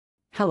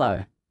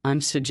Hello, I'm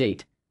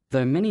Sujit,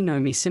 though many know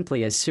me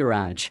simply as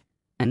Suraj,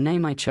 a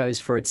name I chose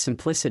for its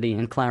simplicity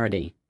and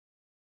clarity.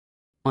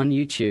 On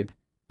YouTube,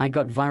 I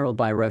got viral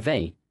by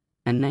Ravi,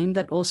 a name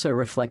that also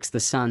reflects the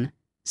sun,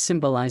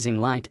 symbolizing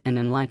light and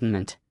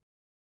enlightenment.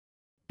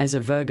 As a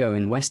Virgo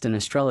in Western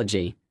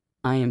astrology,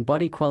 I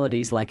embody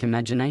qualities like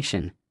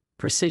imagination,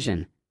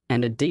 precision,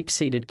 and a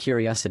deep-seated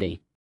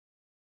curiosity.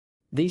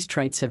 These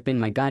traits have been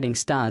my guiding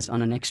stars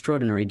on an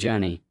extraordinary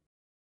journey.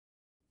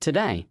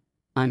 Today,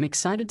 I'm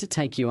excited to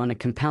take you on a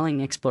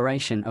compelling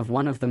exploration of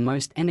one of the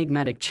most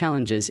enigmatic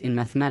challenges in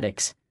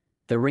mathematics,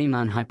 the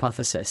Riemann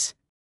hypothesis.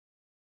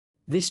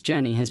 This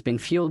journey has been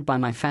fueled by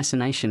my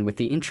fascination with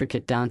the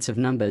intricate dance of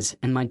numbers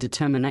and my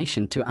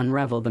determination to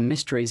unravel the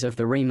mysteries of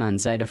the Riemann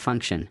zeta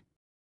function.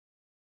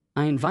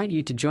 I invite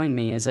you to join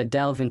me as I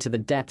delve into the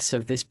depths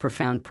of this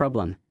profound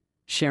problem,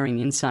 sharing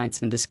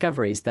insights and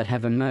discoveries that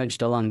have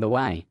emerged along the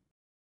way.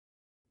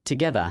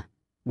 Together,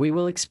 we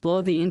will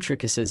explore the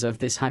intricacies of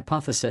this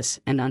hypothesis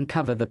and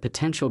uncover the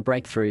potential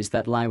breakthroughs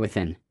that lie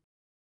within.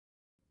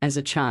 As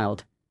a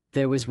child,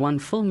 there was one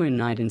full moon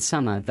night in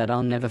summer that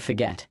I'll never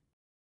forget.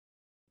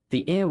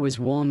 The air was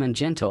warm and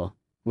gentle,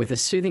 with a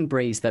soothing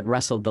breeze that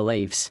rustled the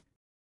leaves.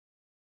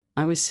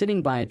 I was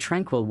sitting by a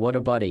tranquil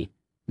water body,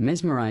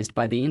 mesmerized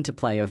by the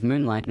interplay of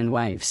moonlight and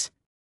waves.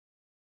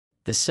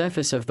 The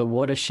surface of the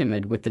water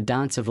shimmered with the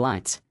dance of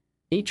lights,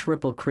 each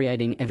ripple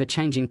creating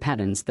ever-changing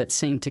patterns that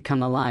seemed to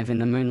come alive in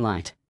the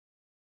moonlight.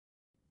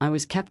 I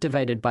was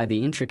captivated by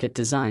the intricate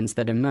designs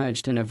that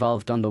emerged and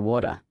evolved on the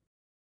water.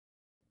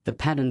 The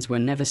patterns were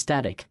never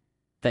static,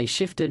 they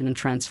shifted and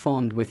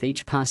transformed with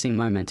each passing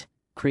moment,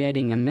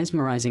 creating a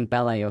mesmerizing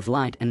ballet of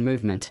light and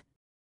movement.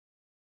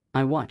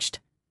 I watched,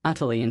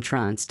 utterly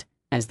entranced,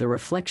 as the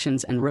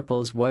reflections and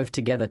ripples wove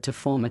together to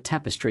form a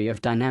tapestry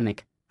of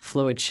dynamic,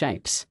 fluid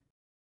shapes.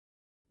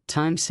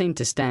 Time seemed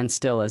to stand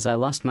still as I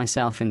lost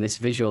myself in this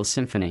visual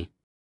symphony.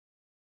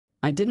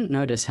 I didn't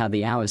notice how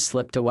the hours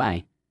slipped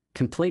away,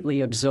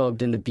 completely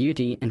absorbed in the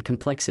beauty and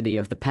complexity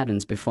of the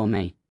patterns before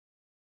me.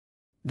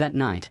 That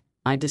night,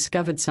 I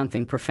discovered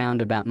something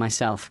profound about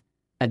myself,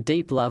 a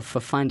deep love for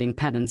finding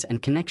patterns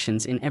and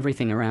connections in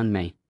everything around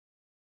me.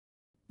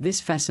 This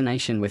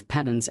fascination with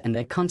patterns and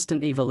their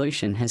constant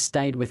evolution has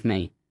stayed with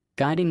me,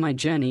 guiding my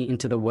journey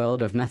into the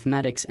world of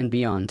mathematics and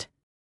beyond.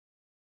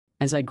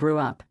 As I grew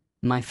up,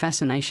 my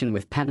fascination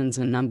with patterns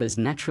and numbers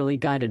naturally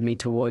guided me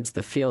towards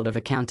the field of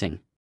accounting.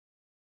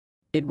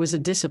 It was a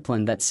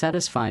discipline that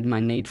satisfied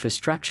my need for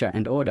structure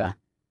and order,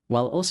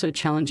 while also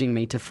challenging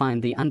me to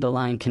find the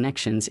underlying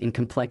connections in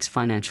complex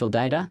financial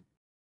data.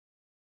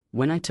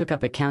 When I took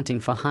up accounting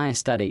for higher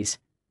studies,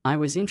 I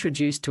was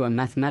introduced to a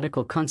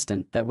mathematical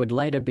constant that would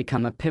later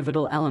become a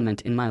pivotal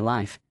element in my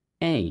life,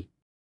 E.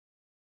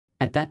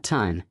 At that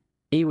time,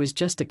 E was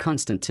just a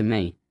constant to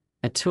me,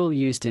 a tool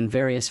used in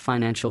various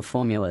financial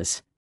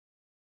formulas.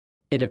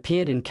 It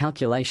appeared in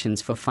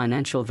calculations for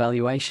financial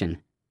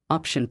valuation,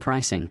 option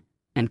pricing,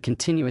 and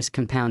continuous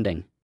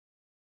compounding.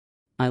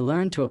 I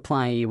learned to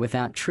apply E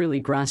without truly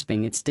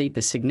grasping its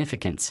deeper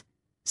significance,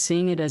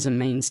 seeing it as a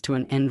means to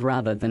an end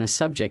rather than a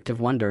subject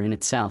of wonder in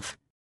itself.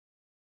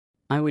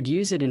 I would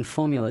use it in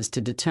formulas to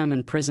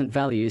determine present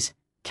values,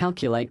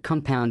 calculate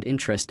compound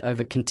interest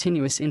over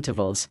continuous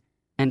intervals,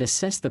 and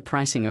assess the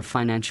pricing of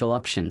financial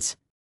options.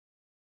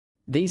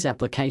 These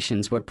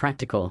applications were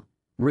practical,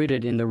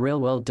 rooted in the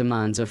real-world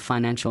demands of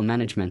financial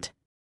management.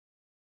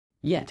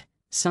 Yet,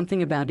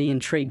 something about E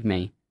intrigued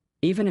me,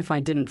 even if I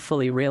didn't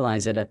fully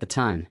realize it at the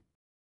time.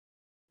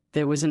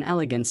 There was an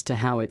elegance to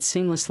how it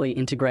seamlessly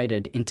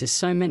integrated into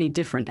so many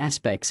different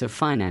aspects of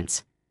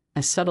finance,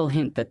 a subtle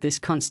hint that this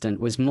constant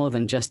was more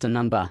than just a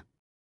number.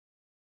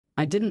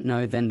 I didn't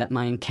know then that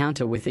my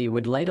encounter with E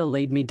would later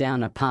lead me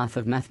down a path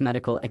of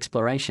mathematical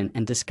exploration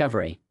and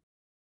discovery.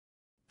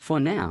 For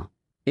now,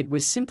 it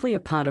was simply a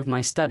part of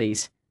my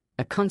studies,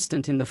 a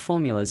constant in the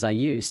formulas I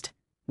used,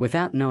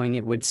 without knowing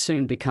it would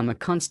soon become a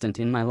constant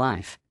in my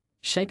life,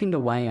 shaping the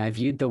way I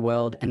viewed the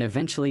world and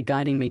eventually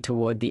guiding me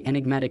toward the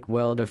enigmatic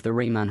world of the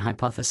Riemann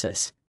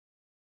hypothesis.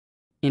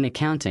 In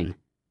accounting,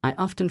 I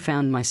often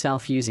found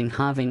myself using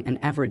halving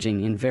and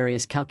averaging in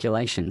various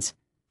calculations,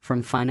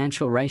 from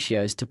financial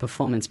ratios to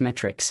performance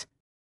metrics.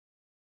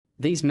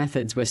 These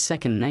methods were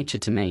second nature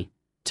to me,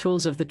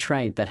 tools of the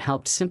trade that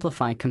helped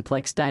simplify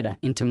complex data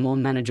into more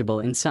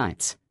manageable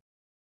insights.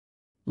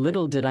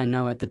 Little did I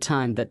know at the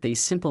time that these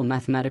simple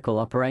mathematical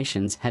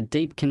operations had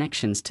deep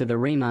connections to the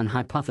Riemann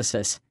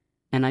hypothesis,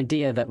 an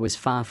idea that was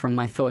far from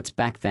my thoughts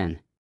back then.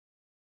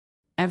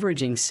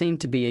 Averaging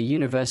seemed to be a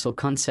universal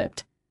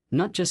concept,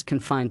 not just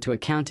confined to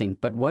accounting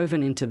but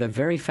woven into the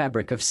very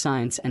fabric of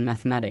science and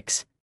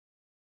mathematics.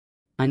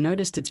 I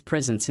noticed its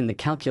presence in the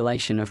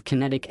calculation of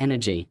kinetic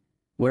energy,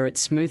 where it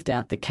smoothed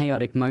out the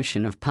chaotic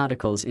motion of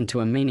particles into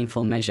a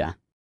meaningful measure.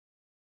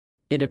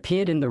 It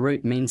appeared in the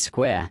root mean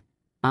square,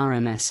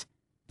 RMS,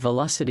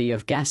 velocity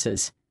of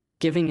gases,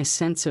 giving a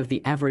sense of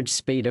the average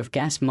speed of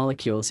gas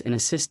molecules in a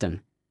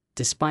system,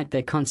 despite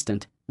their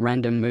constant,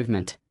 random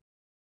movement.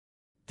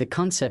 The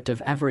concept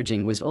of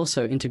averaging was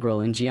also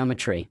integral in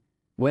geometry,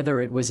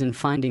 whether it was in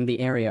finding the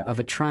area of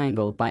a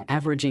triangle by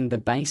averaging the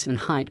base and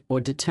height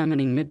or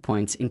determining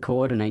midpoints in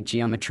coordinate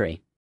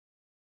geometry.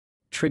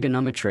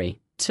 Trigonometry,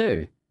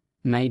 too,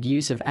 made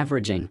use of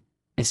averaging,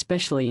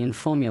 especially in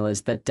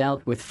formulas that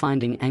dealt with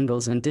finding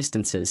angles and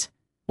distances,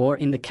 or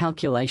in the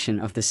calculation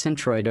of the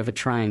centroid of a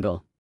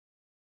triangle.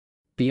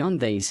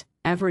 Beyond these,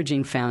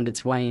 averaging found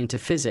its way into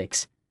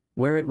physics,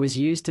 where it was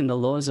used in the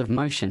laws of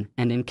motion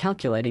and in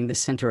calculating the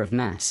center of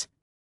mass.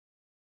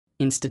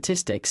 In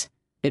statistics,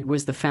 it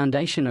was the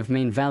foundation of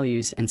mean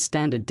values and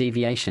standard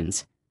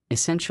deviations,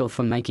 essential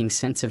for making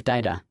sense of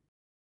data.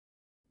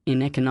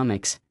 In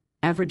economics,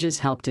 averages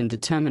helped in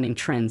determining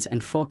trends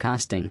and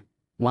forecasting,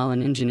 while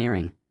in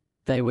engineering,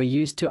 they were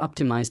used to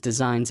optimize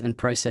designs and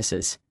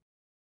processes.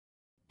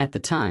 At the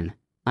time,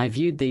 I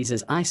viewed these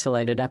as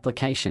isolated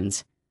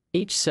applications,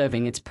 each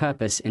serving its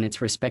purpose in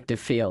its respective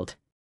field.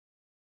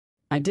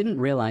 I didn't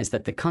realize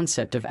that the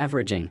concept of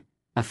averaging,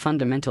 a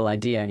fundamental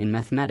idea in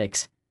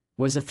mathematics,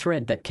 was a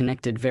thread that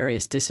connected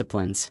various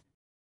disciplines.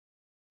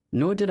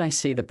 Nor did I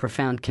see the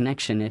profound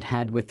connection it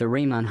had with the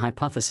Riemann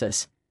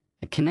hypothesis,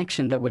 a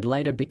connection that would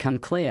later become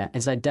clear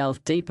as I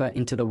delved deeper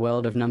into the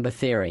world of number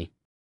theory.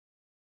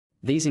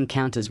 These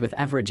encounters with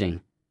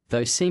averaging,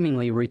 though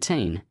seemingly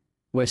routine,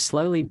 were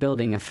slowly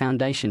building a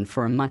foundation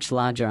for a much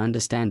larger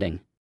understanding.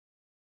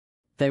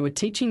 They were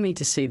teaching me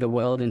to see the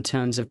world in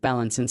terms of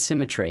balance and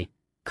symmetry,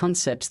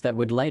 concepts that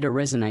would later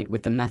resonate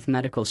with the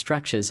mathematical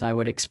structures I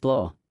would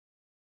explore.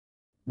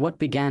 What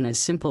began as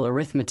simple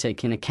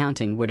arithmetic in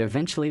accounting would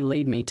eventually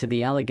lead me to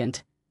the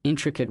elegant,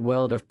 intricate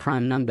world of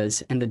prime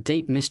numbers and the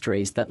deep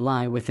mysteries that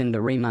lie within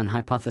the Riemann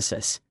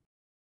hypothesis.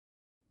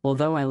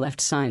 Although I left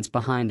science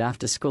behind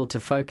after school to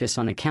focus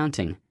on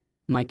accounting,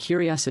 my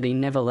curiosity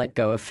never let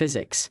go of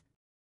physics.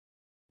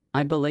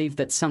 I believed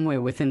that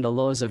somewhere within the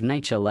laws of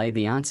nature lay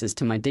the answers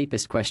to my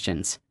deepest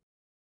questions.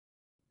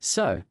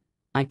 So,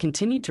 I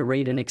continued to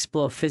read and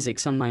explore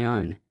physics on my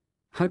own,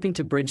 hoping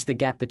to bridge the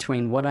gap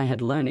between what I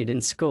had learned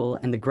in school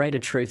and the greater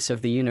truths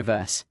of the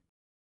universe.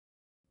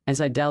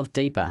 As I delved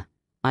deeper,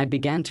 I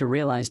began to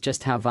realize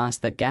just how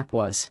vast that gap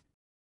was.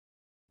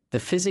 The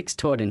physics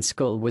taught in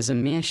school was a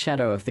mere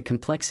shadow of the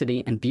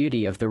complexity and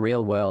beauty of the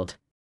real world.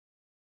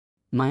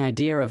 My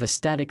idea of a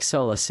static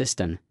solar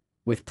system,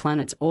 with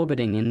planets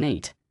orbiting in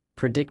neat,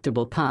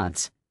 predictable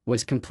paths,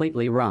 was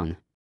completely wrong.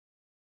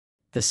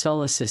 The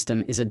solar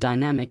system is a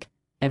dynamic,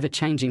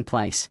 ever-changing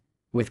place,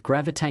 with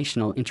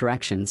gravitational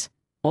interactions,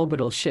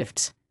 orbital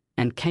shifts,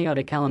 and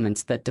chaotic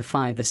elements that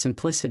defy the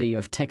simplicity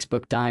of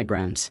textbook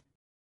diagrams.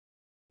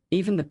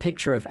 Even the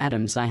picture of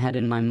atoms I had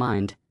in my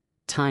mind,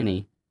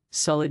 tiny,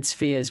 solid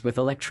spheres with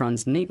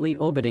electrons neatly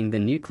orbiting the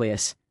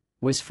nucleus,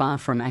 was far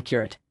from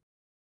accurate.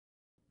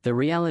 The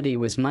reality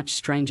was much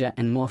stranger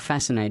and more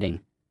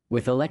fascinating,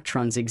 with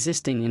electrons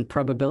existing in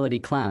probability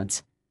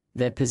clouds,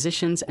 their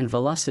positions and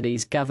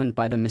velocities governed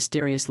by the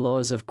mysterious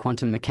laws of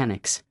quantum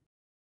mechanics.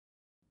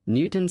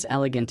 Newton's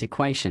elegant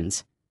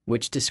equations,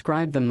 which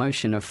describe the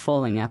motion of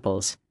falling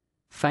apples,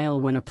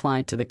 fail when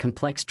applied to the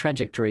complex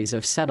trajectories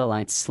of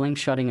satellites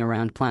slingshotting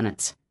around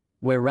planets,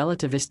 where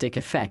relativistic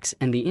effects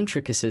and the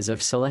intricacies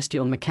of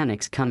celestial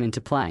mechanics come into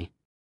play.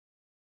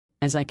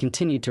 As I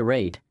continued to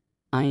read,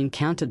 I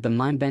encountered the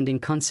mind-bending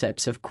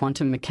concepts of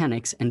quantum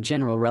mechanics and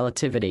general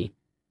relativity,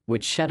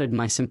 which shattered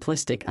my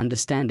simplistic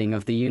understanding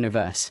of the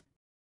universe.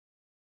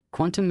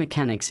 Quantum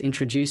mechanics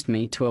introduced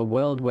me to a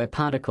world where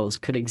particles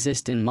could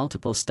exist in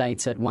multiple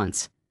states at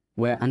once,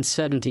 where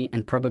uncertainty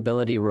and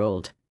probability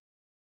ruled.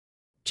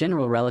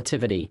 General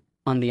relativity,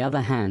 on the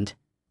other hand,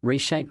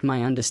 reshaped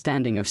my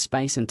understanding of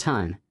space and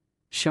time,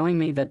 showing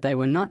me that they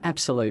were not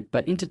absolute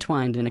but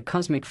intertwined in a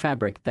cosmic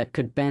fabric that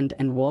could bend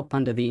and warp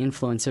under the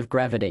influence of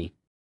gravity.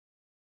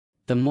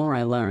 The more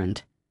I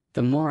learned,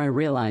 the more I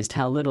realized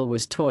how little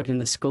was taught in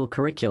the school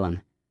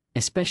curriculum,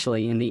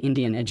 especially in the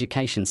Indian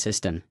education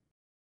system.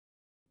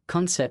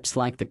 Concepts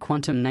like the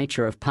quantum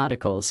nature of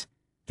particles,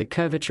 the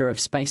curvature of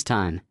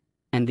spacetime,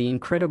 and the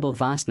incredible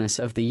vastness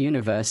of the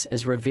universe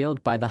as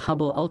revealed by the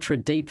Hubble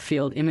ultra-deep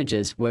field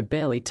images were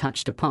barely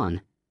touched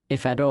upon,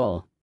 if at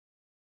all.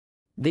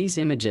 These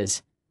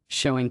images,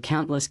 showing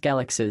countless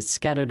galaxies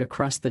scattered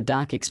across the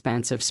dark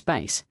expanse of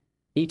space,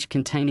 each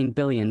containing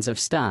billions of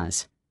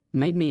stars,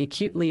 made me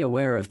acutely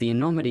aware of the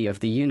enormity of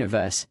the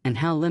universe and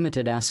how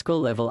limited our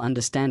school-level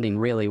understanding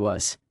really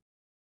was.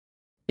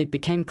 It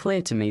became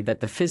clear to me that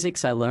the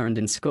physics I learned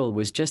in school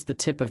was just the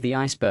tip of the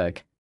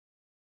iceberg.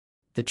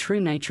 The true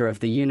nature of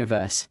the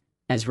universe,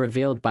 as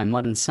revealed by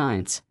modern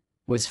science,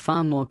 was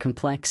far more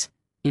complex,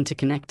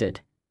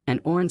 interconnected, and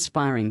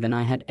awe-inspiring than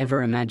I had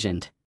ever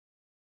imagined.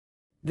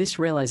 This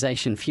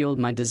realization fueled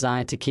my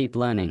desire to keep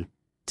learning,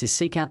 to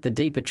seek out the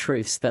deeper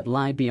truths that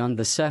lie beyond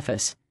the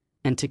surface,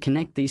 and to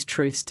connect these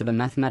truths to the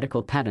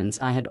mathematical patterns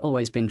I had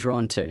always been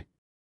drawn to.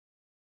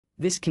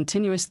 This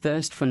continuous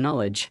thirst for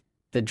knowledge,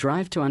 the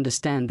drive to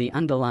understand the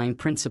underlying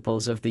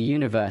principles of the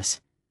universe,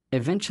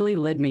 eventually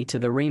led me to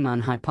the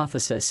Riemann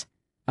hypothesis,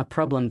 a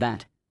problem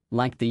that,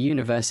 like the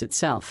universe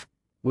itself,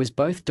 was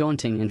both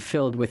daunting and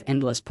filled with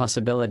endless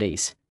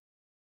possibilities.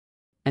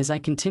 As I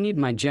continued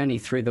my journey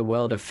through the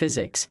world of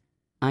physics,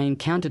 I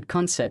encountered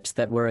concepts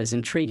that were as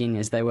intriguing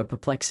as they were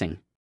perplexing.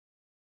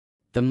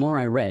 The more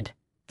I read,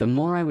 the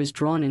more I was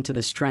drawn into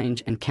the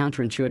strange and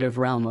counterintuitive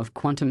realm of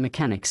quantum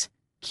mechanics,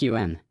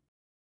 QM.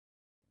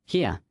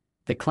 Here,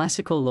 the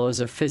classical laws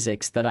of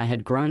physics that I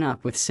had grown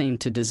up with seemed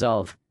to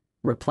dissolve,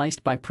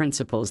 replaced by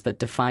principles that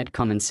defied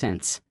common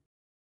sense.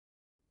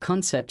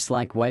 Concepts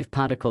like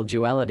wave-particle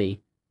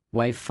duality,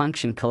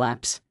 wave-function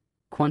collapse,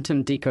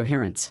 quantum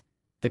decoherence,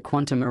 the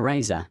quantum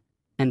eraser,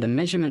 and the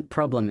measurement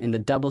problem in the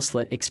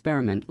double-slit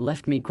experiment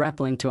left me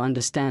grappling to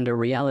understand a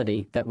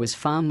reality that was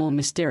far more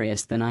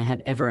mysterious than I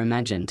had ever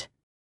imagined.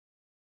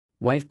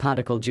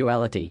 Wave-particle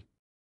duality.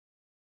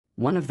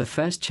 One of the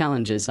first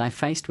challenges I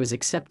faced was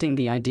accepting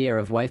the idea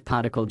of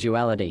wave-particle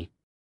duality.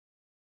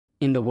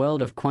 In the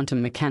world of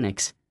quantum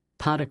mechanics,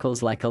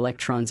 particles like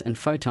electrons and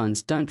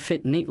photons don't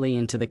fit neatly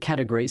into the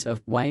categories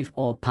of wave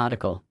or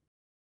particle.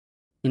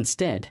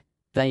 Instead,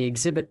 they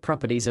exhibit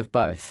properties of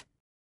both.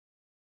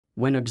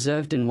 When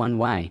observed in one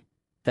way,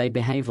 they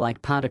behave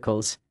like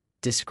particles,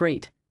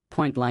 discrete,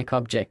 point-like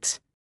objects.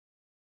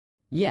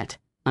 Yet,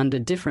 under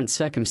different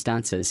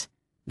circumstances,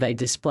 they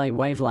display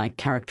wave-like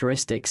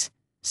characteristics,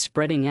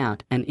 spreading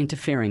out and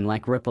interfering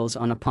like ripples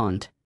on a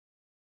pond.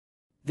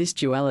 This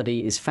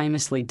duality is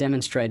famously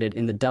demonstrated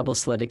in the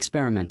double-slit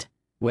experiment,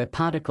 where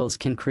particles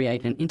can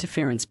create an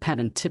interference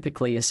pattern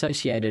typically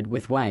associated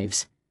with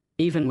waves,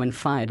 even when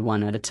fired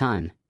one at a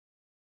time.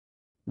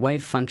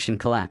 Wave function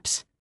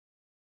collapse.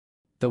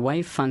 The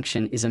wave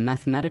function is a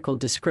mathematical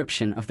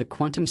description of the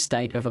quantum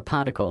state of a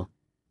particle,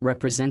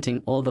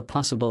 representing all the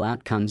possible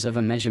outcomes of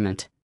a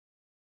measurement.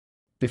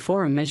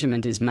 Before a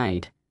measurement is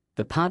made,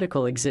 the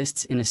particle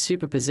exists in a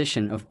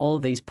superposition of all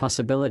these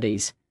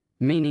possibilities,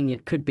 meaning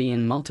it could be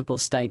in multiple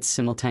states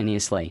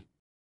simultaneously.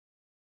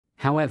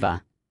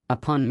 However,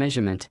 upon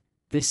measurement,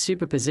 this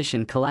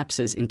superposition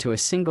collapses into a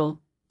single,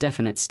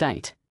 definite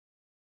state.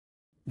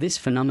 This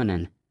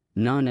phenomenon,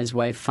 known as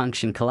wave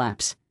function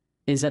collapse,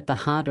 is at the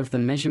heart of the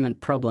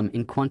measurement problem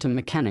in quantum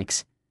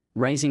mechanics,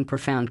 raising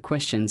profound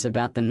questions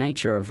about the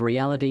nature of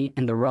reality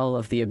and the role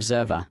of the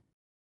observer.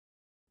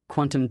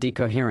 Quantum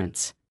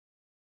decoherence.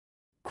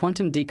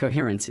 Quantum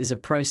decoherence is a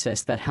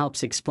process that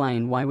helps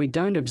explain why we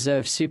don't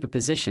observe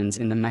superpositions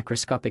in the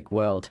macroscopic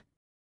world.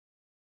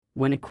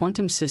 When a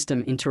quantum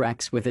system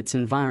interacts with its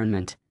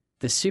environment,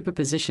 the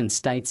superposition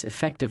states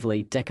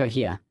effectively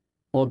decohere,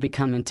 or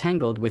become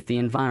entangled with the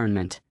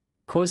environment,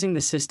 causing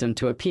the system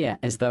to appear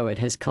as though it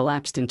has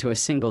collapsed into a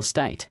single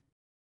state.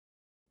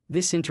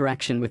 This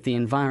interaction with the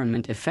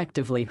environment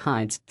effectively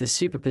hides the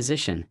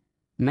superposition,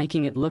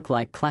 making it look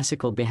like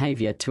classical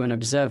behavior to an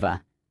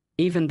observer,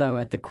 even though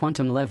at the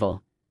quantum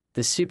level,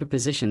 the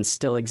superpositions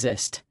still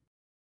exist.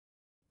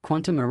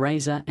 Quantum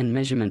eraser and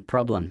measurement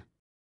problem.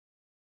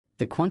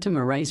 The quantum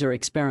eraser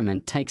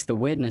experiment takes the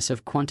weirdness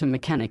of quantum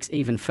mechanics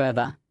even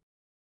further.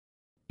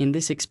 In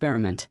this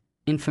experiment,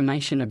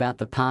 information about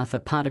the path a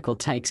particle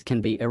takes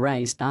can be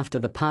erased after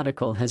the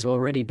particle has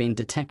already been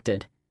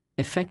detected,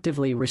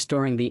 effectively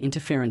restoring the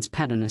interference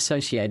pattern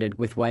associated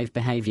with wave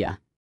behavior.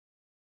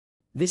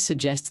 This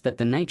suggests that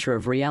the nature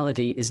of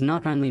reality is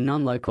not only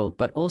non-local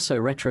but also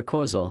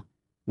retrocausal,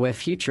 where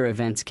future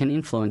events can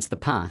influence the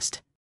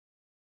past.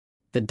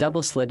 The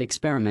double-slit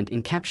experiment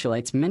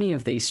encapsulates many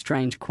of these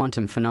strange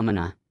quantum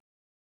phenomena.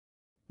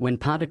 When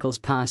particles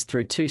pass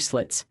through two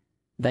slits,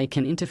 they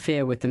can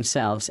interfere with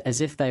themselves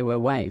as if they were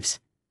waves,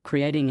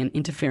 creating an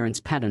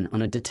interference pattern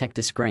on a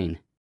detector screen.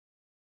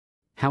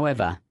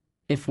 However,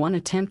 if one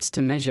attempts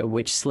to measure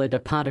which slit a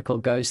particle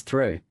goes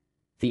through,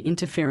 the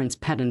interference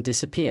pattern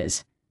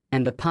disappears,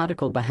 and the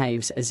particle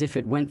behaves as if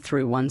it went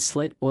through one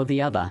slit or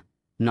the other,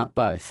 not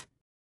both.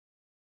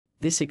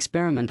 This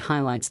experiment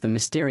highlights the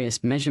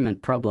mysterious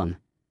measurement problem,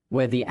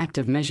 where the act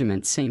of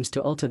measurement seems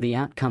to alter the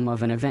outcome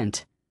of an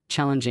event,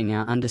 challenging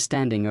our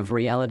understanding of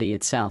reality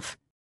itself.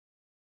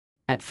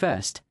 At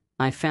first,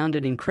 I found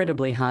it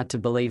incredibly hard to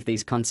believe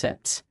these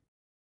concepts.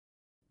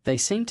 They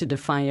seemed to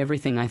defy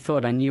everything I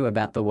thought I knew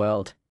about the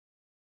world.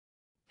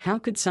 How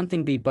could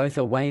something be both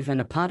a wave and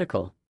a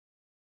particle?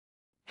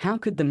 How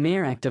could the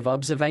mere act of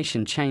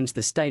observation change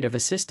the state of a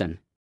system?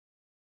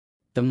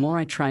 The more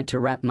I tried to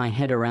wrap my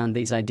head around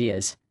these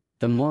ideas,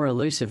 the more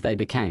elusive they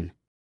became.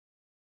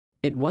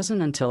 It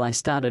wasn't until I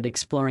started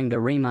exploring the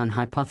Riemann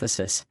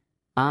hypothesis,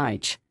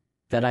 RH,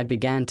 that I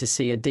began to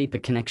see a deeper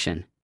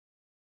connection.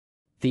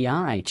 The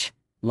RH,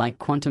 like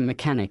quantum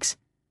mechanics,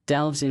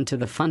 delves into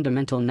the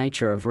fundamental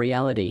nature of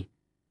reality,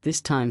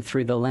 this time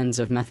through the lens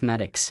of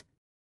mathematics.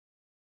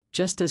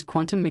 Just as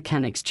quantum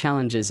mechanics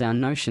challenges our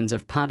notions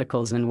of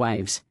particles and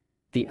waves,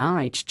 the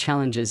RH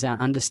challenges our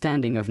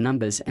understanding of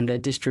numbers and their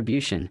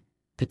distribution,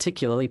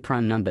 particularly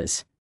prime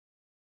numbers.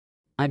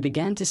 I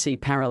began to see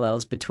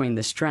parallels between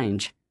the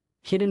strange,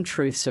 hidden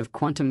truths of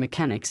quantum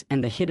mechanics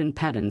and the hidden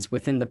patterns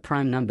within the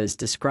prime numbers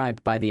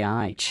described by the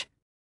RH.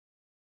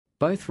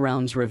 Both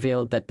realms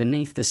revealed that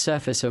beneath the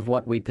surface of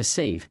what we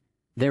perceive,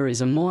 there is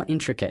a more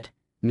intricate,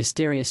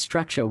 mysterious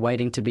structure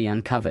waiting to be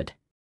uncovered.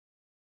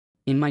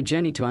 In my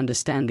journey to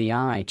understand the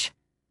RH,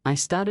 I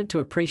started to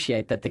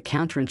appreciate that the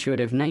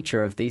counterintuitive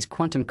nature of these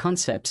quantum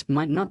concepts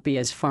might not be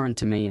as foreign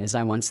to me as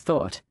I once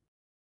thought.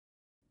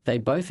 They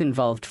both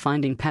involved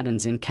finding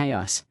patterns in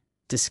chaos,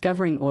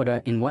 discovering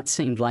order in what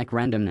seemed like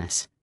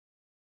randomness.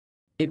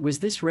 It was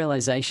this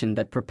realization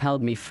that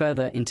propelled me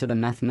further into the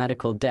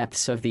mathematical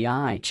depths of the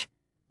RH,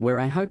 where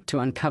I hoped to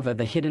uncover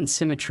the hidden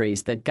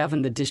symmetries that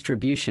govern the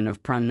distribution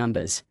of prime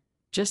numbers,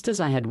 just as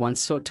I had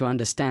once sought to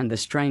understand the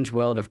strange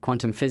world of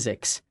quantum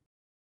physics.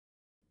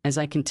 As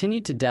I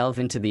continued to delve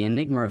into the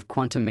enigma of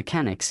quantum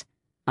mechanics,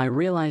 I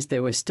realized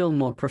there were still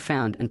more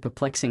profound and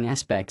perplexing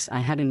aspects I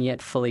hadn't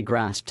yet fully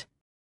grasped.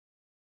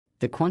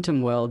 The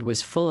quantum world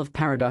was full of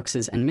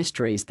paradoxes and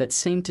mysteries that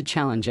seemed to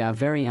challenge our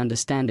very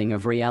understanding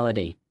of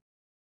reality.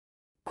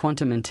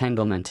 Quantum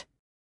entanglement.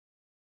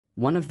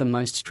 One of the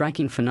most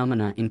striking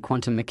phenomena in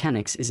quantum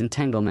mechanics is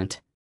entanglement.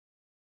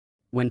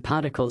 When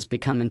particles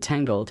become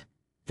entangled,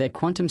 their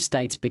quantum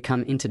states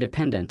become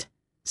interdependent,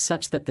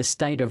 such that the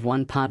state of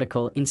one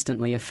particle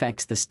instantly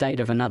affects the state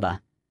of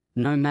another,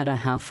 no matter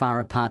how far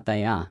apart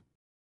they are.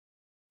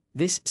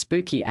 This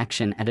spooky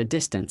action at a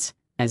distance,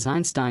 as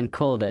Einstein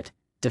called it,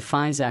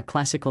 defies our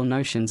classical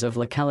notions of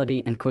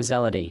locality and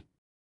causality.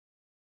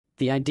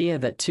 The idea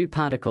that two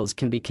particles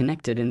can be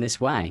connected in this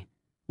way,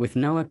 with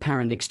no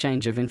apparent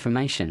exchange of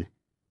information,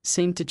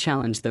 seemed to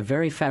challenge the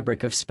very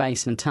fabric of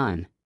space and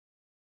time.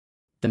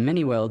 The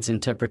many-worlds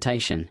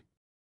interpretation.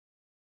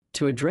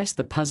 To address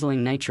the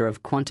puzzling nature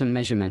of quantum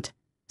measurement,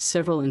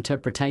 several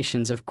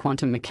interpretations of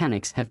quantum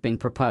mechanics have been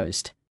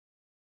proposed.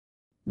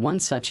 One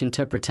such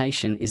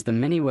interpretation is the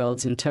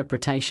many-worlds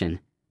interpretation,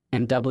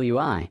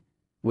 MWI,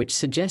 which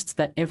suggests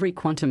that every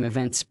quantum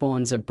event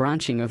spawns a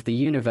branching of the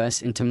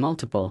universe into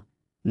multiple,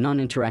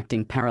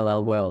 non-interacting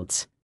parallel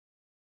worlds.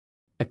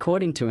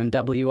 According to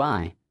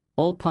MWI,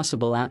 all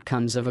possible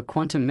outcomes of a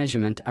quantum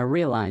measurement are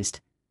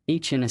realized,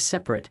 each in a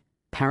separate,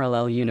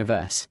 parallel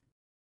universe.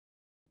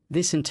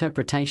 This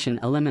interpretation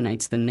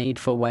eliminates the need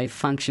for wave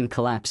function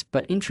collapse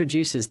but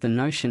introduces the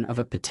notion of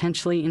a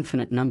potentially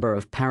infinite number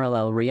of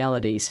parallel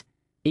realities,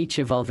 each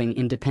evolving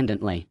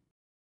independently.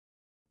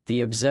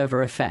 The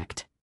observer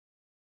effect.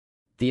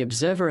 The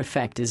observer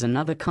effect is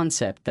another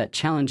concept that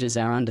challenges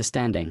our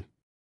understanding.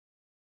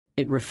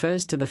 It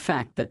refers to the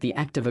fact that the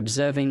act of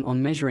observing or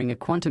measuring a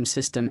quantum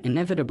system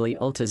inevitably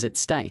alters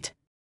its state.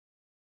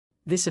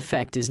 This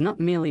effect is not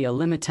merely a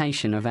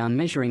limitation of our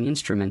measuring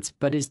instruments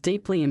but is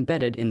deeply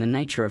embedded in the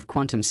nature of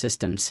quantum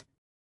systems.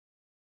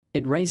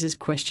 It raises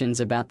questions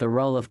about the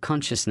role of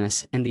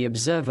consciousness and the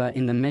observer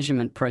in the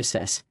measurement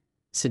process,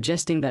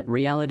 suggesting that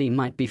reality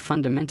might be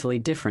fundamentally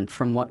different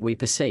from what we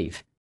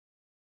perceive.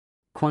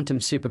 Quantum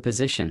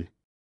superposition.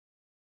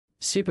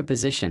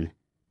 Superposition,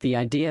 the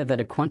idea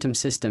that a quantum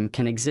system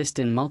can exist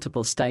in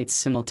multiple states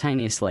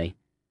simultaneously,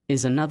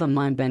 is another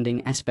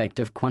mind-bending aspect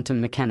of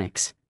quantum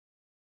mechanics.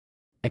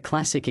 A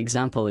classic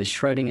example is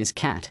Schrödinger's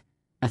cat,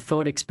 a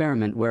thought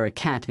experiment where a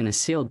cat in a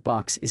sealed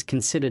box is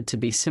considered to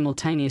be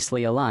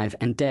simultaneously alive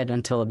and dead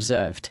until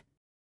observed.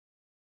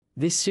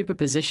 This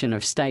superposition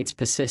of states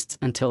persists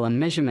until a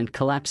measurement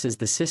collapses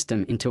the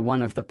system into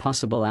one of the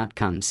possible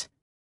outcomes.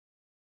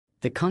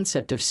 The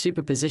concept of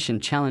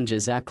superposition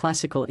challenges our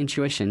classical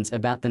intuitions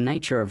about the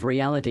nature of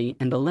reality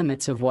and the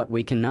limits of what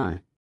we can know.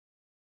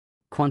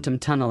 Quantum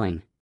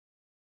tunneling.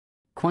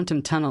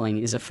 Quantum tunneling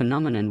is a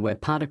phenomenon where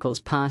particles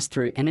pass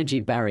through energy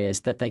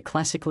barriers that they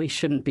classically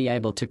shouldn't be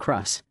able to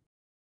cross.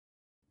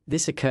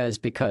 This occurs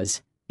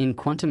because, in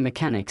quantum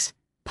mechanics,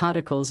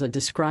 particles are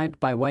described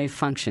by wave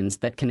functions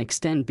that can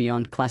extend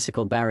beyond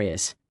classical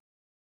barriers.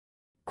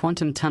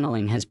 Quantum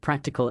tunneling has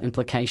practical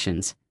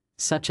implications,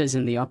 such as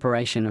in the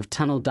operation of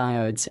tunnel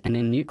diodes and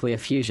in nuclear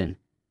fusion,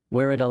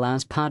 where it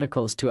allows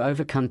particles to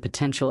overcome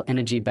potential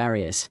energy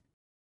barriers.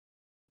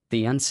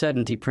 The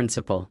uncertainty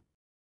principle.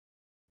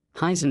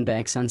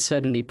 Heisenberg's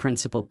uncertainty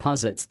principle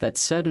posits that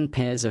certain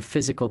pairs of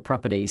physical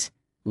properties,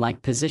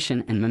 like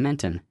position and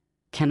momentum,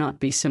 cannot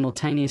be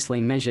simultaneously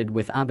measured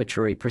with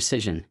arbitrary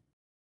precision.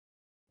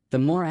 The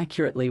more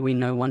accurately we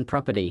know one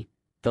property,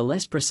 the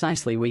less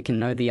precisely we can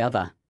know the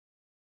other.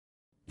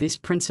 This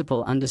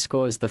principle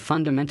underscores the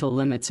fundamental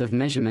limits of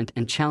measurement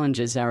and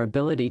challenges our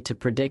ability to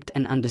predict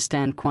and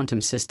understand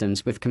quantum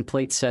systems with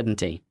complete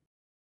certainty.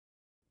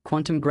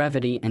 Quantum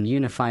gravity and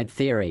unified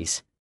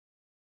theories.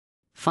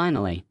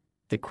 Finally,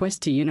 the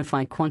quest to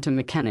unify quantum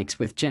mechanics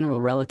with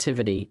general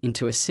relativity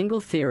into a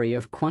single theory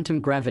of quantum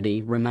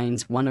gravity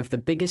remains one of the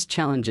biggest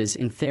challenges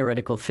in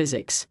theoretical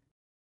physics.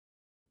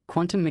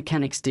 Quantum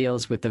mechanics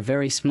deals with the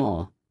very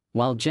small,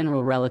 while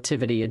general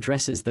relativity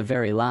addresses the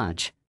very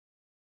large.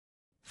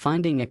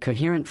 Finding a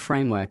coherent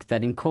framework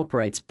that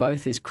incorporates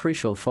both is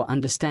crucial for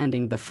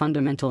understanding the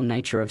fundamental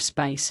nature of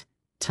space,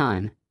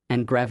 time,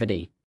 and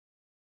gravity.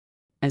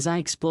 As I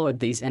explored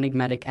these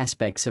enigmatic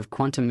aspects of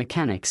quantum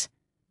mechanics,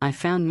 I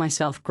found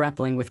myself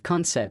grappling with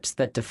concepts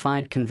that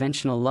defied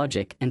conventional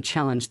logic and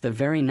challenged the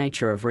very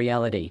nature of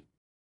reality.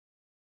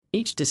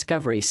 Each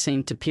discovery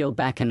seemed to peel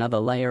back another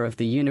layer of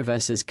the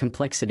universe's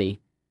complexity,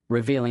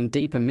 revealing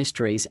deeper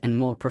mysteries and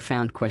more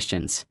profound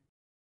questions.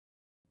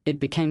 it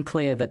became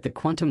clear that the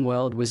quantum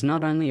world was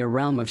not only a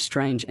realm of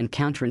strange and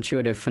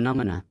counterintuitive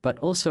phenomena but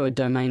also a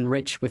domain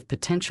rich with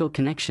potential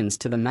connections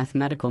to the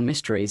mathematical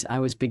mysteries I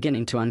was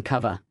beginning to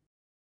uncover.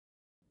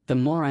 The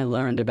more I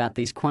learned about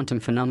these quantum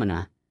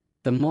phenomena,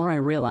 the more I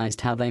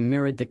realized how they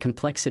mirrored the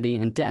complexity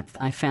and depth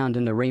I found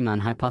in the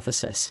Riemann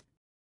hypothesis.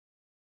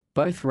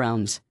 Both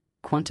realms,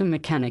 quantum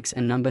mechanics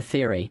and number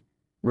theory,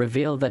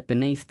 reveal that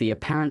beneath the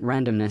apparent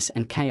randomness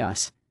and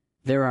chaos,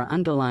 there are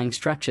underlying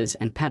structures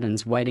and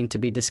patterns waiting to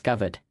be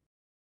discovered.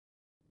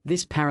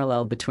 This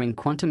parallel between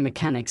quantum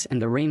mechanics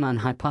and the Riemann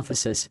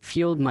hypothesis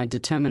fueled my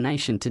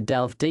determination to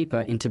delve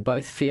deeper into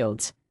both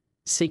fields,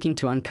 seeking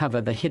to uncover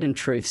the hidden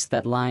truths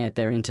that lie at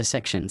their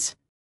intersections.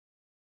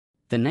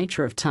 The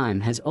nature of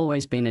time has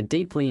always been a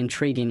deeply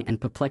intriguing and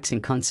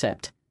perplexing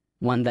concept,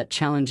 one that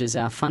challenges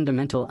our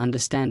fundamental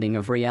understanding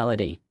of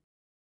reality.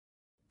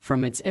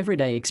 From its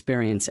everyday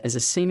experience as a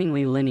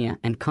seemingly linear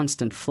and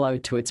constant flow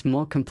to its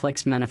more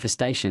complex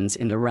manifestations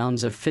in the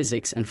realms of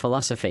physics and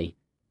philosophy,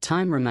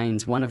 time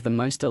remains one of the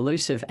most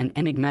elusive and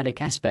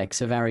enigmatic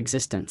aspects of our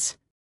existence.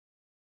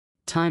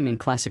 Time in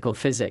classical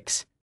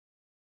physics.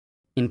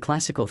 In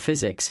classical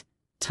physics,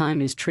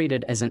 time is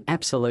treated as an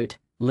absolute,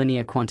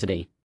 linear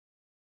quantity.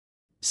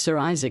 Sir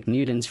Isaac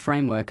Newton's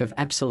framework of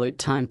absolute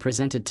time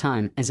presented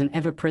time as an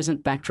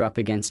ever-present backdrop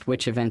against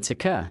which events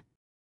occur.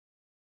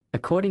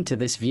 According to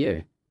this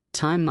view,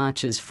 time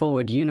marches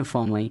forward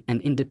uniformly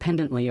and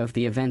independently of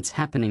the events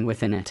happening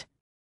within it.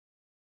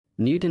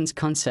 Newton's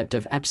concept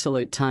of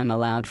absolute time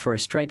allowed for a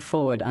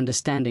straightforward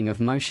understanding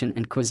of motion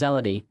and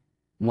causality,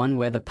 one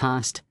where the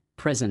past,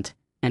 present,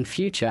 and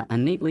future are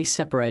neatly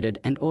separated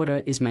and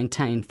order is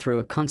maintained through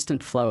a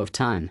constant flow of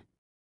time.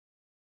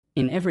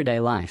 In everyday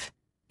life,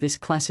 this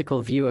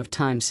classical view of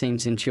time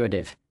seems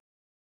intuitive.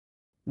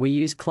 We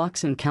use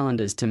clocks and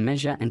calendars to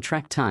measure and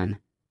track time,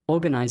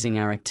 organizing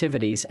our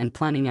activities and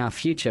planning our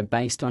future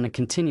based on a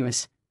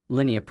continuous,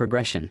 linear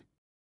progression.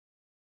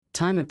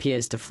 Time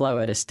appears to flow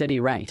at a steady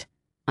rate,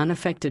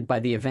 unaffected by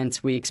the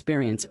events we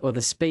experience or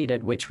the speed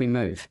at which we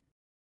move.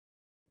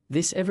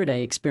 This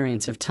everyday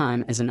experience of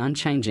time as an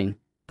unchanging,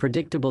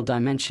 predictable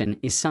dimension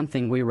is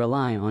something we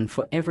rely on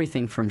for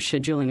everything from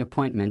scheduling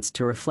appointments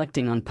to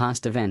reflecting on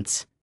past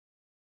events.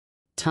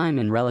 Time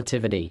in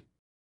relativity.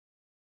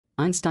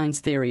 Einstein's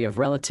theory of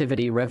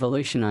relativity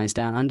revolutionized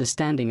our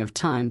understanding of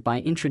time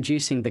by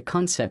introducing the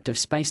concept of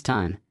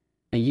spacetime,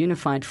 a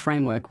unified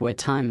framework where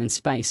time and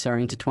space are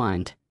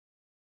intertwined.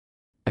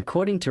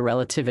 According to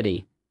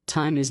relativity,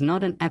 time is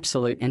not an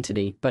absolute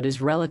entity but is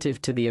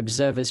relative to the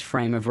observer's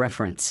frame of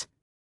reference.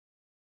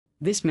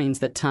 This means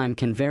that time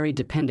can vary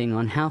depending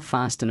on how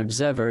fast an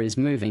observer is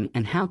moving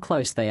and how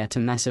close they are to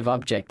massive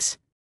objects.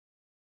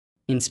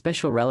 In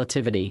special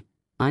relativity,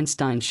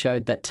 Einstein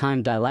showed that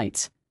time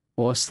dilates,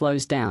 or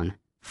slows down,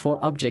 for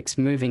objects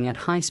moving at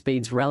high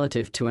speeds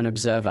relative to an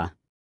observer.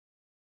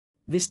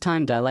 This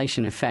time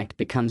dilation effect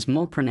becomes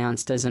more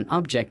pronounced as an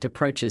object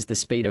approaches the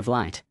speed of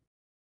light.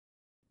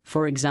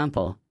 For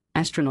example,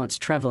 astronauts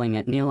traveling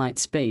at near-light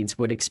speeds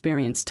would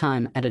experience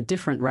time at a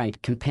different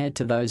rate compared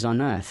to those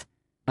on Earth,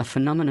 a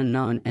phenomenon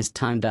known as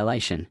time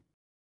dilation.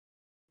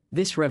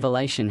 This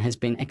revelation has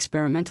been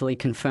experimentally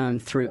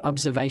confirmed through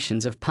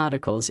observations of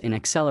particles in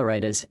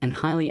accelerators and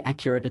highly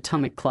accurate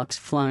atomic clocks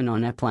flown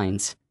on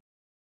airplanes.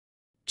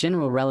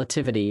 General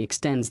relativity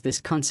extends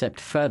this concept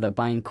further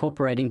by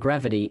incorporating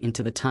gravity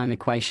into the time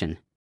equation.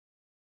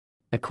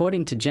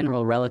 According to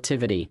general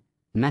relativity,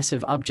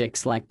 massive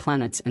objects like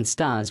planets and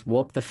stars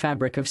warp the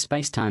fabric of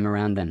spacetime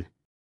around them.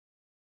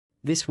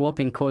 This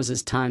warping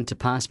causes time to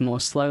pass more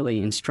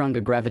slowly in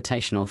stronger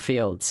gravitational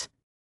fields.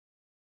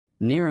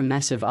 Near a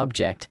massive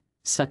object,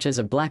 such as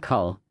a black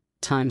hole,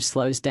 time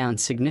slows down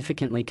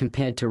significantly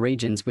compared to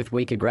regions with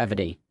weaker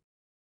gravity.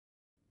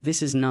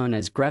 This is known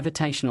as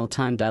gravitational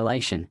time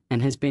dilation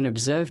and has been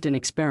observed in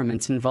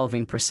experiments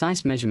involving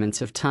precise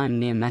measurements of time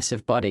near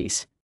massive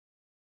bodies.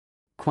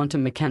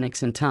 Quantum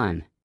mechanics and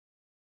time.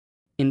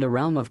 In the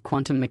realm of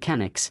quantum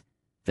mechanics,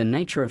 the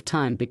nature of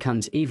time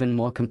becomes even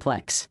more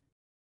complex.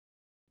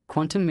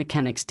 Quantum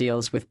mechanics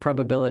deals with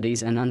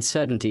probabilities and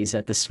uncertainties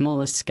at the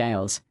smallest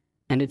scales,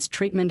 and its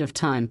treatment of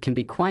time can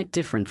be quite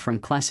different from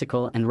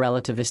classical and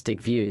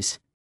relativistic views.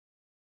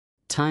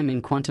 Time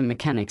in quantum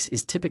mechanics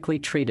is typically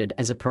treated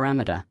as a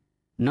parameter,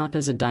 not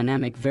as a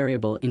dynamic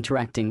variable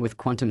interacting with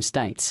quantum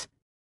states.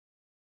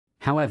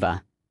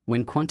 However,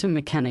 when quantum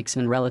mechanics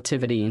and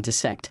relativity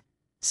intersect,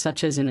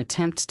 such as in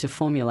attempts to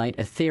formulate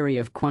a theory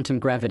of quantum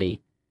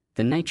gravity,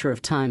 the nature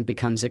of time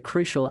becomes a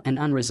crucial and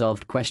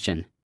unresolved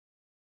question.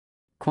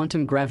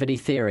 Quantum gravity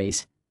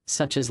theories,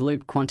 such as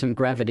loop quantum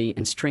gravity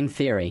and string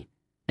theory,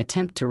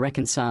 attempt to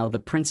reconcile the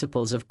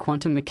principles of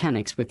quantum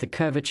mechanics with the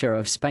curvature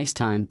of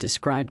spacetime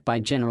described by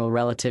general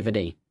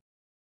relativity.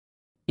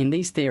 In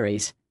these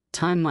theories,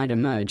 time might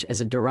emerge as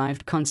a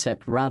derived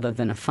concept rather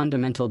than a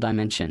fundamental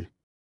dimension.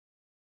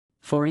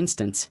 For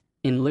instance,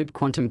 in loop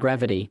quantum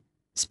gravity,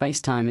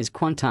 spacetime is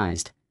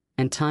quantized,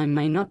 and time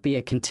may not be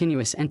a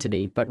continuous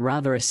entity but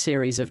rather a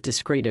series of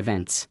discrete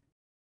events.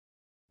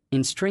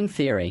 In string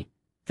theory,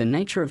 The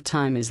nature of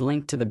time is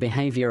linked to the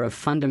behavior of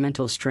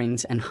fundamental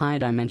strings and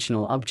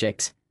higher-dimensional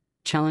objects,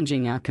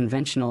 challenging our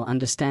conventional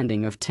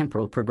understanding of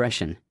temporal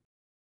progression.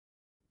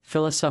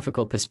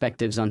 Philosophical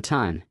perspectives on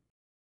time.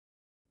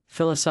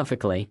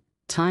 Philosophically,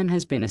 time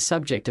has been a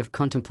subject of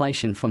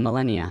contemplation for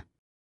millennia.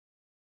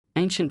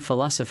 Ancient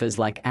philosophers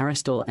like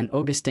Aristotle and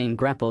Augustine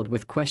grappled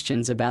with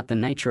questions about the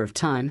nature of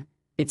time,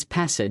 its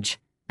passage,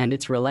 and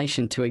its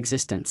relation to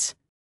existence.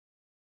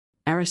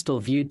 Aristotle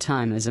viewed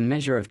time as a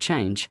measure of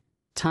change,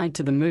 tied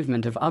to the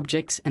movement of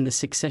objects and the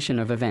succession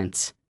of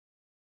events.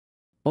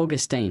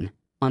 Augustine,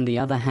 on the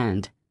other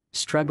hand,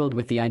 struggled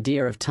with the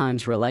idea of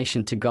time's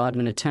relation to God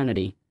and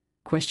eternity,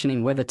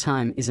 questioning whether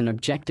time is an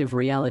objective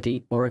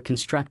reality or a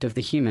construct of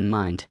the human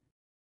mind.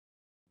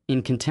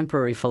 In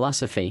contemporary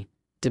philosophy,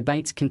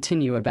 debates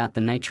continue about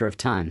the nature of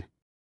time.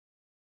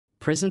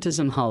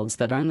 Presentism holds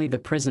that only the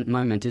present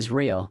moment is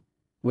real,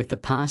 with the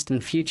past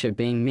and future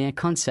being mere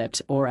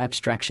concepts or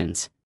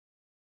abstractions.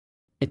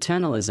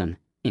 Eternalism,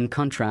 in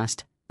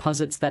contrast,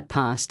 posits that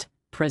past,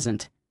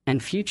 present,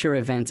 and future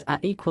events are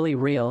equally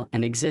real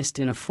and exist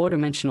in a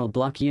four-dimensional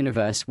block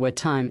universe where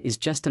time is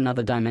just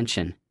another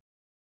dimension.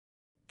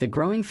 The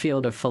growing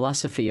field of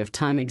philosophy of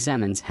time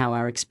examines how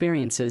our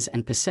experiences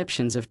and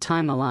perceptions of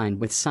time align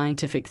with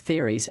scientific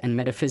theories and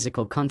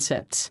metaphysical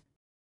concepts.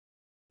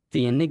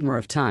 The enigma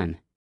of time.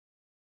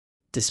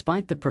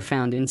 Despite the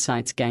profound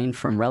insights gained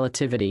from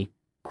relativity,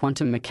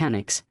 quantum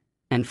mechanics,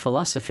 and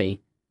philosophy,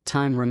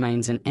 time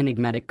remains an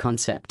enigmatic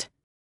concept.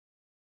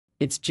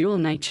 Its dual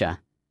nature,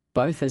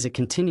 both as a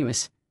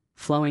continuous,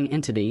 flowing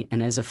entity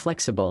and as a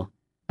flexible,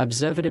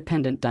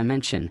 observer-dependent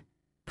dimension,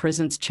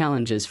 presents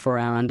challenges for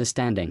our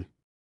understanding.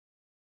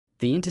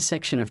 The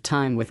intersection of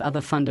time with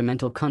other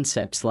fundamental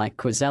concepts like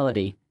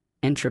causality,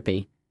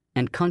 entropy,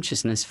 and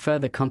consciousness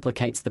further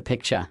complicates the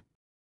picture.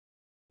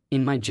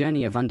 In my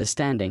journey of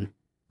understanding,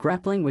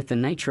 grappling with the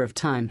nature of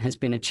time has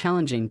been a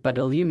challenging but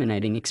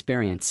illuminating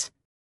experience.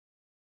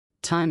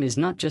 Time is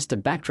not just a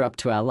backdrop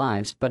to our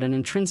lives but an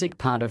intrinsic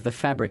part of the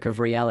fabric of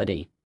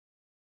reality.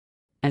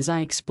 As I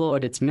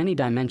explored its many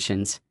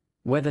dimensions,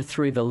 whether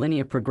through the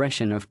linear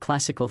progression of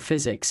classical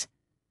physics,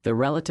 the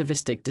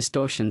relativistic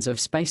distortions of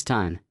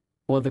spacetime,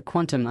 or the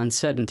quantum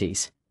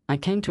uncertainties, I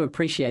came to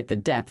appreciate the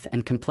depth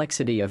and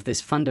complexity of this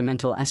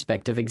fundamental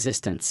aspect of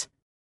existence.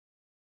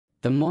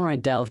 The more I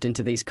delved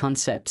into these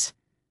concepts,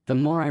 the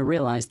more I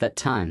realized that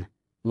time,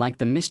 like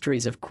the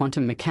mysteries of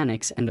quantum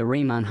mechanics and the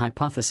Riemann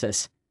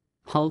hypothesis,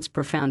 holds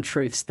profound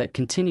truths that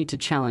continue to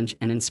challenge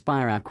and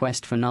inspire our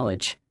quest for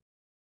knowledge.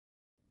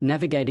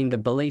 Navigating the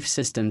belief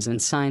systems and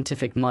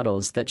scientific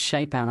models that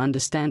shape our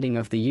understanding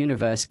of the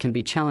universe can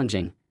be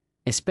challenging,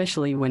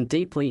 especially when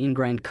deeply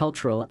ingrained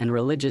cultural and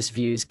religious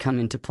views come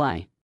into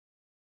play.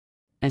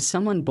 As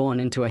someone born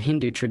into a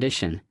Hindu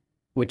tradition,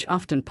 which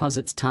often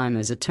posits time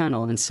as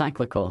eternal and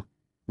cyclical,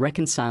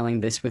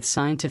 reconciling this with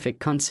scientific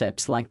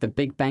concepts like the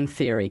Big Bang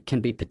Theory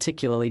can be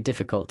particularly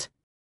difficult.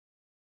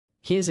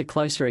 Here's a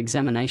closer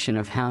examination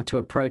of how to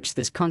approach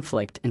this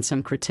conflict and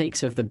some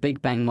critiques of the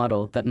Big Bang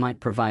model that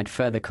might provide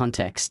further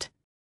context.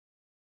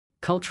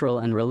 Cultural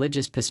and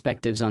religious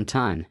perspectives on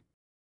time.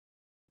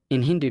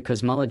 In Hindu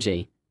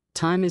cosmology,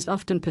 time is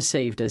often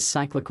perceived as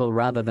cyclical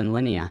rather than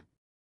linear.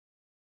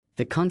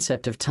 The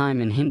concept of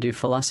time in Hindu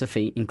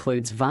philosophy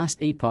includes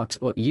vast epochs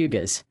or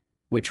yugas,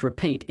 which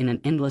repeat in an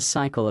endless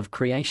cycle of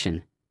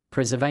creation,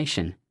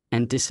 preservation,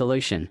 and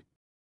dissolution.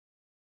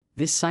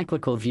 This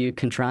cyclical view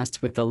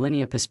contrasts with the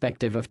linear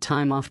perspective of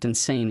time often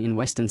seen in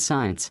Western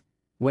science,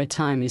 where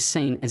time is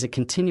seen as a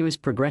continuous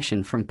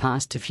progression from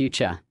past to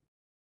future.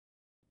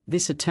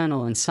 This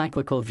eternal and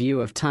cyclical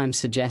view of time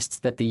suggests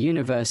that the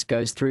universe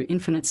goes through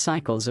infinite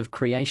cycles of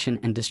creation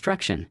and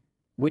destruction,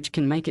 which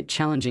can make it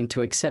challenging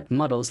to accept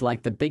models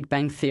like the Big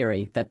Bang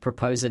Theory that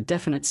propose a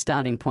definite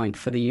starting point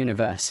for the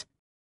universe.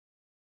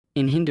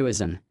 In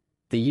Hinduism,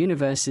 the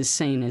universe is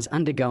seen as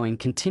undergoing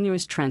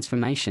continuous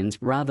transformations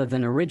rather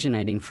than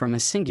originating from a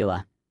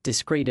singular,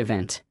 discrete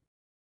event.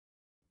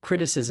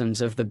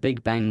 Criticisms of the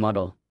Big Bang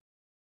model.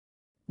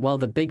 While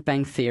the Big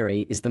Bang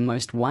Theory is the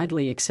most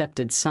widely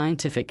accepted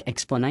scientific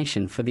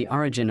explanation for the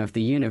origin of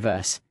the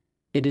universe,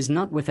 it is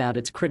not without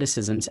its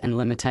criticisms and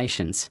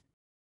limitations.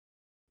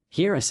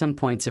 Here are some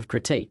points of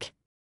critique.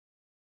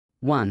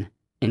 1.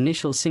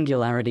 Initial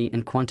singularity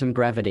and quantum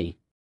gravity.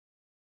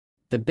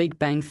 The Big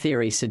Bang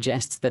Theory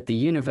suggests that the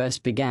universe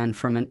began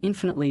from an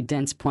infinitely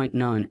dense point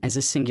known as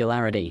a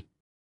singularity.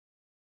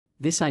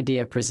 This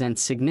idea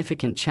presents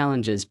significant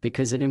challenges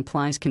because it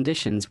implies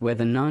conditions where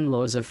the known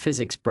laws of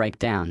physics break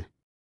down.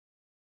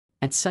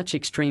 At such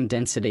extreme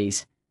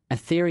densities, a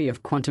theory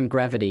of quantum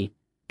gravity,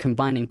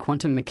 combining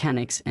quantum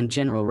mechanics and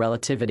general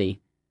relativity,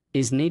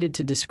 is needed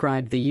to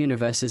describe the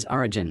universe's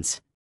origins.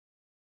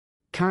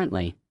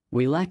 Currently,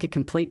 we lack a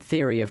complete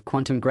theory of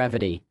quantum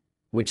gravity,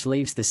 which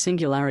leaves the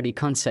singularity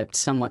concept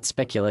somewhat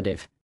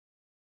speculative.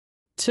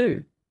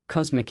 2.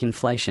 Cosmic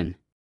inflation.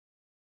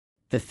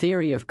 The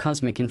theory of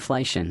cosmic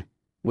inflation,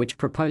 which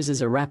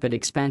proposes a rapid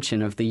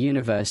expansion of the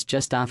universe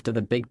just after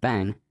the Big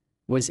Bang,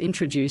 was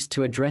introduced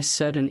to address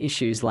certain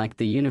issues like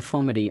the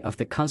uniformity of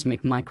the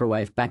cosmic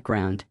microwave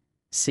background,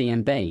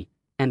 CMB,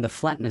 and the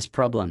flatness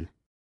problem.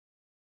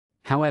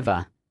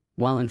 However,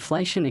 while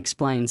inflation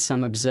explains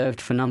some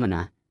observed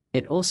phenomena,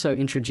 it also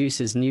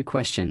introduces new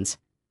questions,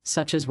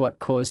 such as what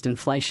caused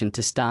inflation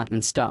to start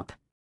and stop.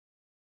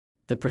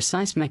 The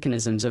precise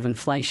mechanisms of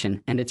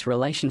inflation and its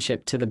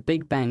relationship to the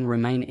Big Bang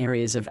remain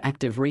areas of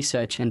active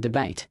research and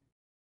debate.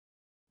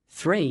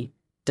 3.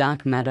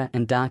 Dark matter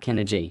and dark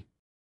energy.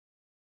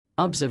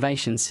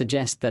 Observations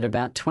suggest that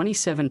about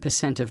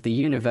 27% of the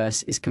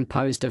universe is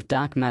composed of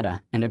dark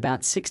matter and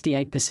about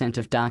 68%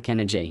 of dark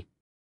energy.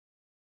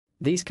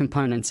 These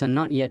components are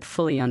not yet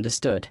fully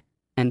understood,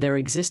 and their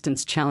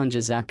existence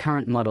challenges our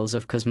current models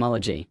of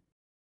cosmology.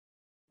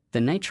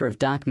 The nature of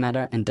dark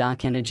matter and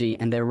dark energy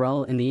and their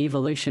role in the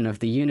evolution of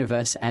the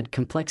universe add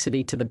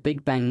complexity to the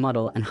Big Bang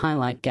model and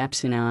highlight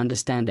gaps in our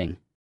understanding.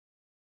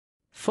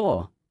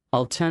 4.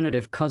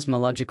 Alternative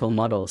cosmological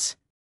models.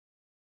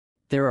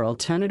 There are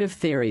alternative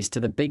theories to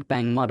the Big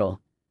Bang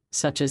model,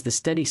 such as the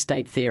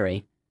steady-state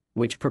theory,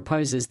 which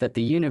proposes that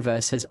the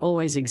universe has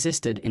always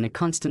existed in a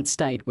constant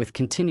state with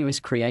continuous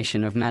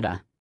creation of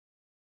matter.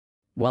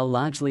 While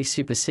largely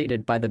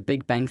superseded by the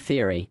Big Bang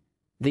theory,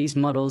 these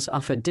models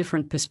offer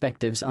different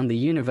perspectives on the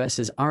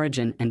universe's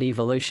origin and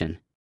evolution.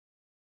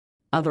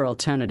 Other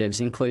alternatives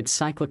include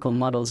cyclical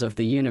models of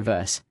the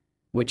universe,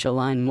 which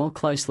align more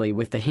closely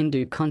with the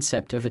Hindu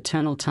concept of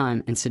eternal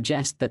time and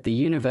suggest that the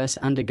universe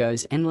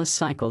undergoes endless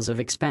cycles of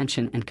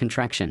expansion and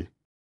contraction.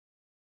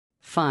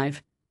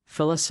 5.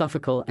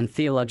 Philosophical and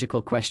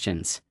theological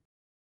questions.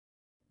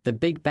 The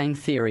Big Bang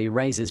theory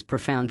raises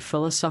profound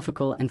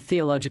philosophical and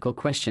theological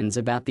questions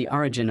about the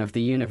origin of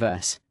the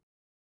universe.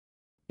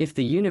 If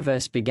the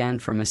universe began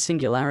from a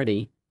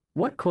singularity,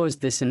 what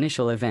caused this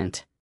initial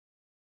event?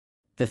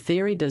 The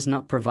theory does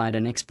not provide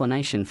an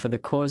explanation for the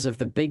cause of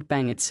the Big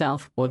Bang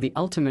itself or the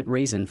ultimate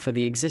reason for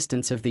the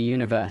existence of the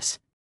universe.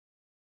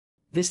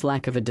 This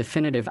lack of a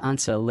definitive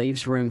answer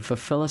leaves room for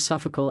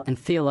philosophical and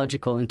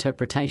theological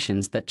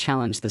interpretations that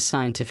challenge the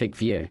scientific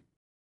view.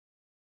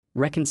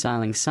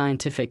 Reconciling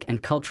scientific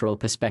and cultural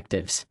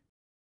perspectives.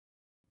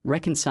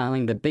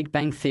 Reconciling the Big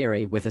Bang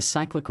theory with a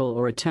cyclical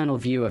or eternal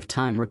view of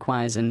time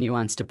requires a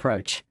nuanced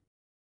approach.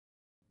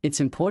 It's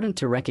important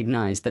to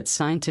recognize that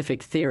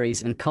scientific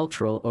theories and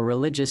cultural or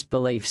religious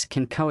beliefs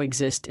can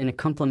coexist in a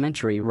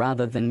complementary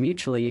rather than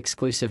mutually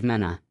exclusive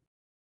manner.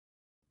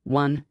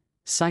 1.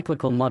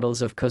 Cyclical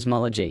models of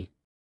cosmology.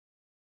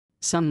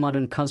 Some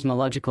modern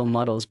cosmological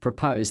models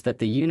propose that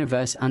the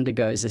universe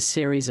undergoes a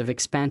series of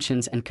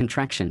expansions and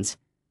contractions,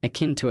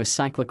 akin to a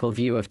cyclical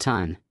view of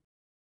time.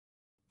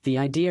 The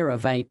idea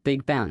of a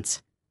Big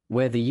Bounce,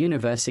 where the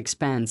universe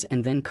expands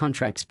and then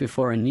contracts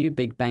before a new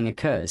Big Bang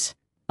occurs,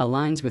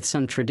 aligns with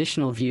some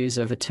traditional views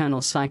of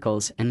eternal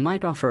cycles and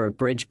might offer a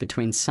bridge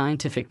between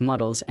scientific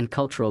models and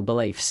cultural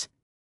beliefs.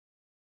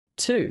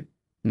 2.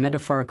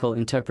 Metaphorical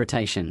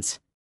interpretations.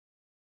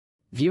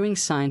 Viewing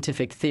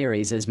scientific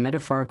theories as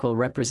metaphorical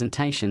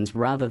representations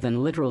rather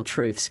than literal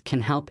truths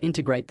can help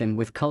integrate them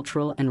with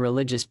cultural and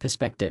religious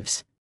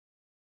perspectives.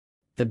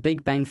 The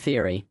Big Bang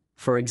theory,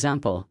 for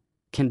example,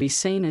 can be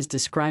seen as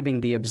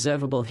describing the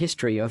observable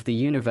history of the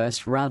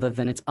universe rather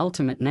than its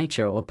ultimate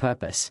nature or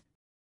purpose.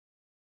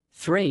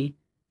 3.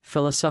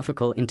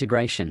 Philosophical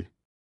integration.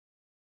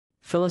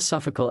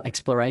 Philosophical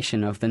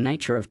exploration of the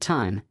nature of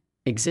time,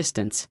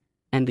 existence,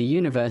 and the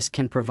universe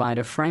can provide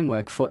a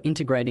framework for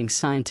integrating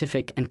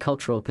scientific and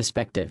cultural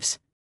perspectives.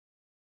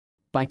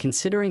 By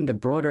considering the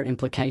broader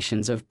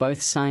implications of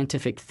both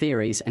scientific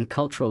theories and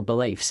cultural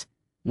beliefs,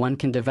 one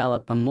can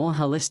develop a more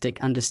holistic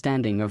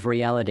understanding of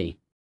reality.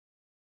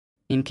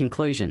 In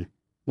conclusion,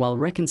 while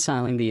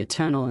reconciling the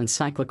eternal and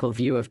cyclical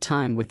view of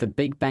time with the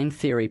Big Bang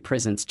theory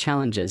presents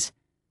challenges,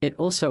 it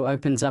also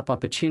opens up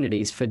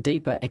opportunities for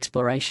deeper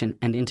exploration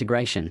and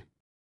integration.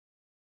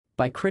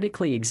 By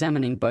critically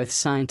examining both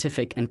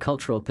scientific and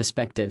cultural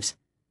perspectives,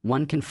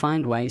 one can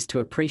find ways to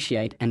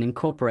appreciate and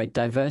incorporate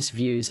diverse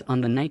views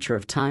on the nature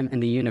of time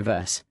and the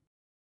universe.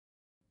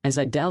 As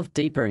I delved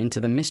deeper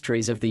into the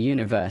mysteries of the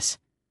universe,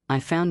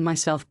 I found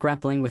myself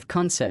grappling with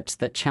concepts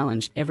that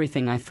challenged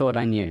everything I thought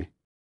I knew.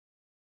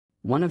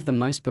 One of the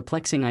most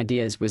perplexing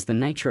ideas was the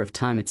nature of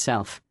time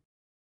itself.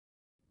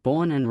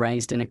 Born and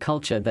raised in a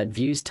culture that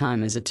views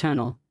time as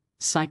eternal,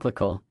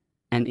 cyclical,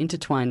 and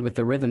intertwined with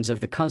the rhythms of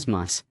the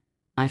cosmos,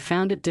 I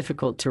found it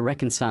difficult to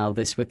reconcile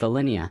this with the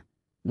linear,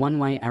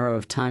 one-way arrow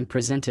of time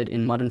presented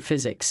in modern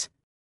physics.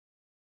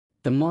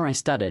 The more I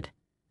studied,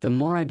 the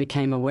more I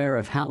became aware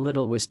of how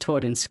little was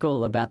taught in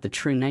school about the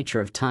true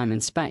nature of time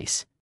and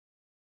space.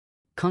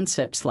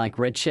 Concepts like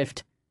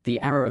redshift,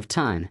 the arrow of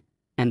time,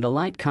 and the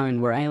light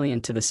cone were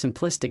alien to the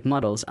simplistic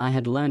models I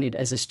had learned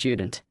as a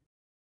student.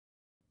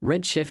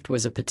 Redshift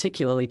was a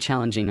particularly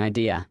challenging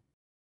idea.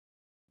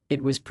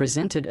 It was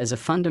presented as a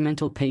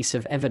fundamental piece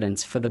of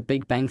evidence for the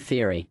Big Bang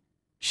theory,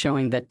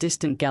 showing that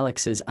distant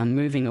galaxies are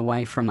moving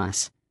away from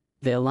us,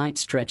 their light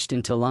stretched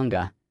into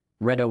longer,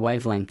 redder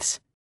wavelengths.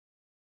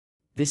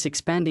 This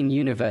expanding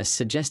universe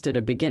suggested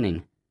a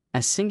beginning,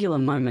 a singular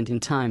moment in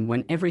time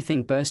when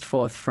everything burst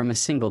forth from a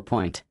single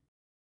point.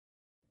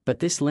 But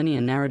this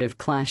linear narrative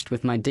clashed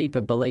with my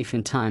deeper belief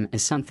in time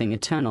as something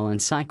eternal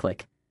and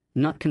cyclic,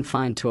 not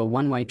confined to a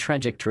one-way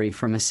trajectory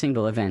from a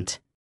single event.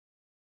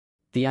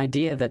 The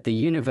idea that the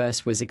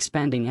universe was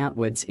expanding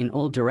outwards in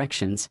all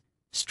directions,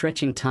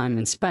 stretching time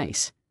and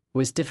space,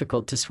 was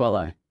difficult to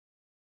swallow.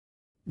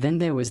 Then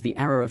there was the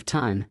arrow of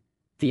time,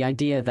 the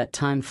idea that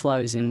time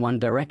flows in one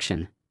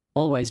direction,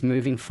 always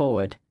moving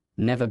forward,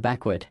 never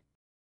backward.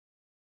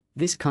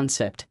 This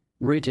concept,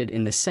 rooted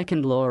in the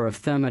second law of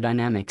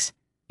thermodynamics,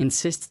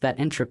 insists that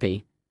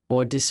entropy,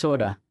 or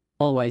disorder,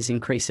 always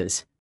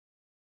increases.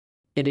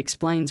 It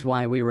explains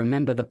why we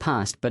remember the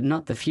past but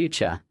not the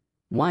future,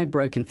 why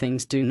broken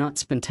things do not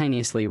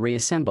spontaneously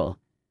reassemble,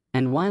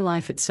 and why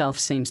life itself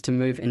seems to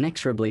move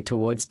inexorably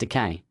towards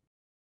decay.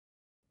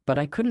 But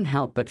I couldn't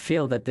help but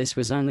feel that this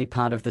was only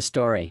part of the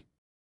story.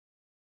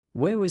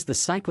 Where was the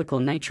cyclical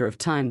nature of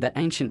time that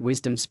ancient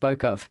wisdom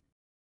spoke of?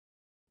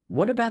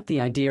 What about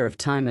the idea of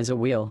time as a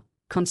wheel,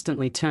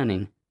 constantly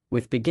turning,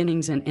 with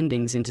beginnings and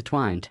endings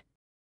intertwined?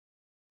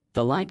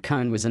 The light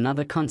cone was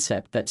another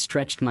concept that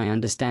stretched my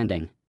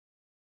understanding.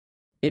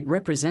 It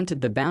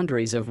represented the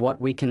boundaries of what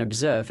we can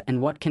observe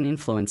and what can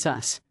influence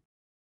us.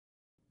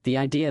 The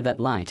idea that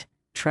light,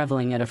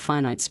 traveling at a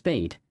finite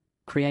speed,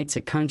 creates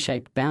a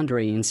cone-shaped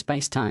boundary in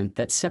spacetime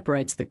that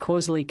separates the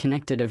causally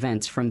connected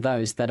events from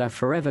those that are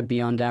forever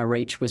beyond our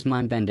reach was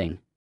mind-bending.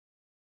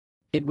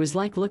 It was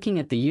like looking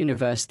at the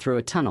universe through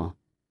a tunnel,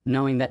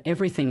 knowing that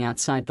everything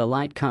outside the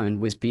light cone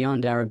was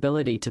beyond our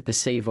ability to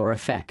perceive or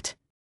affect.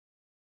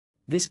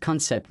 This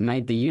concept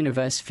made the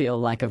universe feel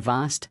like a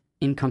vast,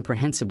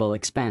 incomprehensible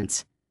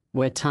expanse,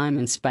 where time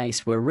and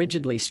space were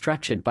rigidly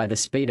structured by the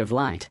speed of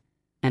light,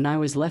 and I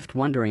was left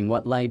wondering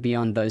what lay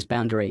beyond those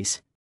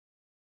boundaries.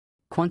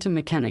 Quantum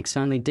mechanics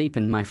only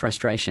deepened my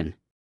frustration.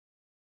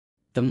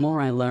 The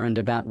more I learned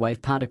about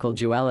wave-particle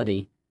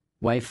duality,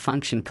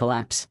 wave-function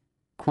collapse,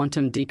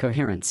 quantum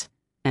decoherence,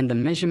 and the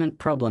measurement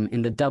problem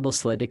in the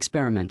double-slit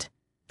experiment,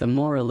 the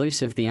more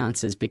elusive the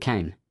answers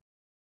became.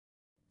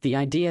 The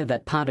idea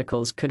that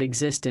particles could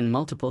exist in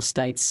multiple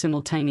states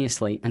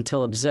simultaneously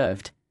until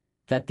observed,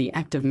 that the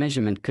act of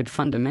measurement could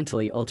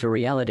fundamentally alter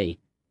reality,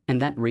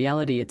 and that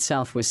reality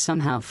itself was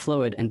somehow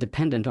fluid and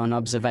dependent on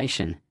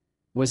observation,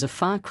 was a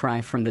far cry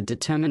from the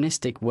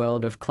deterministic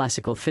world of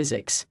classical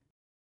physics.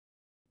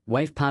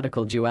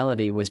 Wave-particle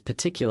duality was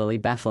particularly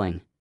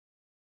baffling.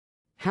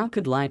 How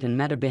could light and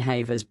matter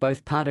behave as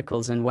both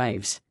particles and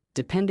waves,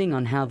 depending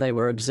on how they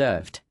were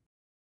observed?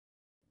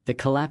 The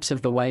collapse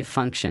of the wave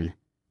function,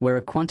 where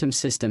a quantum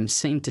system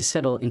seemed to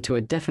settle into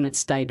a definite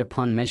state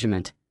upon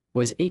measurement,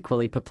 was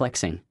equally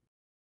perplexing.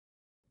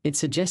 It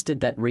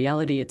suggested that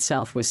reality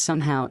itself was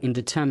somehow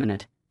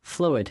indeterminate,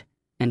 fluid,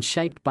 and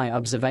shaped by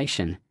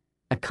observation,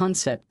 a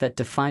concept that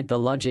defied the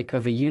logic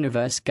of a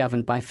universe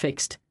governed by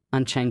fixed,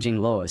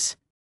 unchanging laws.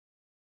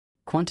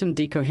 Quantum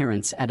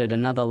decoherence added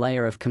another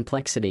layer of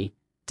complexity,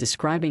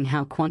 describing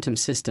how quantum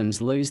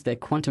systems lose their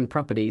quantum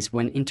properties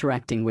when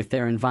interacting with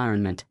their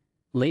environment,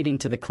 leading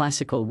to the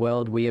classical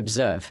world we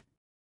observe.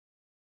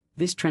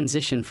 This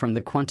transition from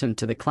the quantum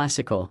to the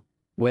classical,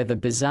 where the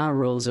bizarre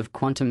rules of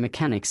quantum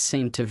mechanics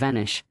seemed to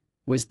vanish,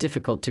 was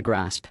difficult to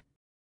grasp.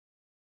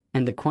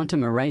 And the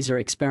quantum eraser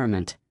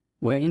experiment,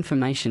 where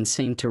information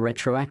seemed to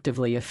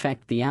retroactively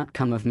affect the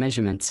outcome of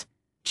measurements,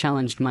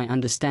 challenged my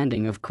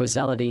understanding of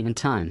causality and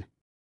time.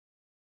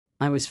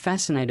 I was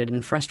fascinated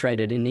and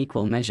frustrated in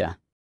equal measure.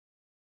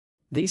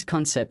 These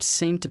concepts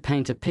seemed to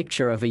paint a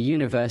picture of a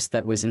universe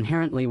that was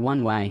inherently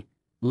one-way,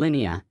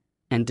 linear,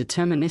 and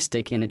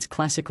deterministic in its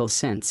classical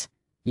sense,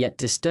 yet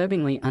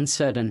disturbingly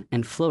uncertain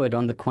and fluid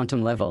on the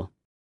quantum level.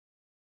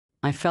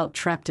 I felt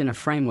trapped in a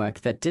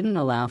framework that didn't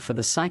allow for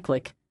the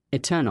cyclic,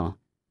 eternal,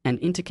 and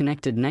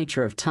interconnected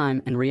nature of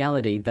time and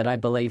reality that I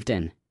believed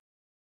in.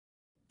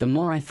 The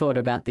more I thought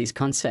about these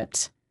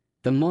concepts,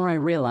 the more I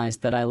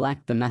realized that I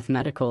lacked the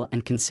mathematical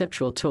and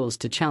conceptual tools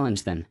to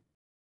challenge them.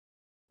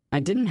 I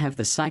didn't have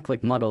the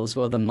cyclic models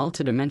or the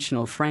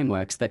multidimensional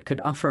frameworks that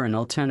could offer an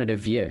alternative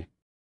view.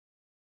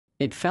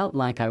 It felt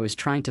like I was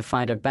trying to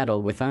fight a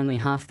battle with only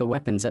half the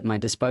weapons at my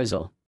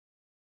disposal.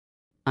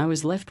 I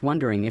was left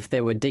wondering if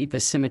there were deeper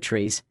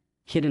symmetries,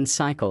 hidden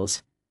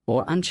cycles,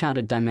 or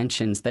uncharted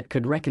dimensions that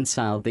could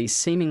reconcile these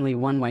seemingly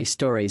one-way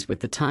stories with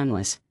the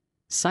timeless,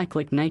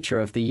 cyclic nature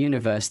of the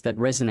universe that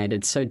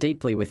resonated so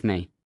deeply with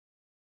me.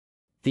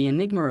 The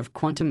enigma of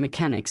quantum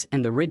mechanics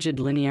and the rigid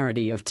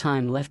linearity of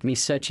time left me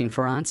searching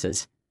for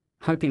answers,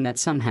 hoping that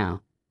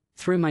somehow,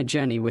 through my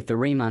journey with the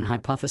Riemann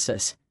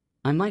hypothesis,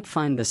 I might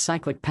find the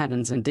cyclic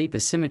patterns and deeper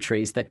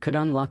symmetries that could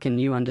unlock a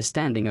new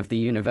understanding of the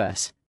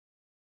universe.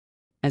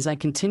 As I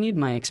continued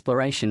my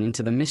exploration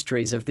into the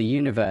mysteries of the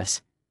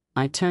universe,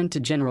 I turned to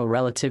general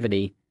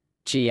relativity,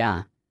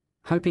 GR,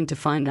 hoping to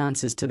find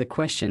answers to the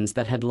questions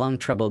that had long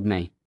troubled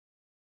me.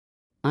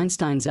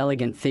 Einstein's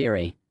elegant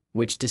theory,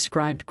 which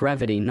described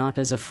gravity not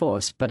as a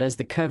force but as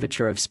the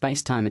curvature of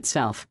spacetime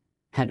itself,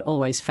 had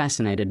always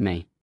fascinated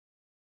me.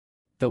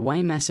 The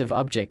way massive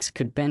objects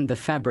could bend the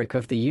fabric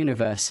of the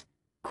universe,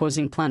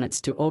 causing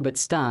planets to orbit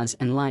stars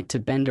and light to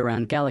bend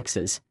around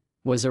galaxies,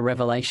 was a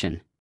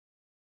revelation.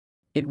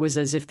 It was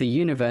as if the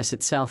universe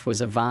itself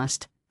was a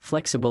vast,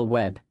 flexible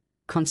web,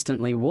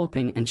 constantly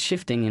warping and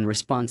shifting in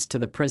response to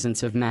the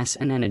presence of mass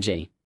and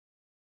energy.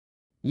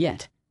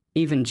 Yet,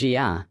 even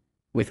GR,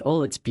 with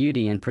all its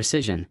beauty and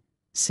precision,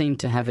 seemed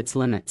to have its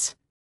limits.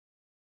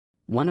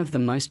 One of the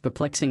most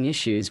perplexing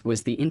issues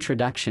was the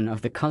introduction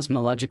of the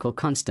cosmological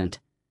constant,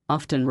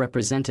 often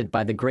represented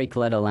by the Greek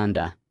letter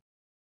lambda.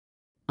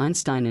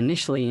 Einstein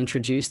initially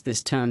introduced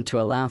this term to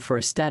allow for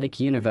a static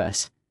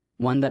universe,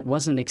 one that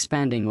wasn't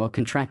expanding or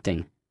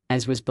contracting,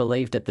 as was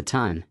believed at the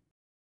time.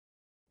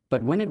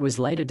 But when it was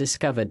later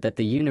discovered that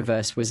the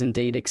universe was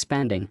indeed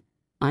expanding,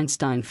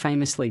 Einstein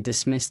famously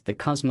dismissed the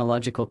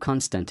cosmological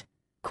constant,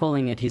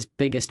 calling it his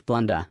biggest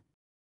blunder.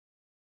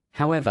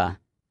 However,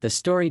 the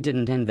story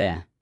didn't end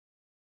there.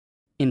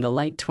 In the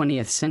late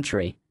 20th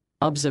century,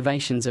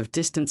 observations of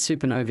distant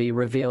supernovae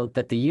revealed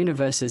that the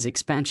universe's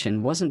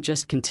expansion wasn't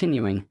just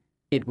continuing,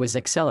 it was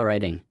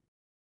accelerating.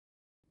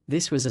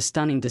 This was a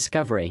stunning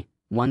discovery,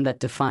 one that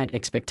defied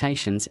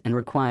expectations and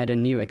required a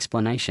new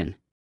explanation.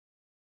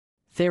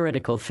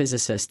 Theoretical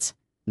physicists,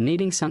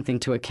 needing something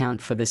to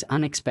account for this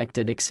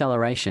unexpected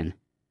acceleration,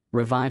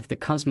 revived the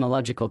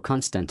cosmological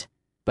constant,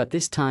 but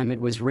this time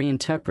it was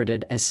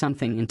reinterpreted as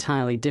something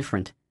entirely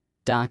different: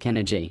 dark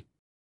energy.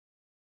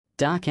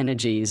 Dark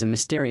energy is a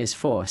mysterious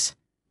force,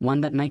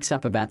 one that makes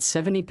up about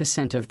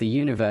 70% of the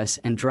universe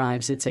and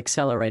drives its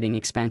accelerating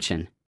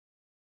expansion.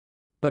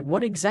 But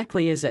what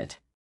exactly is it?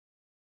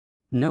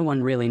 No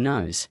one really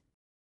knows.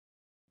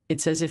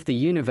 It's as if the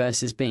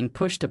universe is being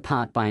pushed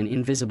apart by an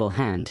invisible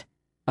hand,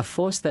 a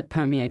force that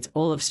permeates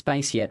all of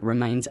space yet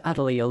remains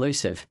utterly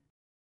elusive.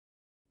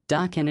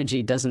 Dark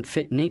energy doesn't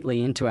fit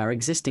neatly into our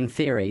existing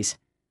theories,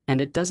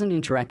 and it doesn't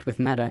interact with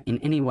matter in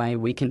any way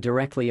we can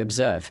directly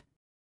observe.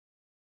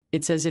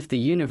 It's as if the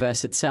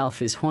universe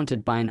itself is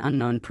haunted by an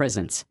unknown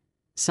presence,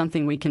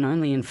 something we can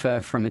only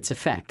infer from its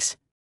effects.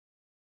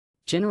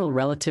 General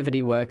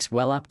relativity works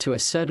well up to a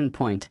certain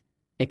point,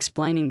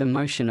 explaining the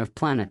motion of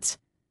planets,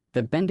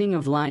 the bending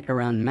of light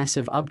around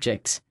massive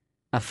objects,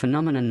 a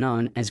phenomenon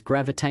known as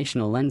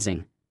gravitational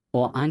lensing,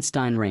 or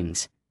Einstein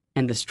rings,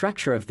 and the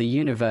structure of the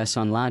universe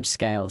on large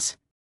scales.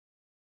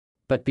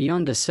 But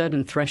beyond a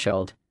certain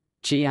threshold,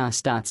 GR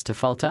starts to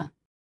falter.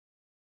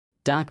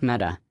 Dark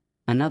matter,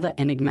 another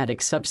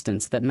enigmatic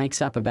substance that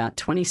makes up about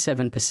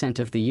 27%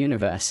 of the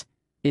universe,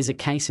 is a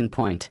case in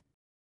point.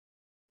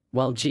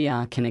 While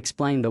GR can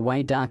explain the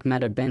way dark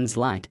matter bends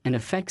light and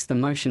affects the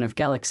motion of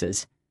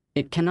galaxies,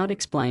 it cannot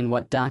explain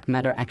what dark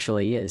matter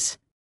actually is.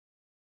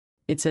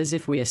 It's as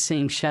if we are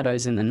seeing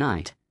shadows in the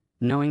night,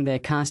 knowing they're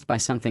cast by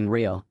something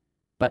real,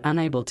 but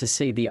unable to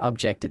see the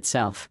object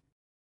itself.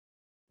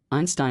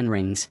 Einstein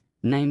rings,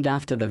 named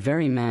after the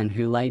very man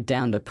who laid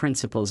down the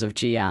principles of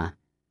GR,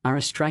 are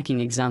a striking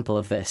example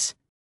of this.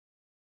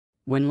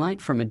 When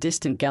light from a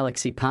distant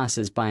galaxy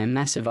passes by a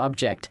massive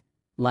object,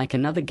 like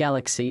another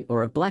galaxy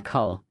or a black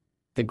hole,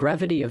 the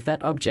gravity of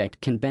that object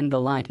can bend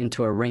the light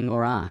into a ring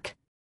or arc.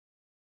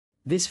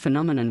 This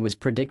phenomenon was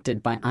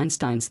predicted by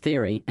Einstein's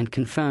theory and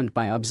confirmed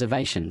by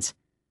observations,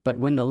 but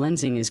when the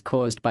lensing is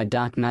caused by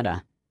dark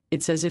matter,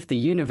 it's as if the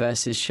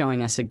universe is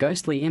showing us a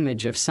ghostly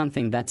image of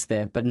something that's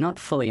there but not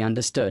fully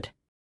understood.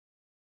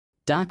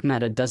 Dark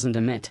matter doesn't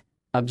emit,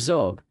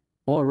 absorb,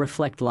 or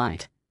reflect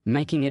light,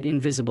 making it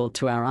invisible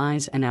to our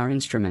eyes and our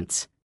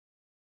instruments.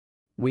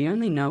 We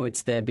only know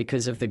it's there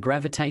because of the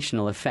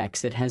gravitational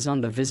effects it has on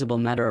the visible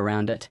matter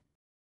around it.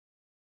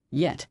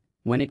 Yet,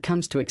 when it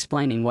comes to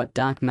explaining what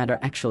dark matter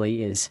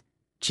actually is,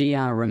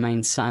 GR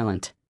remains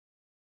silent.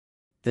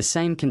 The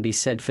same can be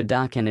said for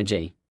dark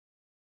energy.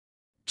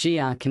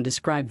 GR can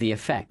describe the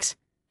effects,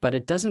 but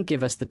it doesn't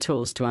give us the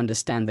tools to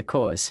understand the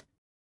cause.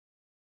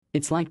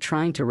 It's like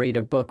trying to read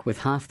a book with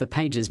half the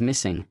pages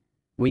missing.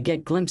 We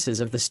get glimpses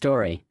of the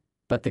story,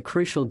 but the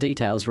crucial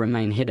details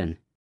remain hidden.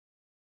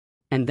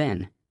 And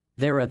then,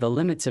 there are the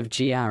limits of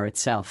GR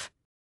itself.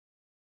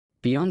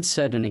 Beyond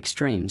certain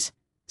extremes,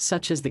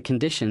 such as the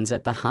conditions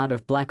at the heart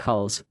of black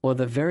holes or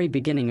the very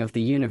beginning of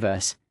the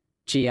universe,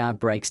 GR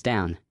breaks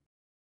down.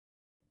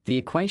 The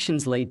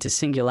equations lead to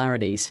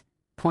singularities,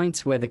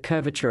 points where the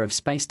curvature of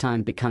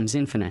spacetime becomes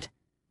infinite,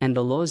 and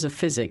the laws of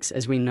physics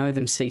as we know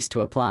them cease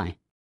to apply.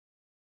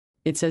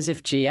 It's as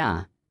if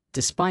GR,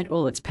 despite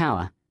all its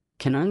power,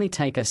 can only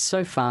take us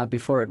so far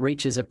before it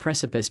reaches a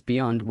precipice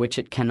beyond which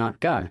it cannot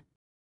go.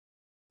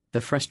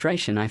 The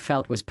frustration I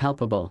felt was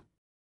palpable.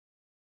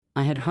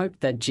 I had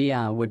hoped that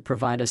GR would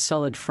provide a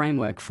solid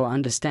framework for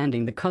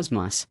understanding the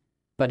cosmos,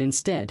 but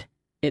instead,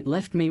 it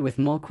left me with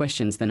more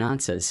questions than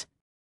answers.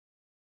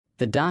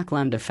 The dark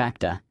lambda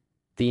factor,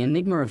 the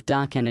enigma of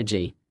dark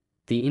energy,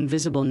 the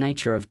invisible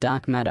nature of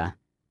dark matter,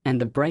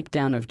 and the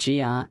breakdown of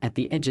GR at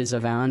the edges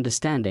of our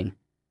understanding,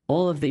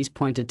 all of these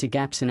pointed to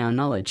gaps in our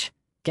knowledge,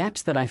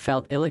 gaps that I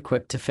felt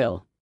ill-equipped to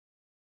fill.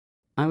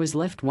 I was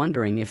left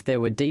wondering if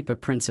there were deeper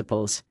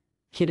principles,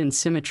 hidden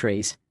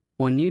symmetries,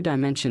 or new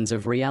dimensions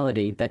of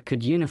reality that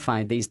could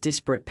unify these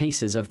disparate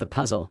pieces of the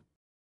puzzle.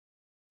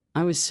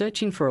 I was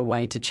searching for a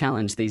way to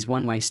challenge these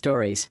one-way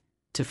stories,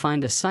 to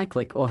find a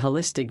cyclic or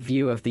holistic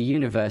view of the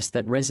universe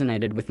that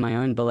resonated with my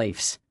own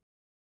beliefs.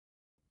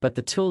 But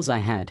the tools I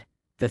had,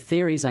 the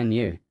theories I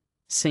knew,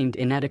 seemed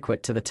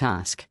inadequate to the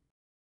task.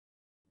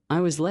 I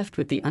was left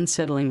with the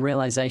unsettling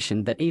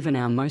realization that even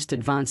our most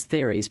advanced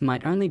theories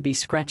might only be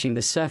scratching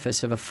the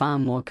surface of a far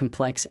more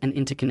complex and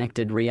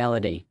interconnected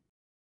reality.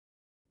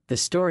 The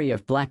story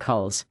of black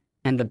holes,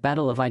 and the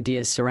battle of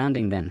ideas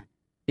surrounding them,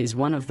 is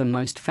one of the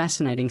most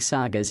fascinating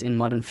sagas in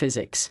modern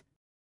physics.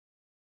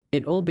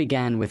 It all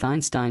began with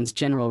Einstein's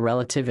general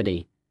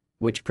relativity,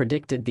 which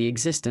predicted the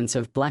existence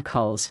of black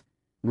holes,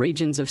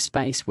 regions of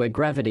space where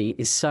gravity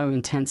is so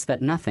intense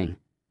that nothing,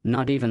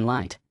 not even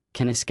light,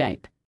 can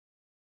escape.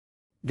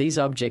 These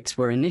objects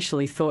were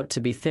initially thought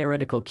to be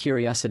theoretical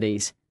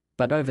curiosities,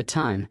 but over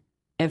time,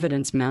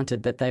 evidence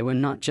mounted that they were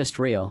not just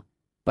real,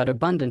 but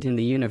abundant in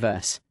the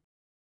universe.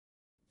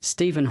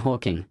 Stephen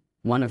Hawking,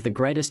 one of the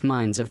greatest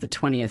minds of the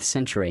 20th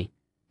century,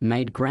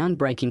 made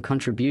groundbreaking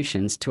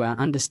contributions to our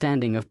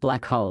understanding of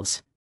black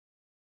holes.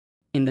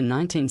 In the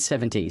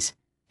 1970s,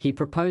 he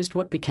proposed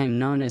what became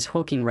known as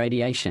Hawking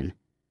radiation,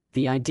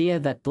 the idea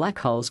that black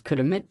holes could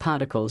emit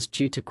particles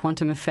due to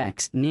quantum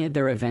effects near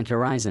their event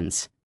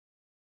horizons.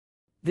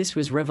 This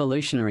was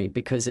revolutionary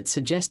because it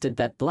suggested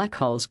that black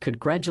holes could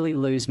gradually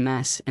lose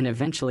mass and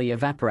eventually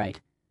evaporate,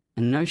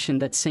 a notion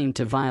that seemed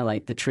to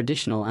violate the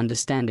traditional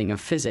understanding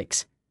of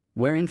physics,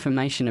 where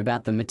information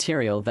about the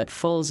material that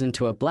falls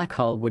into a black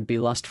hole would be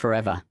lost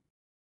forever.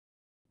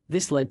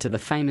 This led to the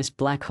famous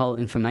black hole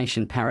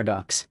information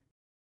paradox.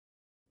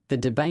 The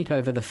debate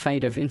over the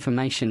fate of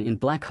information in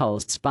black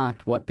holes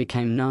sparked what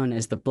became known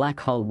as the Black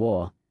Hole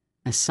War,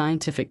 a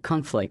scientific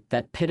conflict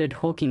that pitted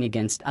Hawking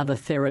against other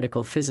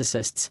theoretical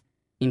physicists,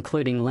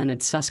 including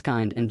Leonard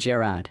Susskind and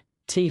Gerard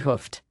T.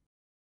 Hooft.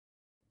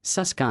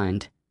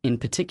 Susskind, in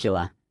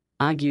particular,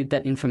 argued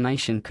that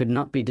information could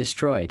not be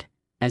destroyed,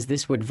 as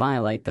this would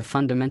violate the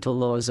fundamental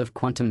laws of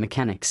quantum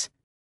mechanics.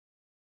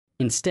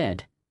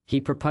 Instead, he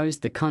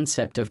proposed the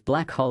concept of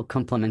black hole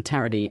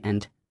complementarity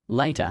and,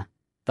 later,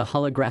 the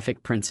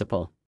holographic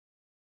principle.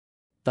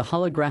 The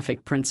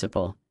holographic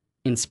principle,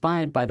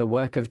 inspired by the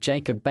work of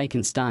Jacob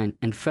Bekenstein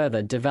and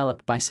further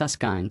developed by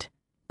Susskind,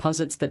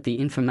 posits that the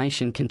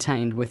information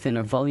contained within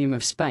a volume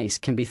of space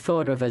can be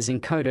thought of as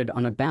encoded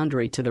on a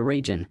boundary to the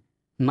region,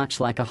 much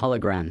like a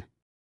hologram.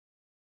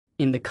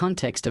 In the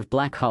context of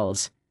black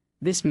holes,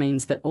 this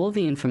means that all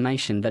the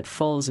information that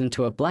falls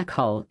into a black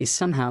hole is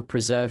somehow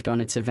preserved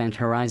on its event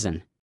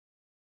horizon.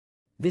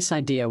 This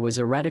idea was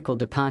a radical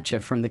departure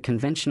from the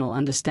conventional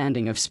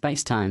understanding of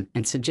spacetime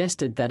and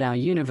suggested that our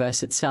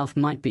universe itself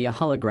might be a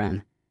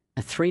hologram,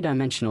 a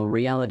three-dimensional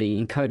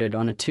reality encoded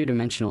on a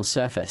two-dimensional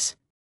surface.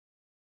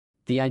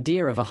 The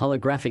idea of a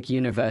holographic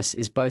universe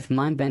is both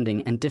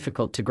mind-bending and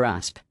difficult to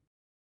grasp.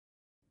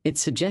 It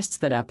suggests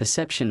that our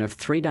perception of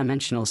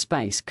three-dimensional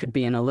space could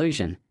be an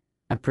illusion,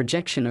 a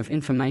projection of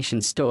information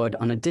stored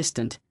on a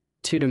distant,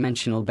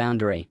 two-dimensional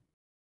boundary.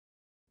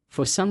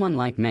 For someone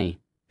like me,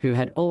 who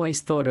had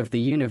always thought of the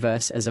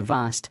universe as a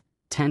vast,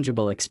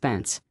 tangible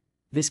expanse,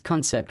 this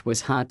concept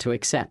was hard to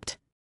accept.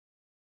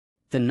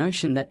 The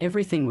notion that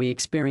everything we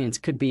experience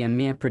could be a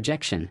mere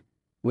projection,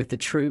 with the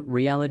true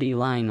reality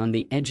lying on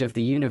the edge of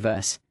the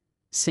universe,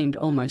 seemed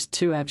almost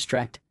too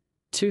abstract,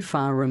 too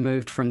far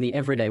removed from the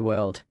everyday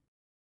world.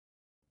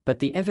 But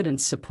the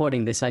evidence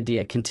supporting this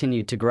idea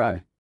continued to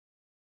grow.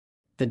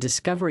 The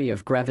discovery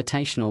of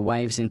gravitational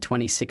waves in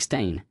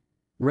 2016,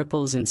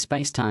 ripples in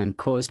spacetime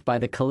caused by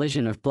the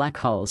collision of black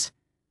holes,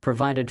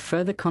 provided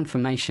further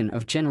confirmation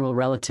of general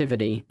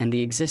relativity and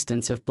the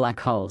existence of black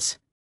holes.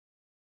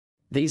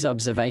 These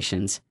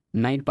observations,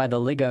 made by the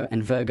LIGO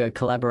and Virgo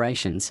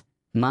collaborations,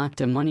 marked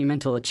a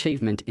monumental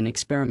achievement in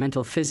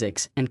experimental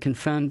physics and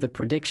confirmed the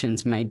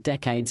predictions made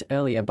decades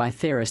earlier by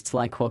theorists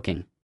like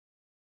Hawking.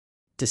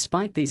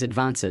 Despite these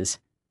advances,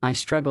 I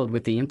struggled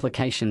with the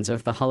implications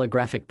of the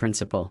holographic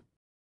principle.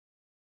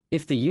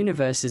 If the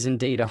universe is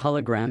indeed a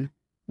hologram,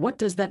 what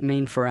does that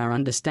mean for our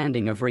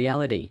understanding of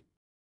reality?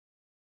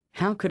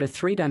 How could a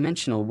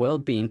three-dimensional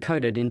world be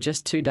encoded in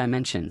just two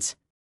dimensions?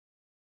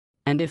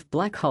 And if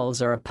black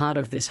holes are a part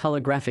of this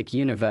holographic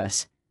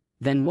universe,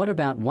 then what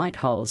about white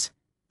holes,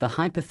 the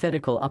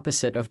hypothetical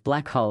opposite of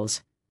black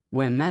holes,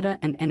 where matter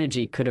and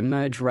energy could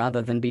emerge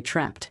rather than be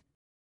trapped?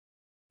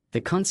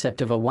 The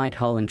concept of a white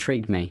hole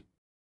intrigued me.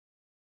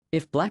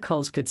 If black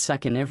holes could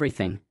suck in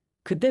everything,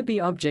 could there be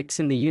objects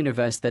in the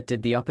universe that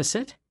did the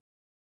opposite?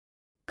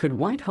 Could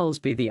white holes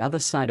be the other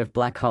side of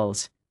black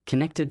holes,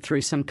 connected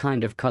through some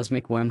kind of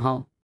cosmic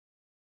wormhole?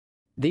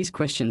 These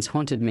questions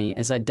haunted me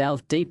as I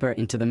delved deeper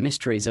into the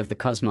mysteries of the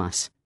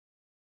cosmos.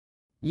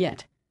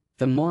 Yet,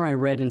 the more I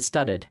read and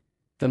studied,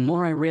 the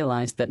more I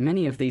realized that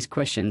many of these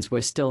questions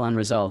were still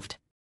unresolved.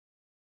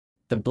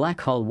 The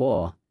Black Hole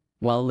War,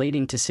 while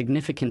leading to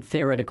significant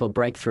theoretical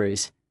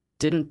breakthroughs,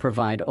 didn't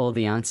provide all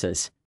the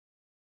answers.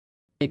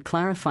 It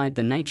clarified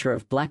the nature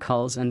of black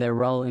holes and their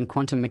role in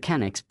quantum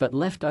mechanics but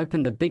left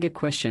open the bigger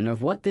question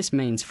of what this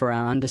means for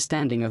our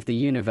understanding of the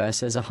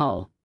universe as a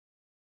whole.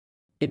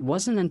 It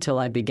wasn't until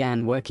I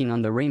began working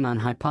on the Riemann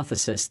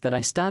hypothesis that I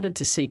started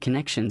to see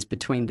connections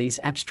between these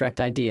abstract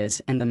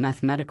ideas and the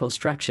mathematical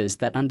structures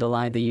that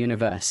underlie the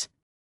universe.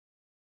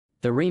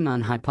 The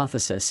Riemann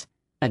hypothesis,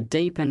 a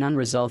deep and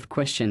unresolved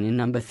question in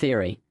number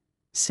theory,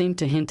 seemed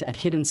to hint at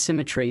hidden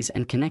symmetries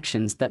and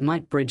connections that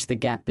might bridge the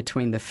gap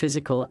between the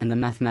physical and the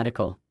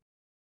mathematical.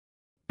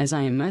 As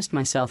I immersed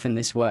myself in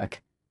this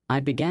work, I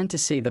began to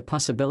see the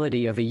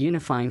possibility of a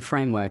unifying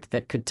framework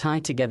that could tie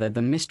together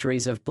the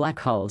mysteries of black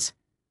holes,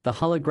 the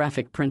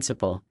holographic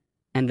principle,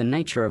 and the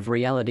nature of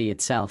reality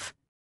itself.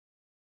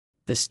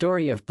 The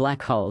story of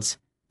black holes,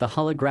 the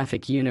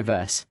holographic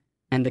universe,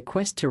 and the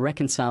quest to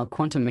reconcile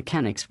quantum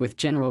mechanics with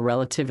general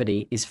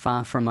relativity is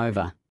far from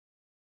over.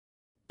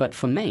 But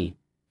for me,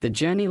 the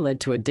journey led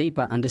to a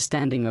deeper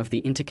understanding of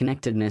the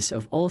interconnectedness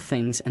of all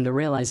things and the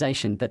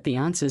realization that the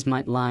answers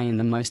might lie in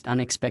the most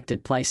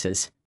unexpected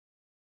places.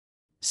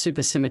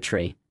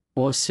 Supersymmetry,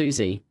 or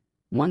SUSY,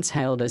 once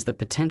hailed as the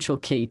potential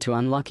key to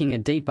unlocking a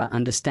deeper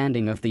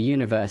understanding of the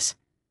universe,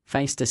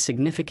 faced a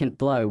significant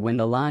blow when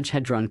the Large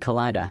Hadron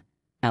Collider,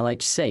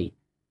 LHC,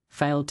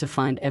 failed to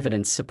find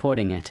evidence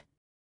supporting it.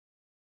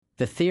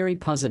 The theory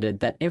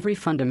posited that every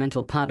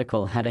fundamental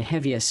particle had a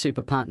heavier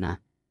superpartner,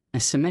 a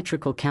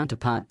symmetrical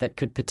counterpart that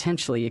could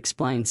potentially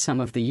explain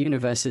some of the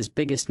universe's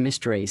biggest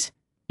mysteries,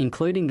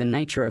 including the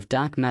nature of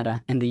dark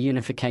matter and the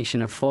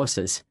unification of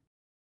forces.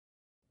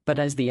 But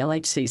as the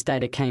LHC's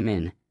data came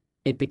in,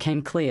 it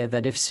became clear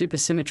that if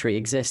supersymmetry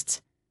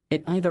exists,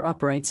 it either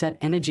operates at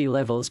energy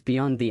levels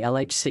beyond the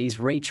LHC's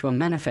reach or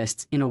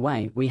manifests in a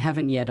way we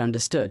haven't yet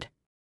understood.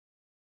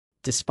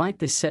 Despite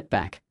this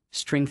setback,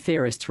 string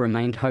theorists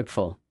remained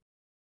hopeful.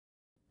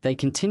 They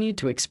continued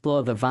to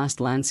explore the vast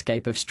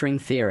landscape of string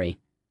theory,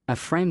 a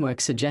framework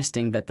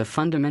suggesting that the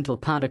fundamental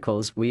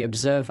particles we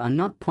observe are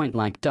not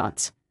point-like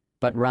dots,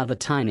 but rather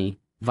tiny,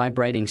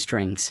 vibrating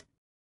strings.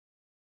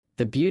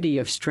 The beauty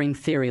of string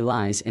theory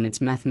lies in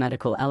its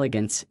mathematical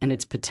elegance and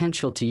its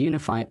potential to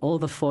unify all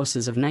the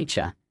forces of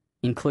nature,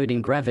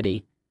 including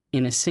gravity,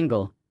 in a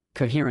single,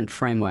 coherent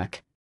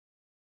framework.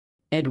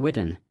 Ed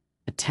Witten,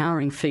 a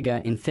towering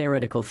figure in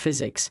theoretical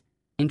physics,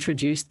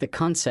 introduced the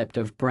concept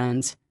of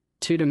branes,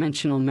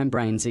 two-dimensional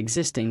membranes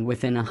existing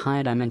within a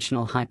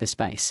higher-dimensional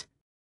hyperspace.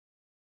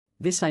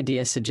 This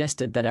idea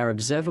suggested that our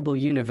observable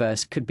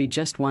universe could be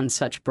just one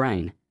such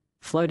brane,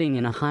 floating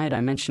in a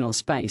higher-dimensional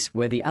space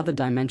where the other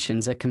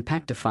dimensions are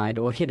compactified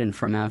or hidden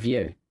from our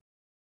view.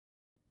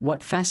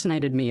 What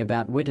fascinated me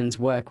about Witten's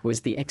work was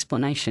the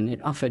explanation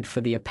it offered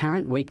for the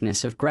apparent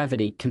weakness of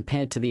gravity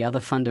compared to the other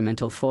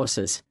fundamental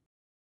forces.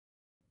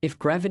 If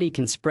gravity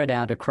can spread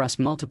out across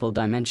multiple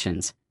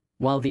dimensions,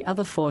 while the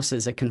other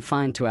forces are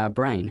confined to our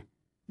brane,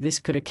 this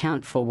could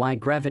account for why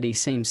gravity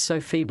seems so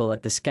feeble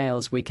at the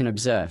scales we can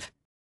observe.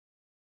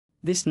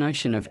 This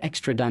notion of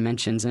extra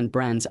dimensions and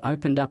branes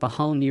opened up a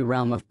whole new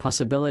realm of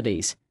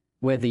possibilities,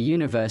 where the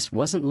universe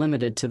wasn't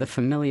limited to the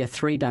familiar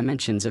 3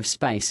 dimensions of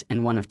space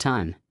and 1 of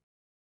time.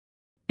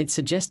 It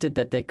suggested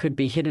that there could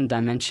be hidden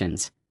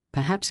dimensions,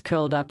 perhaps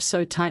curled up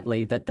so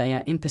tightly that they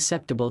are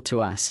imperceptible to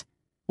us,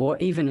 or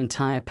even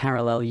entire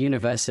parallel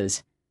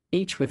universes,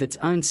 each with its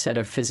own set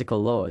of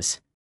physical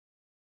laws.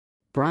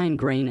 Brian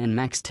Greene and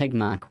Max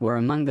Tegmark were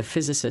among the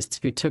physicists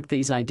who took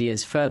these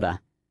ideas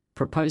further,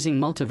 proposing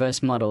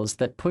multiverse models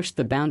that pushed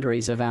the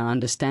boundaries of our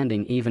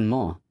understanding even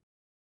more.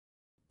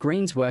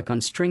 Greene's work on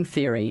string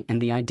theory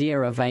and the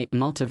idea of a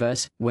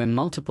multiverse where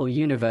multiple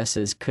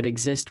universes could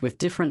exist with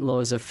different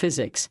laws of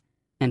physics,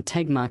 and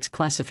Tegmark's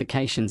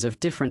classifications of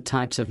different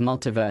types of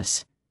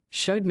multiverse,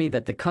 showed me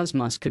that the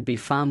cosmos could be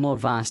far more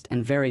vast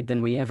and varied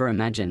than we ever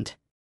imagined.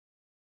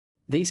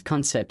 These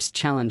concepts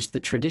challenged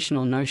the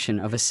traditional notion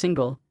of a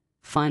single,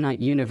 finite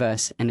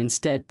universe and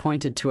instead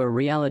pointed to a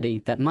reality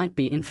that might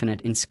be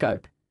infinite in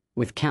scope,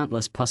 with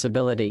countless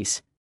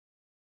possibilities.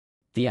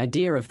 The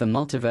idea of the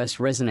multiverse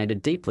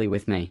resonated deeply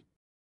with me.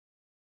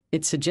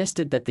 It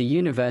suggested that the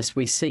universe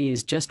we see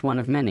is just one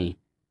of many,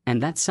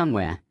 and that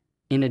somewhere,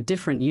 in a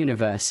different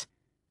universe,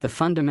 the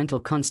fundamental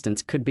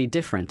constants could be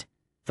different,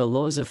 the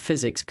laws of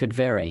physics could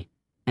vary,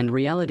 and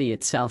reality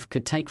itself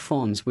could take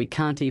forms we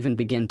can't even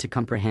begin to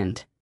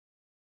comprehend.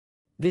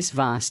 This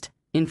vast,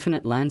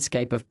 infinite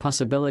landscape of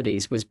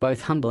possibilities was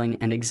both humbling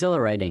and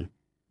exhilarating,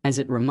 as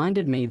it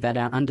reminded me that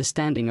our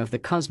understanding of the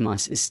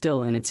cosmos is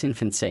still in its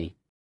infancy.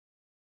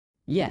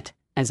 Yet,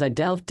 as I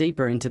delved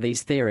deeper into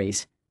these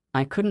theories,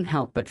 I couldn't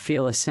help but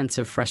feel a sense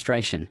of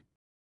frustration.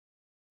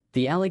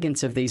 The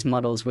elegance of these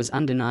models was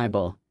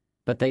undeniable,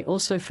 but they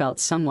also felt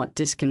somewhat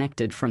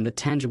disconnected from the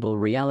tangible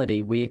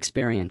reality we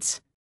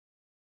experience.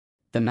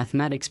 The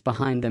mathematics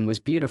behind them was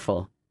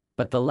beautiful,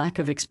 but the lack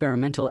of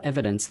experimental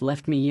evidence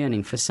left me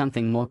yearning for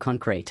something more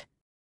concrete.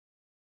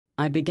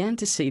 I began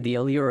to see the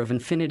allure of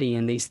infinity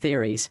in these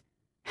theories,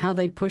 how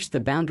they pushed the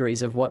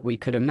boundaries of what we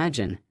could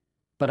imagine,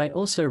 but I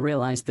also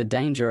realized the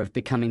danger of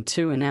becoming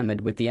too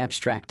enamored with the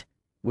abstract,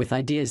 with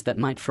ideas that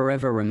might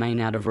forever remain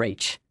out of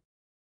reach.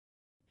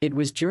 It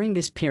was during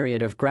this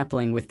period of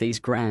grappling with these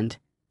grand,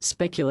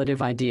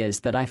 speculative ideas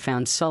that I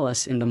found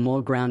solace in the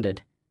more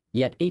grounded,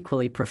 yet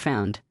equally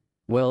profound,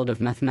 world of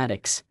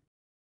mathematics.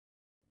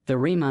 The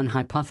Riemann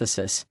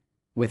hypothesis,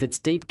 with its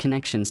deep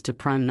connections to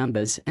prime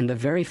numbers and the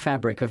very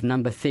fabric of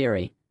number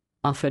theory,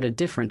 offered a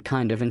different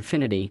kind of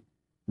infinity,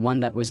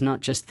 one that was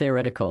not just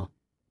theoretical,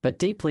 but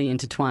deeply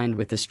intertwined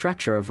with the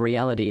structure of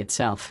reality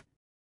itself.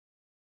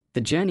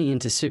 The journey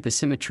into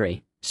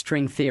supersymmetry,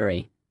 string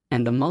theory,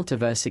 and the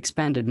multiverse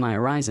expanded my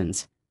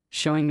horizons,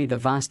 showing me the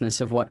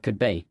vastness of what could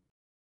be.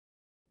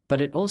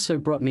 But it also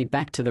brought me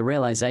back to the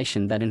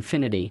realization that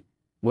infinity,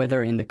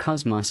 whether in the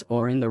cosmos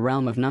or in the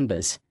realm of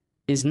numbers,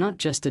 is not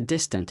just a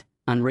distant,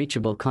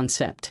 unreachable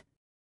concept.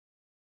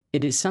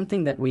 It is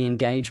something that we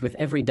engage with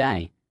every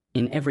day,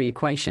 in every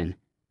equation,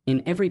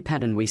 in every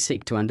pattern we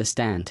seek to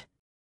understand.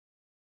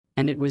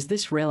 And it was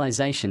this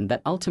realization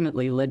that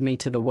ultimately led me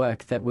to the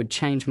work that would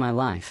change my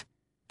life,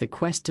 the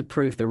quest to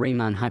prove the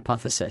Riemann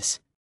hypothesis.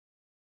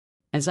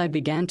 As I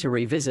began to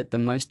revisit the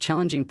most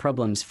challenging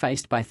problems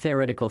faced by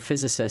theoretical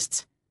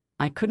physicists,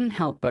 I couldn't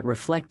help but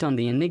reflect on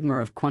the enigma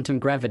of quantum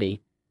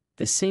gravity,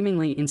 the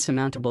seemingly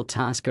insurmountable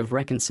task of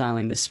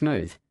reconciling the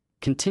smooth,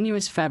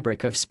 continuous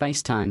fabric of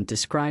spacetime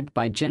described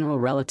by general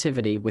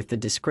relativity with the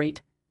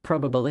discrete,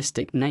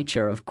 probabilistic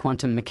nature of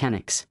quantum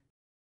mechanics.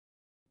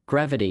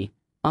 Gravity,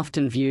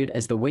 often viewed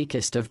as the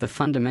weakest of the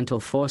fundamental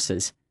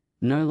forces,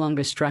 no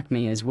longer struck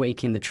me as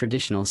weak in the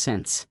traditional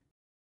sense.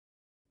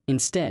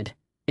 Instead,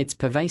 its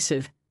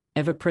pervasive,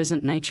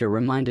 ever-present nature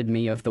reminded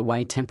me of the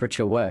way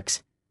temperature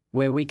works,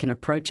 where we can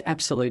approach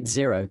absolute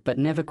zero but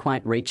never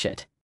quite reach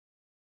it.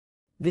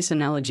 This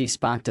analogy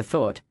sparked a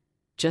thought: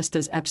 just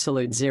as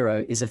absolute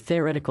zero is a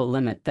theoretical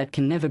limit that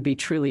can never be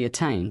truly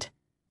attained,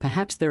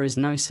 perhaps there is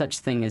no such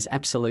thing as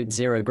absolute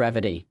zero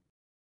gravity.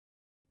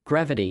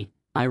 Gravity,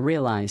 I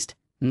realized,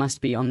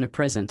 must be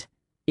omnipresent,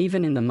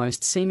 even in the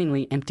most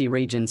seemingly empty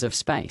regions of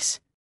space.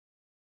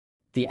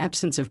 The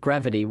absence of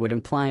gravity would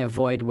imply a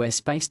void where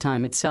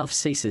spacetime itself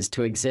ceases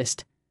to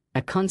exist,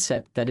 a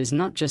concept that is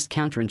not just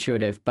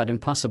counterintuitive but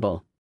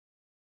impossible.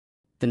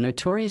 The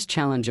notorious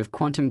challenge of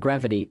quantum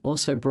gravity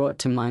also brought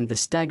to mind the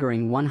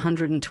staggering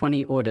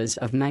 120 orders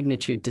of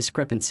magnitude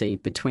discrepancy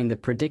between the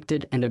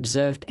predicted and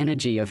observed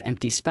energy of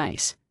empty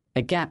space,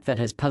 a gap that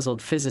has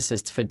puzzled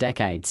physicists for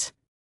decades.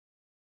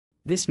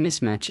 This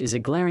mismatch is a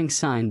glaring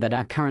sign that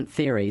our current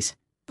theories,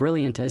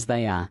 brilliant as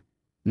they are,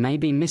 may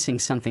be missing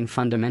something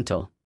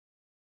fundamental.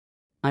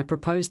 I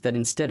proposed that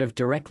instead of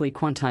directly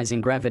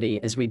quantizing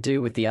gravity as we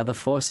do with the other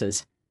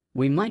forces,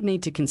 we might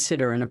need to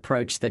consider an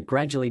approach that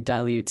gradually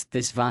dilutes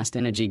this vast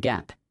energy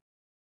gap.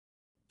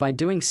 By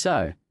doing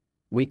so,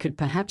 we could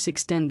perhaps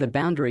extend the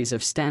boundaries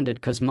of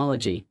standard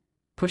cosmology,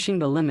 pushing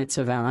the limits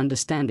of our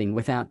understanding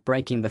without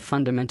breaking the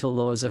fundamental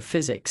laws of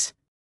physics.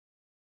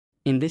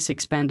 In this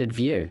expanded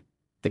view,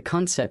 the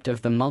concept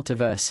of the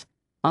multiverse,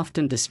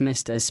 often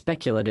dismissed as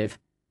speculative,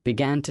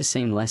 began to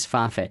seem less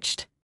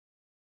far-fetched.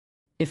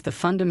 If the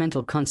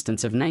fundamental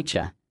constants of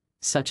nature,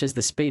 such as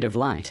the speed of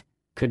light,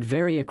 could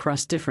vary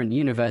across different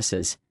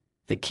universes,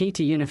 the key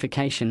to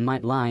unification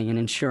might lie in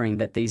ensuring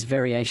that these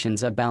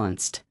variations are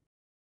balanced.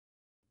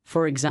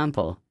 For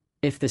example,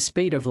 if the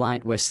speed of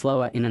light were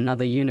slower in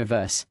another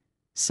universe,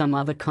 some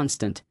other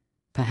constant,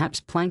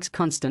 perhaps Planck's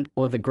constant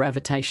or the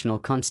gravitational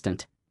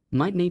constant,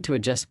 might need to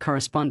adjust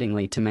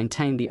correspondingly to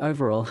maintain the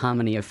overall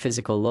harmony of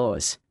physical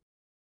laws.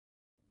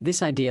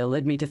 This idea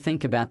led me to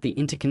think about the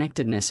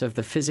interconnectedness of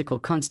the physical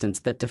constants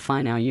that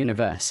define our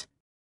universe.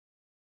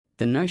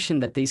 The notion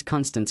that these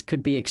constants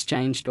could be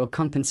exchanged or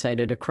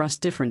compensated across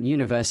different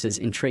universes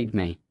intrigued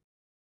me.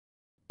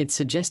 It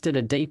suggested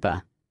a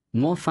deeper,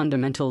 more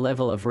fundamental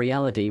level of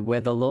reality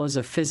where the laws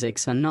of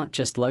physics are not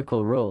just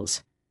local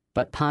rules,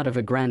 but part of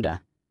a grander,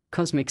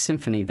 cosmic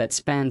symphony that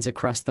spans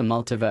across the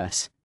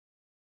multiverse.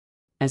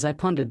 As I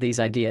pondered these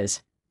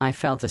ideas, I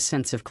felt a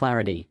sense of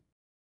clarity.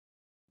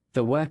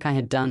 The work I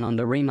had done on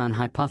the Riemann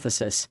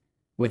hypothesis,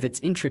 with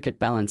its intricate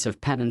balance of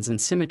patterns and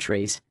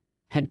symmetries,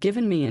 had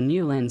given me a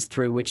new lens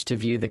through which to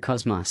view the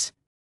cosmos.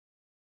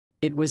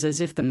 It was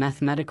as if the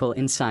mathematical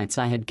insights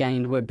I had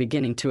gained were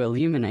beginning to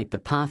illuminate the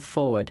path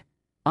forward,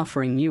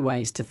 offering new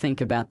ways to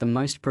think about the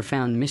most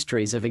profound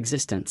mysteries of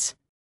existence.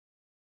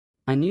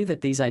 I knew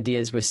that these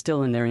ideas were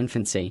still in their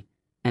infancy,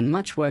 and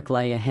much work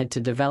lay ahead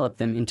to develop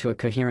them into a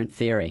coherent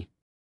theory.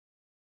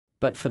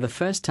 But for the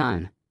first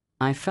time,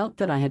 I felt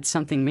that I had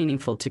something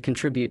meaningful to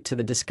contribute to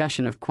the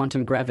discussion of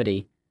quantum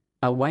gravity,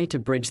 a way to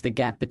bridge the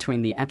gap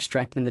between the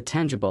abstract and the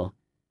tangible,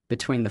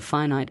 between the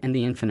finite and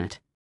the infinite.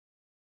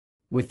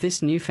 With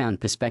this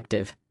newfound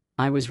perspective,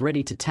 I was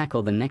ready to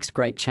tackle the next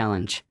great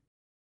challenge.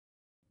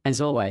 As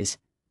always,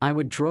 I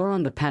would draw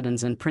on the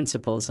patterns and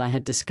principles I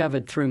had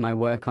discovered through my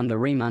work on the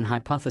Riemann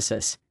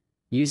hypothesis,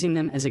 using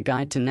them as a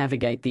guide to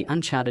navigate the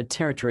uncharted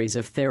territories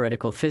of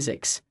theoretical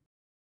physics.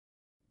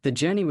 The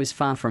journey was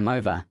far from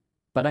over,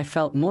 but I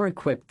felt more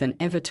equipped than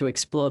ever to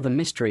explore the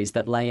mysteries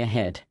that lay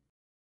ahead.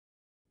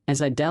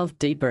 As I delved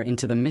deeper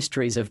into the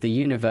mysteries of the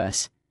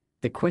universe,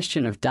 the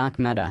question of dark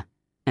matter,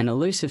 an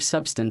elusive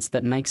substance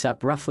that makes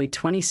up roughly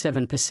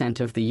 27%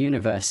 of the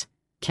universe,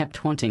 kept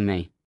haunting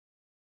me.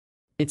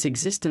 Its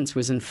existence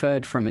was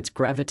inferred from its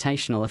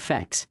gravitational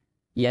effects,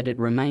 yet it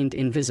remained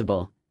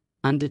invisible,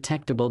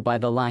 undetectable by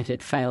the light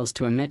it fails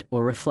to emit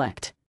or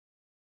reflect.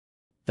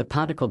 The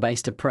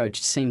particle-based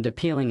approach seemed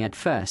appealing at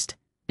first,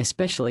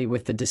 especially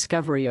with the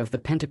discovery of the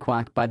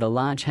pentaquark by the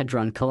Large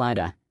Hadron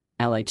Collider,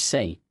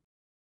 LHC.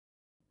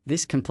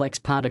 This complex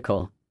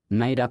particle,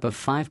 made up of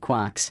 5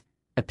 quarks,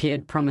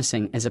 appeared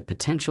promising as a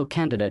potential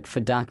candidate for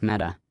dark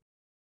matter.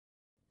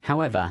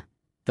 However,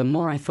 the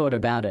more I thought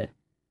about it,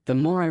 the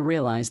more I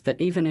realized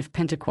that even if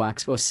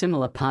pentaquarks or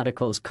similar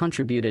particles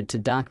contributed to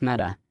dark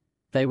matter,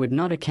 they would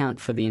not account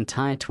for the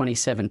entire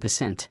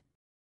 27%.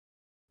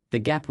 The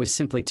gap was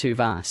simply too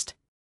vast.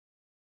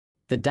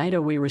 The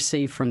data we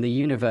receive from the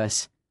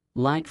universe,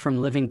 light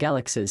from living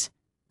galaxies,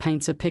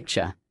 paints a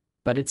picture,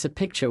 but it's a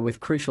picture with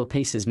crucial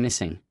pieces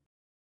missing.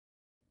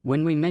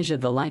 When we measure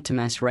the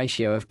light-to-mass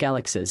ratio of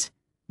galaxies,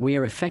 we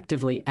are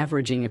effectively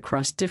averaging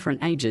across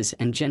different ages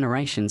and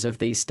generations of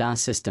these star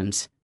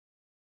systems.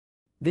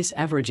 This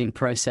averaging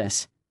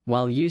process,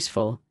 while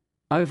useful,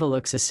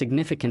 overlooks a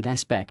significant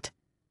aspect: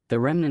 the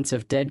remnants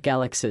of dead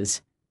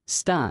galaxies,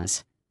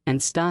 stars,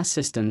 and star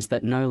systems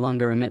that no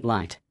longer emit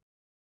light.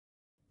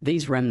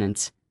 These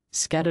remnants,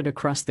 scattered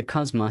across the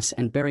cosmos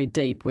and buried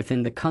deep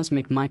within the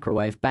cosmic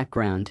microwave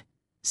background,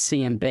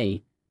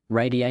 CMB,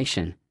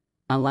 radiation,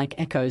 are like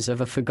echoes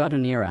of a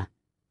forgotten era,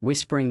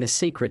 whispering the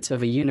secrets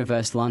of a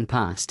universe long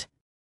past.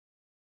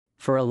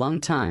 For a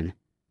long time,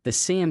 the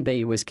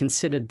CMB was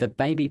considered the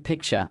baby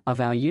picture of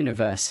our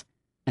universe,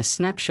 a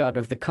snapshot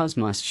of the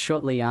cosmos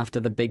shortly after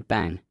the Big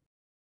Bang.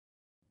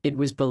 It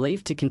was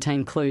believed to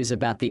contain clues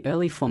about the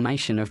early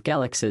formation of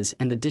galaxies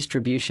and the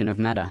distribution of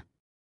matter.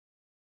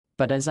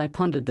 But as I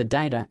pondered the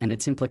data and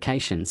its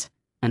implications,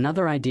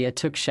 another idea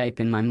took shape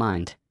in my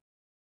mind.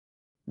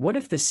 What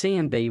if the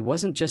CMB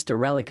wasn't just a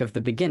relic of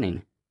the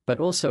beginning, but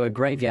also a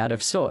graveyard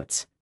of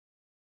sorts?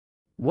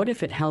 What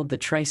if it held the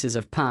traces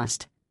of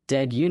past,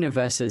 dead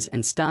universes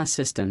and star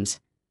systems,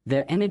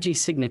 their energy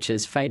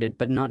signatures faded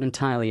but not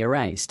entirely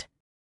erased?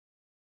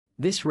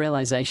 This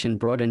realization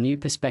brought a new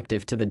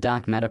perspective to the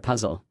dark matter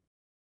puzzle.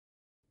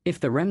 If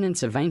the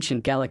remnants of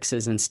ancient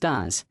galaxies and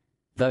stars,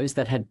 those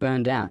that had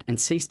burned out and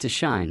ceased to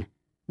shine,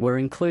 were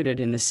included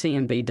in the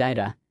CMB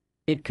data,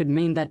 it could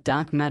mean that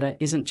dark matter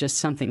isn't just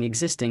something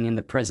existing in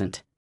the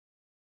present.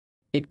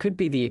 It could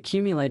be the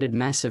accumulated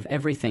mass of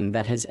everything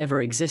that has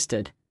ever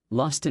existed,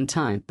 lost in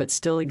time but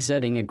still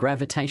exerting a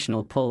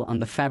gravitational pull on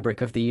the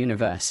fabric of the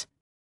universe.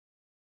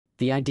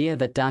 The idea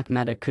that dark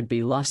matter could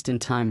be lost in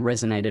time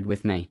resonated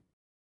with me.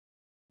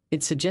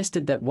 It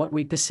suggested that what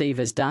we perceive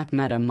as dark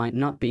matter might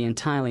not be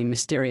entirely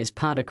mysterious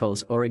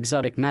particles or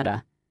exotic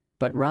matter,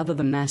 but rather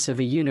the mass of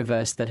a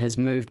universe that has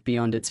moved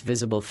beyond its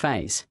visible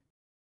phase.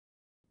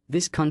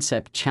 This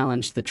concept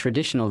challenged the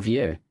traditional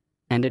view,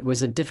 and it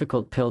was a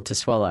difficult pill to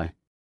swallow.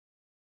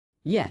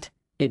 Yet,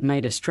 it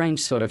made a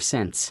strange sort of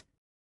sense.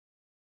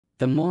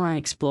 The more I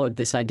explored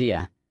this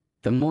idea,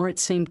 the more it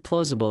seemed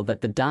plausible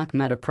that the dark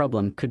matter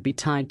problem could be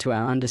tied to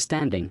our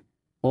understanding,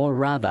 or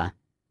rather,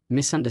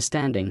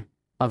 misunderstanding,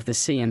 of the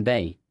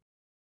CMB.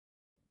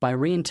 By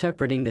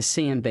reinterpreting the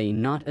CMB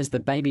not as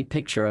the baby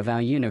picture of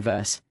our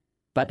universe,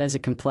 but as a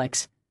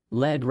complex,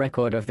 layered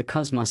record of the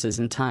cosmos's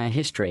entire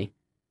history,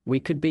 we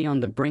could be on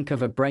the brink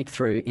of a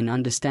breakthrough in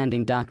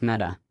understanding dark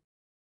matter.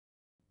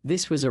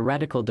 This was a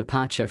radical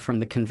departure from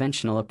the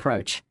conventional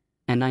approach,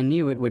 and I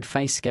knew it would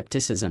face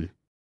skepticism.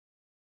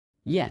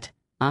 Yet,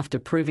 after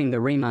proving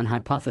the Riemann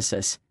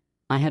hypothesis,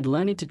 I had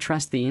learned to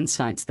trust the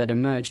insights that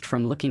emerged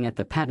from looking at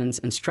the patterns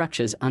and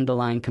structures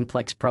underlying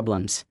complex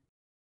problems.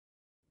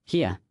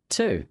 Here,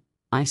 too,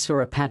 I saw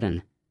a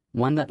pattern,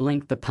 one that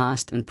linked the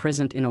past and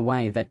present in a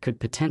way that could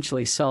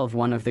potentially solve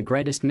one of the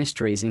greatest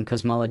mysteries in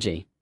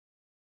cosmology.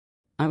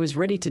 I was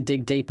ready to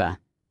dig deeper,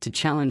 to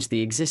challenge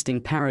the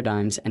existing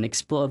paradigms and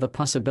explore the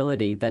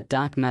possibility that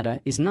dark matter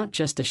is not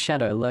just a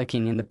shadow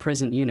lurking in the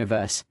present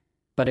universe,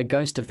 but a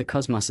ghost of the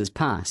cosmos's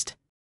past.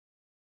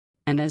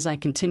 And as I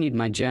continued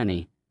my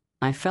journey,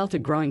 I felt a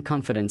growing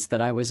confidence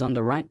that I was on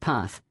the right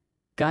path,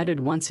 guided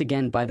once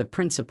again by the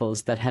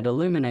principles that had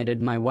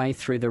illuminated my way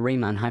through the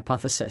Riemann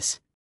hypothesis.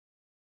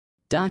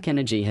 Dark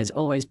energy has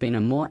always been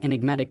a more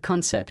enigmatic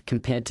concept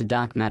compared to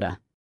dark matter.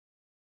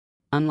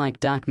 Unlike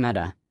dark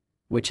matter,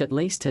 which at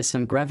least has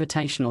some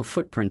gravitational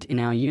footprint in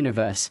our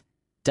universe,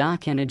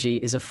 dark energy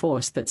is a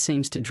force that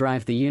seems to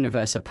drive the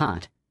universe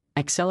apart,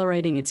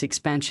 accelerating its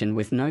expansion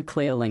with no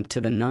clear link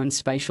to the known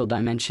spatial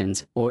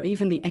dimensions or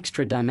even the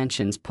extra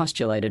dimensions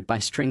postulated by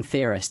string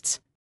theorists.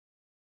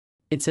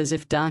 It's as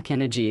if dark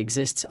energy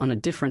exists on a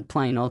different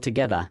plane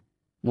altogether,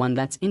 one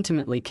that's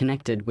intimately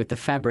connected with the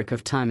fabric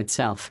of time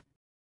itself.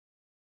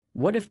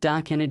 What if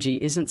dark energy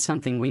isn't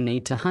something we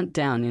need to hunt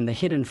down in the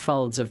hidden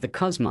folds of the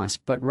cosmos,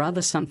 but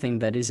rather something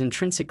that is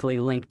intrinsically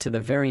linked to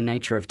the very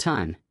nature of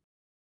time?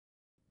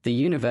 The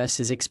universe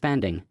is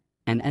expanding,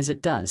 and as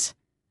it does,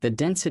 the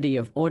density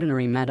of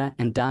ordinary matter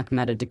and dark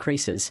matter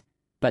decreases,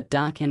 but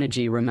dark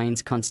energy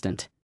remains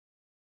constant.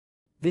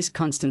 This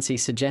constancy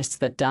suggests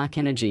that dark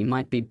energy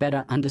might be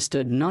better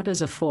understood not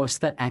as a force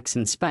that acts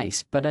in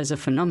space but as a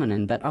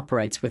phenomenon that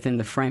operates within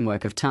the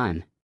framework of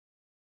time.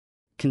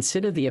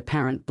 Consider the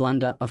apparent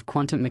blunder of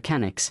quantum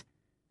mechanics.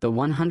 the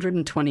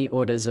 120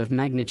 orders of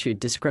magnitude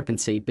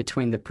discrepancy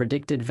between the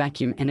predicted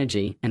vacuum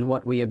energy and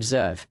what we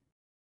observe.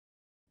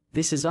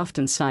 This is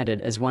often cited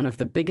as one of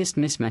the biggest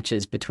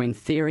mismatches between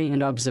theory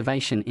and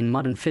observation in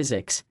modern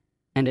physics,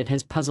 and it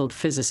has puzzled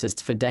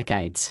physicists for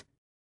decades.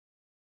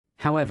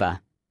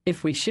 However,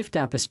 if we shift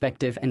our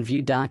perspective and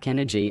view dark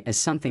energy as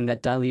something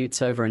that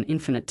dilutes over an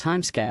infinite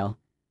timescale,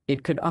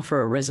 it could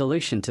offer a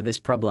resolution to this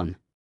problem.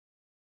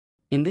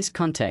 In this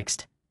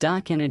context,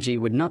 dark energy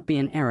would not be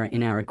an error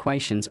in our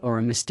equations or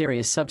a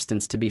mysterious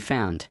substance to be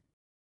found.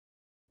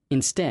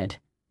 Instead,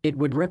 it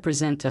would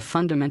represent a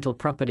fundamental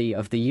property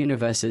of the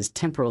universe's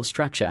temporal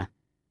structure,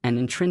 an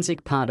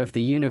intrinsic part of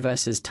the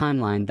universe's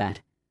timeline that,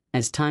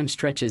 as time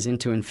stretches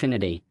into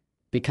infinity,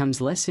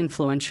 becomes less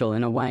influential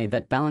in a way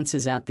that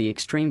balances out the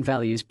extreme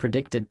values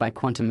predicted by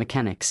quantum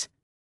mechanics.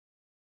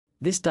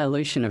 This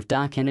dilution of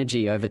dark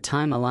energy over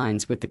time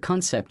aligns with the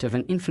concept of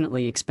an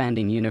infinitely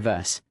expanding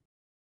universe.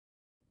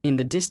 In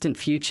the distant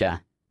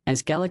future,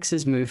 as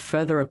galaxies move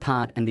further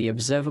apart and the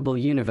observable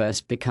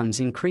universe becomes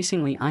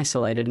increasingly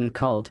isolated and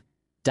cold,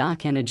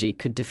 dark energy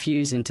could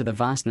diffuse into the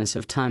vastness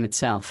of time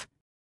itself.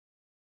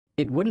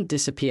 It wouldn't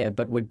disappear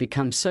but would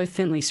become so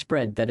thinly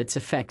spread that its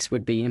effects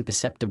would be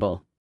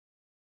imperceptible.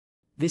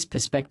 This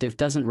perspective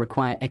doesn't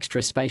require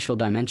extra spatial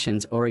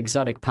dimensions or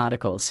exotic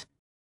particles.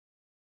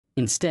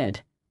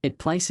 Instead, it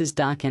places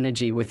dark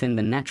energy within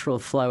the natural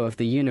flow of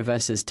the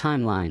universe's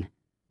timeline,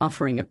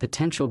 offering a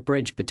potential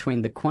bridge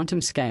between the quantum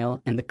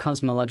scale and the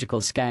cosmological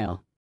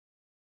scale.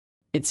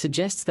 It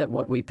suggests that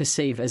what we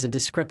perceive as a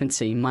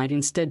discrepancy might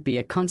instead be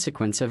a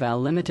consequence of our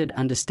limited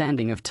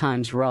understanding of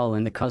time's role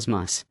in the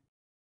cosmos.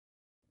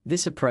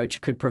 This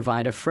approach could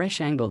provide a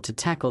fresh angle to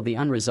tackle the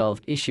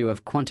unresolved issue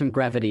of quantum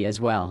gravity as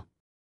well.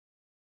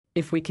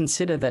 If we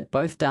consider that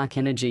both dark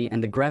energy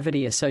and the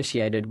gravity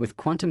associated with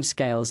quantum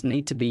scales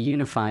need to be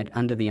unified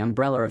under the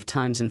umbrella of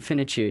time's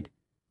infinitude,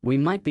 we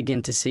might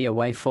begin to see a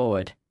way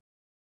forward.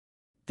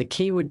 The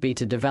key would be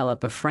to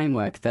develop a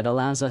framework that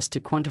allows us to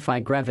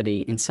quantify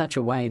gravity in such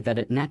a way that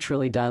it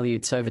naturally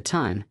dilutes over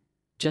time,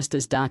 just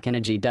as dark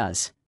energy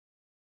does.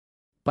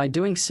 By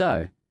doing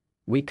so,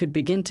 we could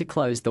begin to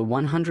close the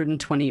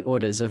 120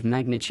 orders of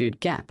magnitude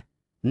gap,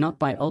 not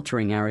by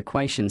altering our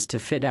equations to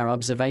fit our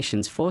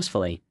observations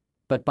forcefully,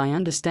 but by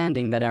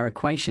understanding that our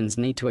equations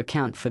need to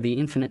account for the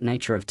infinite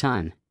nature of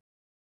time.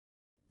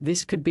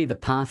 This could be the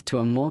path to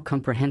a more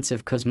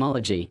comprehensive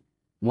cosmology,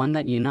 one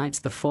that unites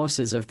the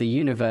forces of the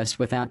universe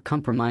without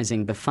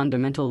compromising the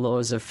fundamental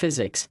laws of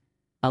physics,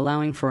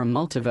 allowing for a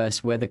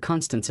multiverse where the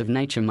constants of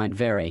nature might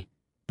vary,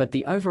 but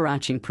the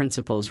overarching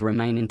principles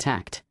remain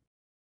intact.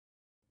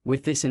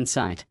 With this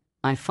insight,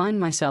 I find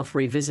myself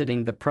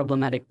revisiting the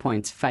problematic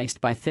points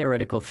faced by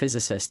theoretical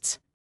physicists.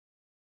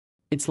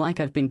 It's like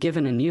I've been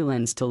given a new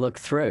lens to look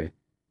through,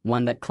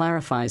 one that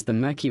clarifies the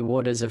murky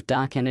waters of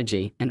dark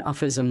energy and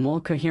offers a more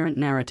coherent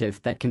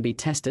narrative that can be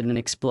tested and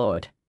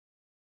explored.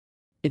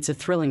 It's a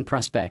thrilling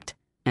prospect,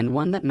 and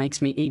one that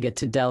makes me eager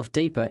to delve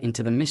deeper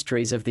into the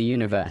mysteries of the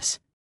universe.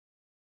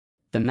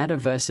 The matter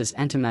versus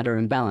antimatter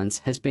imbalance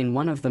has been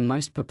one of the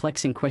most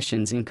perplexing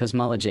questions in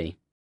cosmology.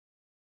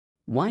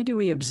 Why do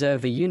we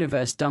observe a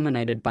universe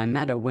dominated by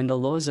matter when the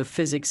laws of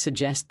physics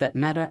suggest that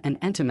matter and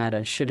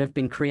antimatter should have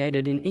been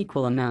created in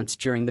equal amounts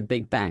during the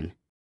Big Bang?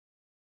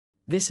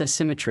 This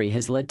asymmetry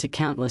has led to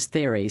countless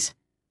theories,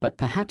 but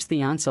perhaps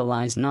the answer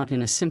lies not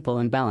in a simple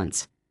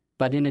imbalance,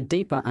 but in a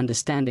deeper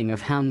understanding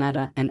of how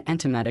matter and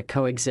antimatter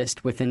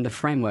coexist within the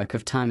framework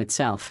of time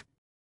itself.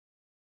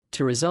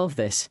 To resolve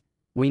this,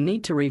 we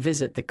need to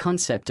revisit the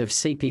concept of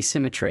CP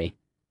symmetry,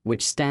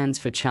 which stands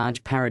for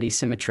charge parity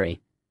symmetry,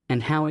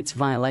 and how its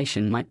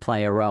violation might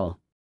play a role.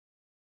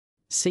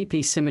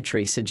 CP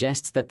symmetry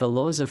suggests that the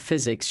laws of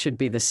physics should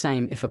be the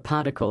same if a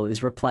particle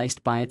is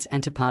replaced by its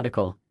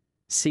antiparticle,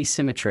 C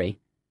symmetry,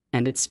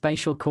 and its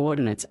spatial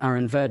coordinates are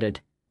inverted,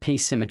 P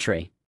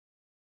symmetry.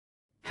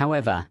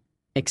 However,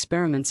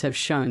 experiments have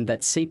shown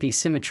that CP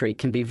symmetry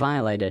can be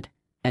violated,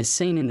 as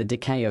seen in the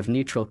decay of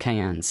neutral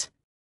kaons.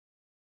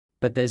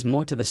 But there's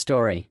more to the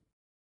story.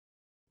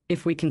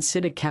 If we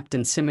consider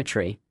Kapton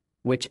symmetry,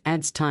 which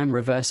adds time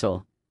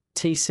reversal,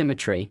 T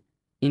symmetry,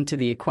 into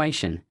the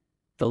equation,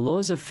 the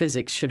laws of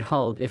physics should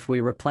hold if we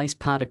replace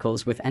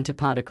particles with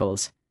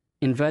antiparticles,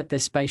 invert their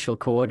spatial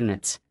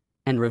coordinates,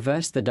 and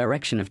reverse the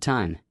direction of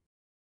time.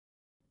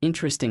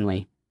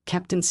 Interestingly,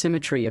 Kapton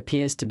symmetry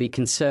appears to be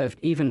conserved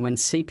even when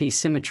CP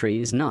symmetry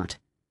is not,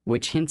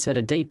 which hints at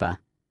a deeper,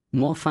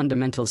 more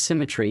fundamental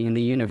symmetry in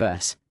the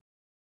universe.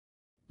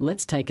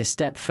 Let's take a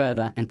step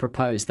further and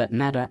propose that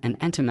matter and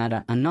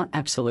antimatter are not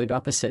absolute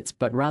opposites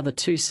but rather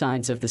two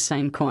sides of the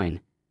same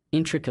coin,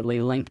 intricately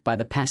linked by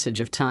the passage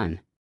of time.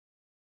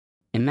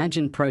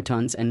 Imagine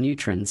protons and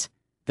neutrons,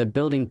 the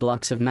building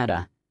blocks of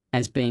matter,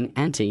 as being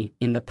anti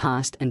in the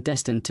past and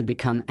destined to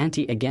become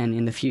anti again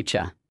in the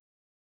future.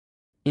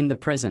 In the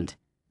present,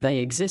 they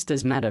exist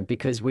as matter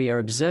because we are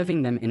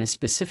observing them in a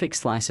specific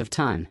slice of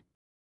time.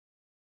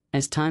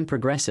 As time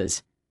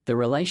progresses, the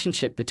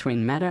relationship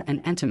between matter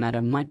and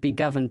antimatter might be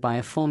governed by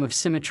a form of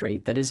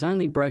symmetry that is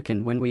only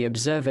broken when we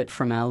observe it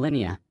from our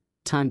linear,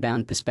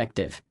 time-bound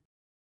perspective.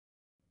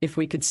 If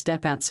we could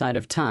step outside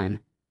of time,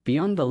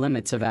 beyond the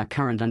limits of our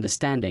current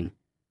understanding,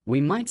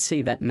 we might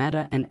see that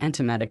matter and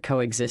antimatter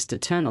coexist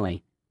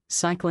eternally,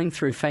 cycling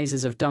through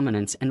phases of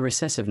dominance and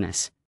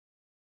recessiveness.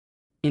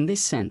 In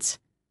this sense,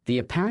 the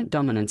apparent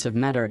dominance of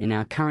matter in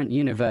our current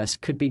universe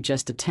could be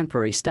just a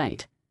temporary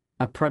state,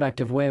 a product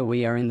of where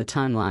we are in the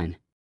timeline.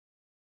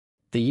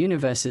 The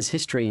universe's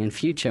history and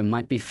future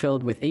might be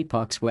filled with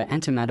epochs where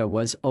antimatter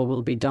was or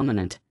will be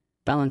dominant,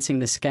 balancing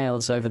the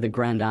scales over the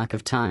grand arc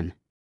of time.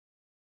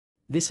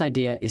 This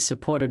idea is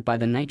supported by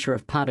the nature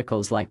of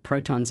particles like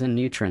protons and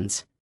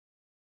neutrons.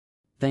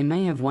 They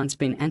may have once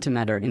been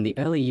antimatter in the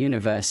early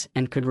universe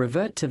and could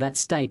revert to that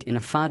state in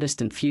a far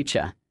distant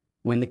future,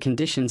 when the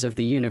conditions of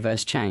the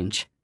universe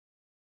change.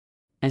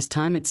 As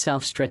time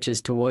itself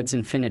stretches towards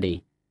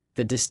infinity,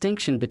 the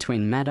distinction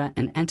between matter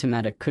and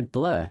antimatter could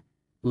blur,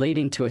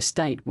 leading to a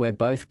state where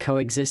both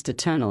coexist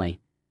eternally,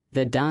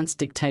 their dance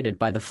dictated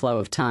by the flow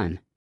of time.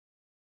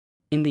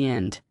 In the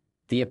end,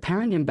 the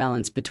apparent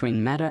imbalance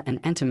between matter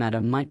and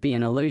antimatter might be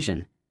an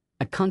illusion,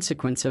 a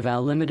consequence of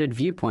our limited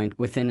viewpoint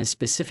within a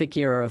specific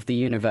era of the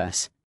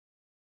universe.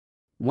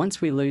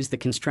 Once we lose the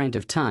constraint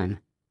of time,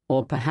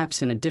 or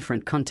perhaps in a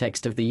different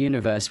context of the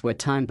universe where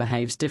time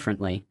behaves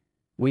differently,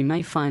 we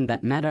may find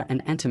that matter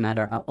and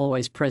antimatter are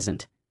always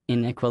present,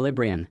 in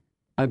equilibrium,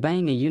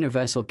 obeying a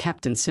universal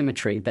captain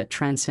symmetry that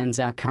transcends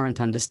our current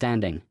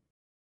understanding.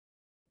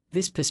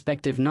 This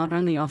perspective not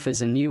only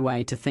offers a new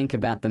way to think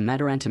about the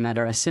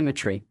matter-antimatter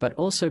asymmetry but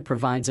also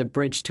provides a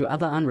bridge to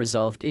other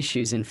unresolved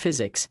issues in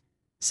physics,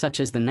 such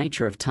as the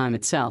nature of time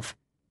itself,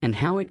 and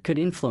how it could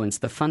influence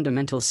the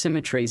fundamental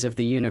symmetries of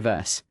the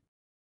universe.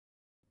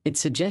 It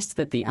suggests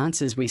that the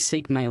answers we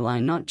seek may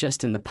lie not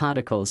just in the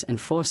particles and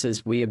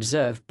forces we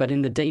observe but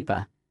in the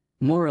deeper,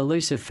 more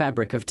elusive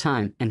fabric of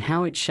time and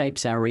how it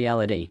shapes our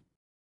reality.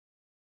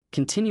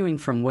 Continuing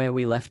from where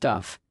we left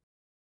off,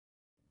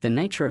 the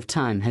nature of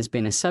time has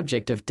been a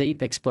subject of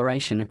deep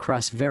exploration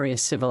across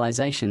various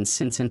civilizations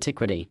since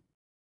antiquity.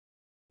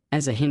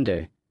 As a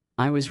Hindu,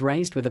 I was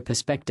raised with a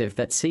perspective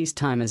that sees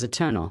time as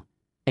eternal,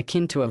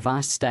 akin to a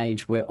vast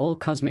stage where all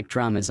cosmic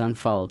dramas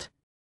unfold.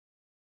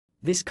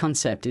 This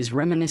concept is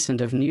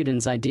reminiscent of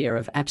Newton's idea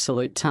of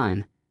absolute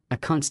time, a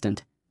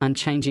constant,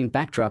 unchanging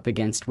backdrop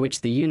against which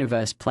the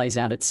universe plays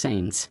out its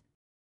scenes.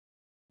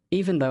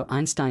 Even though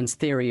Einstein's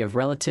theory of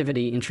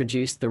relativity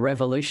introduced the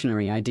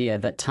revolutionary idea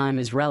that time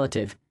is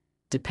relative,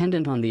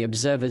 dependent on the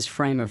observer's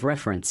frame of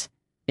reference,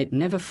 it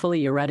never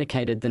fully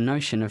eradicated the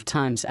notion of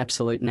time's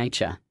absolute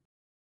nature.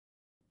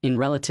 In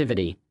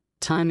relativity,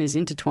 time is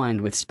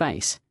intertwined with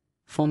space,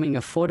 forming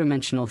a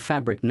four-dimensional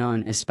fabric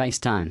known as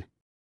spacetime.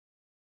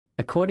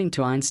 According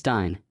to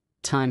Einstein,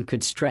 time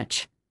could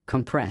stretch,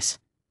 compress,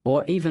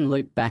 or even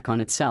loop back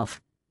on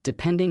itself,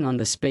 depending on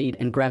the speed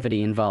and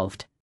gravity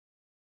involved.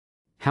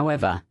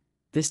 However,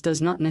 this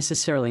does not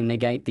necessarily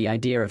negate the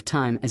idea of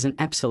time as an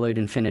absolute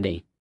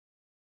infinity.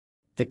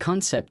 The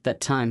concept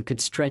that time could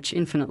stretch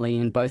infinitely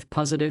in both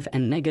positive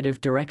and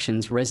negative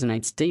directions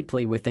resonates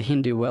deeply with the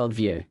Hindu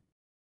worldview.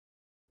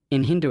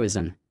 In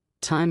Hinduism,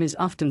 time is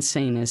often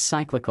seen as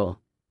cyclical,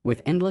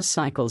 with endless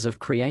cycles of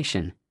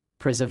creation,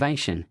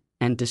 preservation,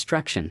 and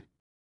destruction.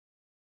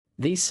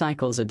 These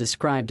cycles are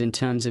described in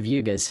terms of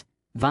yugas,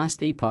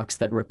 vast epochs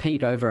that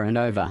repeat over and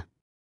over.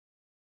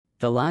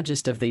 The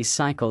largest of these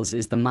cycles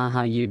is the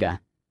Maha Yuga,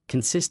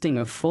 consisting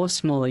of four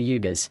smaller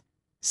yugas: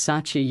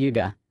 Satya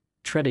Yuga,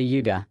 Treta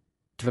Yuga,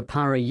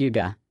 Dvapara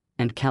Yuga,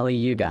 and Kali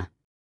Yuga.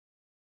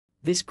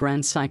 This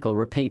grand cycle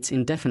repeats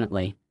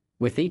indefinitely,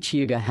 with each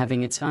yuga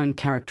having its own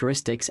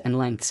characteristics and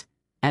lengths,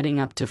 adding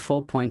up to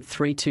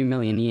 4.32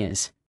 million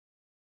years.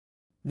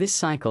 This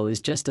cycle is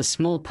just a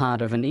small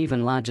part of an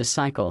even larger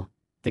cycle,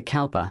 the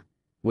Kalpa,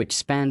 which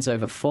spans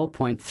over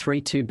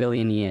 4.32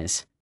 billion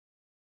years.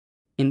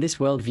 In this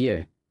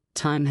worldview,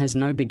 time has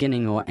no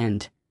beginning or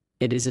end.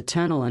 It is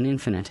eternal and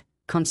infinite,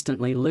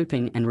 constantly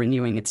looping and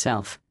renewing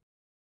itself.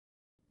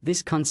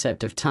 This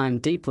concept of time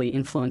deeply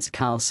influenced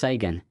Carl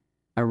Sagan,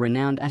 a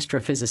renowned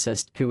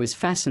astrophysicist who was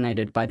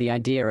fascinated by the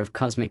idea of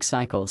cosmic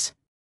cycles.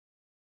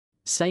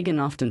 Sagan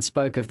often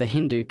spoke of the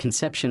Hindu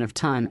conception of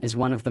time as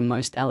one of the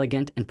most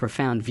elegant and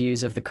profound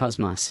views of the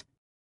cosmos.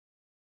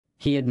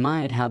 He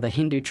admired how the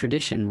Hindu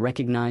tradition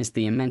recognized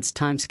the immense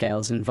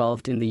timescales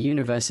involved in the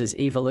universe's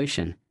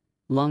evolution,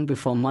 long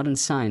before modern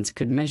science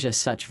could measure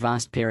such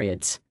vast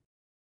periods.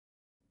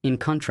 In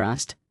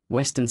contrast,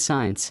 Western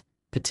science,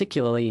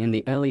 particularly in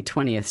the early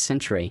 20th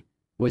century,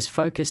 was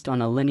focused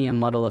on a linear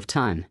model of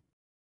time.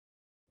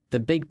 The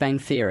Big Bang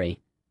Theory,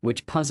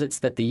 which posits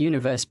that the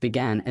universe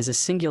began as a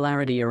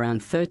singularity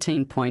around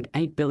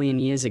 13.8 billion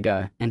years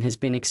ago and has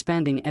been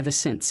expanding ever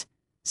since,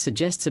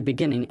 suggests a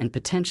beginning and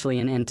potentially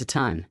an end to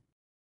time.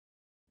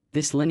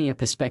 This linear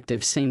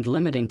perspective seemed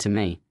limiting to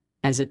me,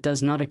 as it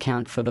does not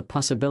account for the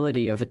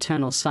possibility of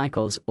eternal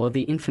cycles or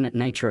the infinite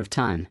nature of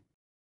time.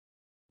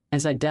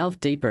 As I delved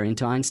deeper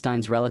into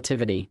Einstein's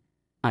relativity,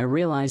 I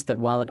realized that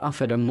while it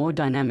offered a more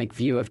dynamic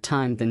view of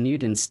time than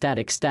Newton's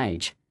static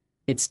stage,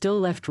 it still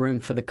left room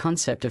for the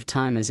concept of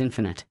time as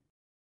infinite.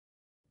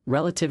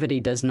 relativity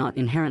does not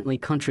inherently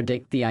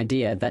contradict the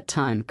idea that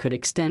time could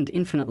extend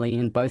infinitely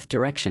in both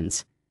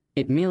directions.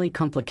 It merely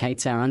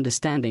complicates our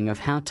understanding of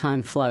how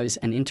time flows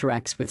and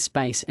interacts with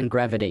space and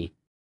gravity.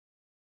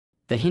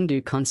 The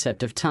Hindu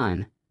concept of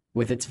time,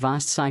 with its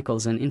vast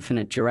cycles and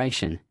infinite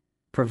duration,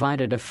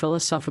 provided a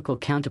philosophical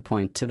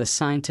counterpoint to the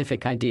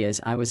scientific ideas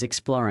I was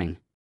exploring.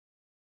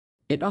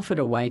 It offered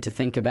a way to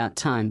think about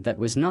time that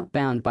was not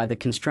bound by the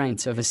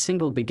constraints of a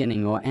single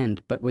beginning or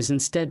end but was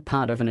instead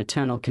part of an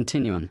eternal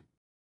continuum.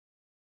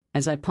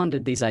 As I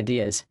pondered these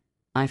ideas,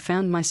 I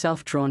found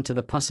myself drawn to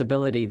the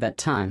possibility that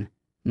time,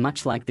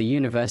 much like the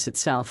universe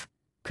itself,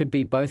 could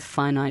be both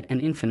finite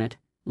and infinite,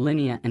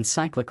 linear and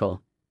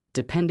cyclical,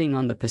 depending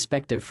on the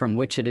perspective from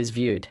which it is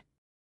viewed.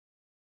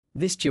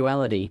 This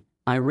duality,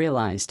 I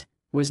realized,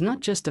 was not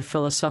just a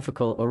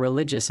philosophical or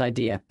religious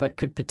idea but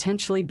could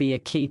potentially be a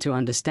key to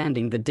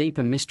understanding the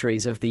deeper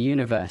mysteries of the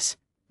universe,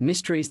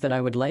 mysteries that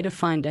I would later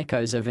find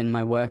echoes of in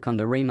my work on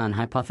the Riemann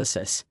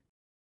hypothesis.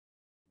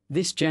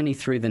 This journey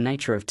through the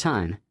nature of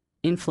time,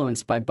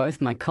 influenced by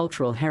both my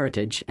cultural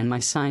heritage and my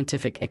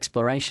scientific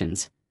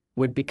explorations,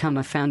 would become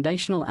a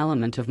foundational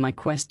element of my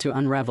quest to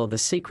unravel the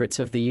secrets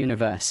of the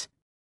universe.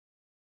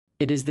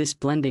 It is this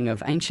blending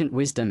of ancient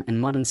wisdom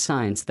and modern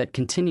science that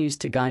continues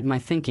to guide my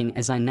thinking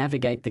as I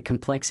navigate the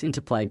complex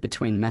interplay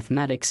between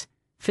mathematics,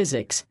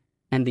 physics,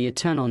 and the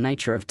eternal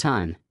nature of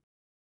time.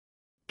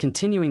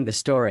 Continuing the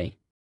story.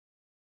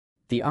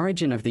 The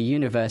origin of the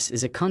universe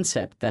is a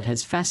concept that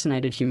has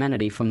fascinated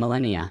humanity for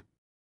millennia.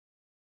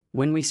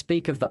 When we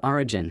speak of the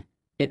origin,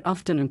 it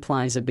often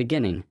implies a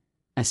beginning,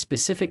 a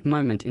specific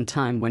moment in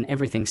time when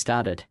everything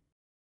started.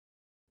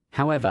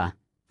 However,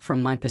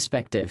 from my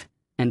perspective,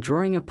 and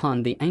drawing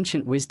upon the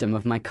ancient wisdom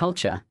of my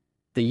culture,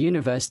 the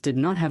universe did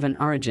not have an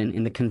origin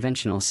in the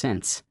conventional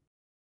sense.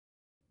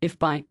 If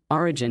by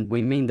origin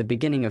we mean the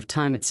beginning of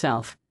time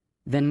itself,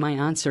 then my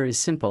answer is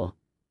simple: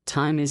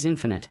 time is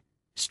infinite,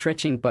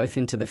 stretching both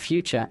into the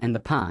future and the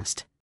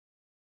past.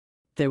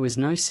 There was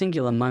no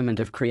singular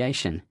moment of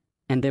creation,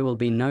 and there will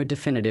be no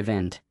definitive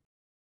end.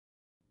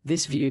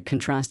 This view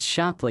contrasts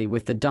sharply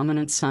with the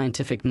dominant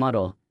scientific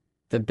model,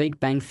 the Big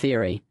Bang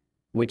theory,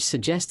 which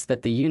suggests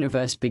that the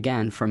universe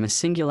began from a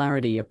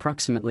singularity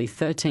approximately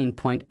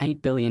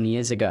 13.8 billion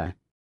years ago.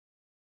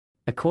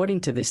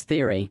 According to this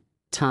theory,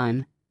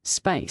 time,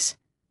 space,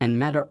 and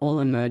matter all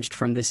emerged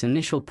from this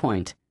initial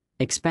point,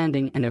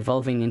 expanding and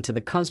evolving into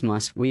the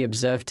cosmos we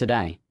observe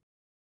today.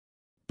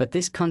 But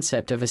this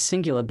concept of a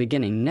singular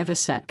beginning never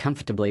sat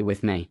comfortably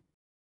with me.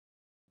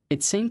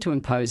 It seemed to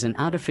impose an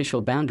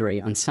artificial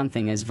boundary on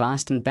something as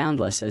vast and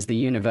boundless as the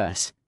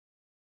universe.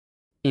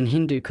 In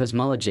Hindu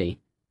cosmology,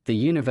 the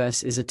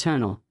universe is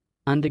eternal,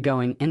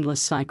 undergoing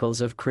endless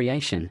cycles of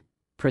creation,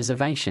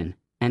 preservation,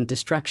 and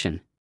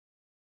destruction.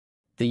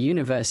 The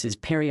universe is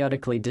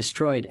periodically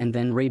destroyed and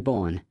then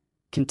reborn,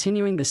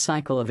 continuing the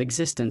cycle of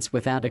existence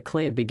without a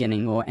clear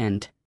beginning or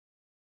end.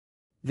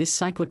 This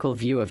cyclical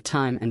view of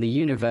time and the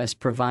universe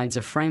provides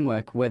a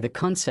framework where the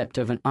concept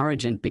of an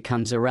origin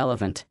becomes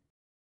irrelevant.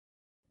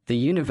 The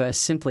universe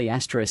simply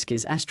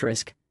is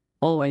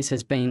always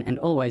has been and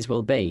always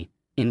will be,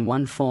 in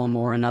one form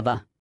or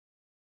another.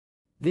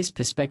 This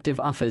perspective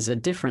offers a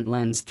different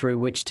lens through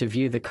which to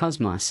view the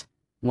cosmos,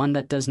 one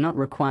that does not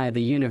require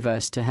the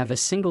universe to have a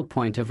single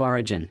point of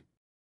origin.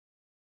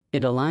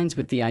 It aligns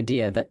with the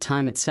idea that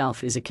time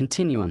itself is a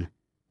continuum,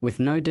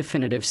 with no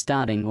definitive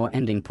starting or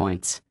ending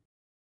points.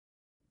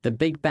 The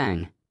Big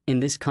Bang, in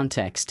this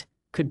context,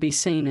 could be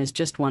seen as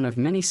just one of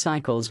many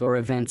cycles or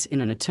events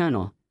in an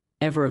eternal,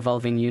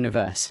 ever-evolving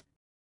universe.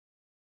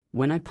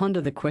 When I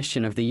ponder the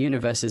question of the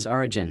universe's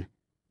origin,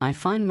 I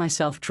find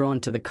myself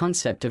drawn to the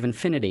concept of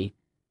infinity,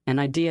 an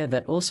idea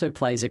that also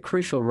plays a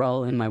crucial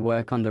role in my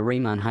work on the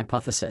Riemann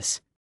hypothesis.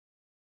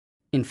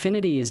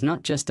 Infinity is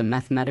not just a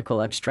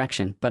mathematical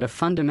abstraction but a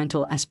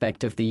fundamental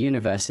aspect of the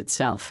universe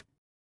itself.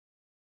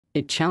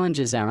 It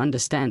challenges our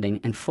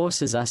understanding and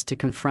forces us to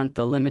confront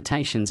the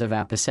limitations of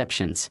our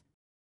perceptions.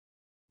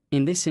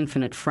 In this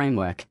infinite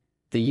framework,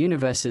 the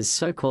universe's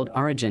so-called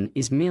origin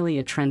is merely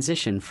a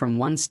transition from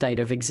one state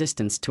of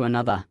existence to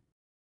another.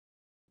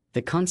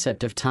 The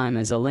concept of time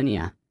as a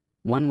linear,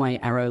 one-way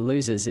arrow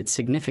loses its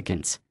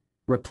significance,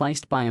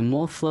 replaced by a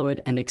more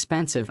fluid and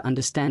expansive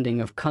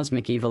understanding of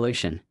cosmic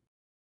evolution.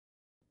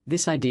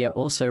 This idea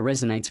also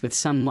resonates with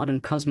some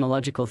modern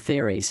cosmological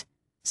theories,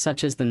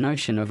 such as the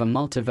notion of a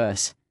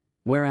multiverse,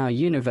 where our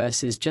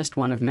universe is just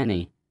one of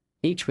many,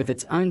 each with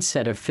its own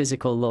set of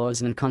physical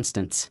laws and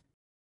constants.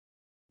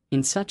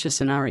 In such a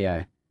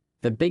scenario,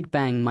 the Big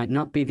Bang might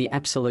not be the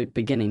absolute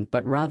beginning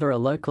but rather a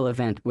local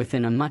event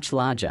within a much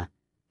larger,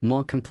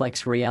 more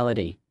complex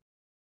reality.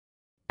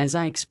 As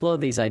I explore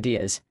these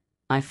ideas,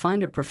 I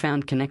find a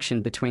profound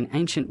connection between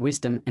ancient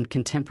wisdom and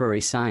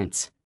contemporary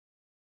science.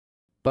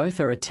 Both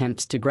are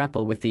attempts to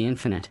grapple with the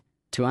infinite,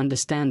 to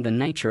understand the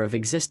nature of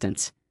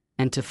existence,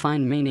 and to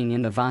find meaning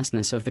in the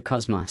vastness of the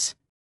cosmos.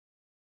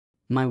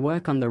 My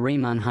work on the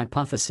Riemann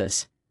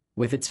hypothesis,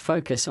 with its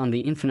focus on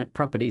the infinite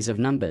properties of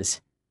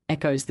numbers,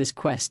 echoes this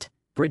quest,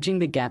 bridging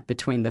the gap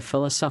between the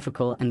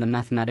philosophical and the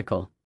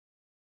mathematical.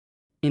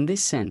 In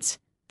this sense,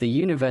 the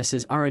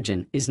universe's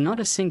origin is not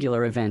a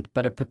singular event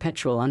but a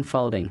perpetual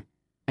unfolding,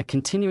 a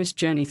continuous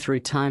journey through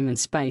time and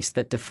space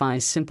that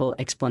defies simple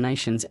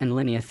explanations and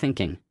linear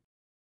thinking.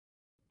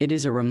 It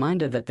is a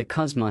reminder that the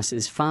cosmos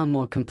is far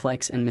more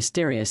complex and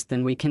mysterious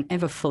than we can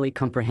ever fully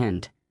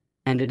comprehend,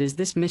 and it is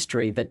this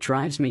mystery that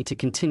drives me to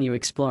continue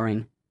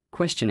exploring,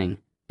 questioning,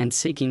 and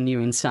seeking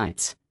new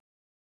insights.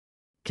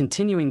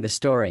 Continuing the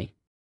story.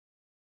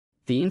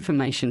 The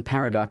information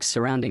paradox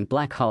surrounding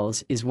black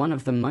holes is one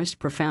of the most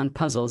profound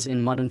puzzles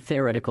in modern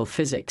theoretical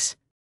physics.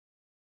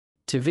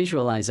 To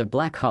visualize a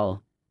black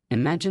hole,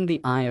 imagine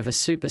the eye of a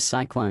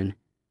supercyclone,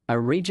 a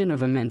region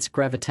of immense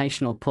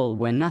gravitational pull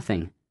where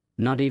nothing,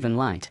 not even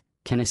light,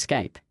 can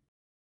escape.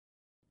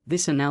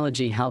 This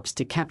analogy helps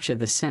to capture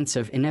the sense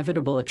of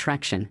inevitable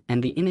attraction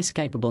and the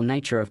inescapable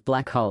nature of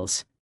black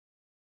holes.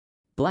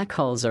 Black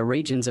holes are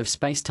regions of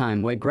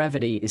spacetime where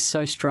gravity is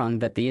so strong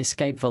that the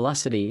escape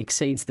velocity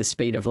exceeds the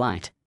speed of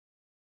light.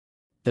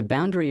 The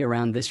boundary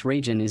around this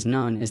region is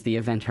known as the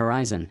event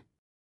horizon.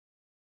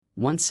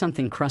 Once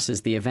something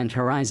crosses the event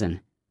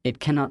horizon, it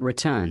cannot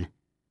return.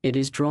 It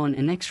is drawn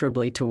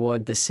inexorably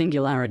toward the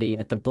singularity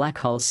at the black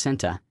hole's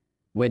center,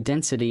 where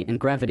density and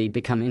gravity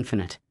become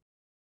infinite.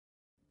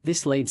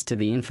 This leads to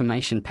the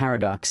information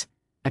paradox,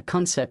 a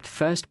concept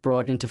first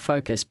brought into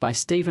focus by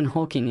Stephen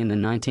Hawking in the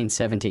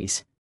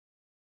 1970s.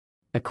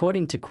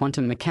 According to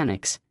quantum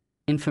mechanics,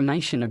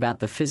 information about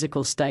the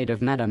physical state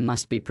of matter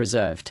must be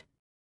preserved.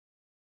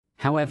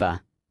 However,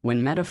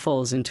 when matter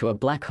falls into a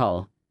black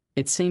hole,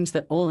 it seems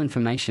that all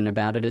information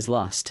about it is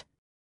lost.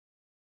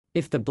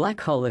 If the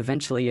black hole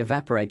eventually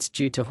evaporates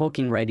due to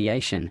Hawking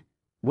radiation,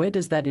 where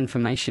does that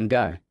information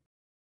go?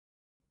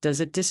 Does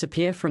it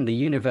disappear from the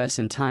universe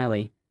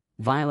entirely,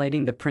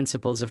 violating the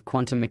principles of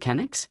quantum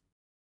mechanics?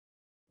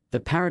 The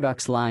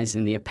paradox lies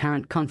in the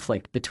apparent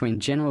conflict between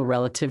general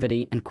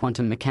relativity and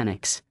quantum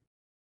mechanics.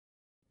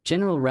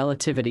 General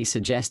relativity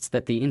suggests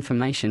that the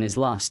information is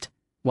lost,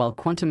 while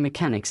quantum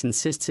mechanics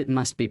insists it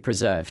must be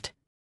preserved.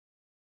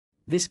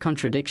 This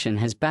contradiction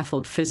has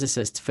baffled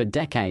physicists for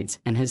decades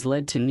and has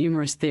led to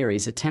numerous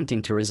theories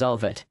attempting to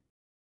resolve it.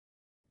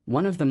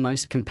 One of the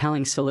most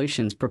compelling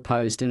solutions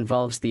proposed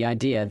involves the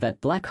idea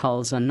that black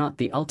holes are not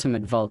the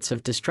ultimate vaults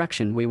of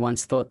destruction we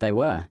once thought they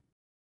were.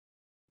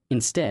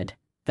 Instead,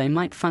 they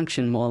might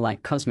function more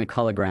like cosmic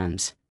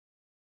holograms.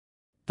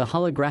 The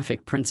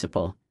holographic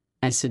principle,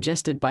 as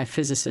suggested by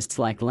physicists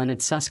like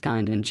Leonard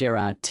Susskind and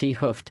Gerard T.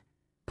 Hooft,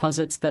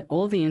 posits that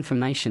all the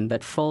information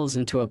that falls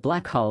into a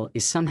black hole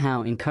is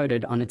somehow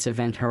encoded on its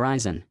event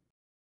horizon.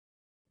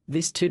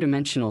 This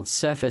two-dimensional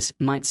surface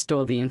might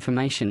store the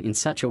information in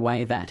such a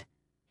way that,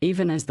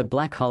 even as the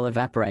black hole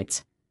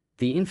evaporates,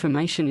 the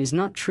information is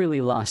not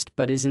truly lost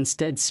but is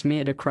instead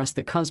smeared across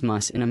the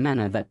cosmos in a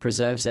manner that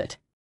preserves it.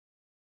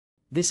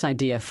 This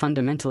idea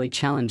fundamentally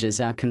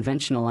challenges our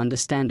conventional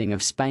understanding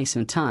of space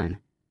and time,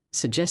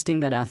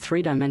 suggesting that our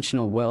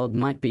three-dimensional world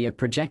might be a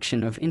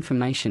projection of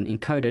information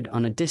encoded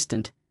on a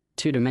distant,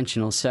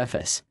 two-dimensional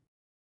surface.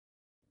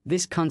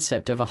 This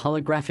concept of a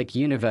holographic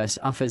universe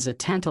offers a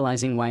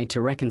tantalizing way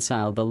to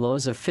reconcile the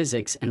laws of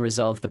physics and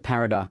resolve the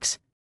paradox.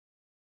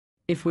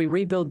 If we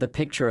rebuild the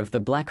picture of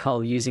the black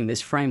hole using this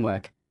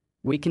framework,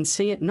 we can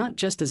see it not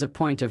just as a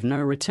point of no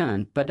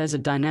return but as a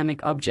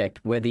dynamic object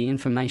where the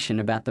information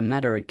about the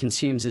matter it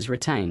consumes is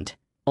retained,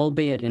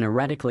 albeit in a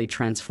radically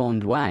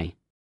transformed way.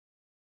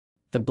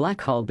 The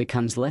black hole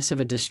becomes less of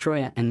a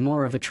destroyer and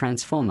more of a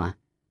transformer,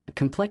 a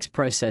complex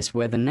process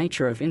where the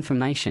nature of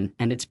information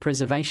and its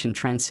preservation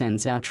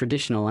transcends our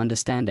traditional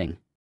understanding.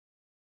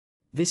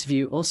 This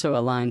view also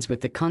aligns with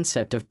the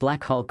concept of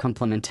black hole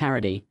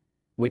complementarity,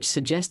 which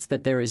suggests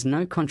that there is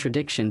no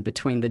contradiction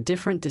between the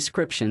different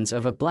descriptions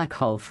of a black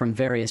hole from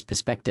various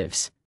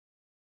perspectives.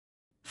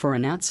 For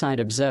an outside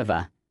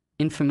observer,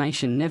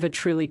 information never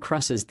truly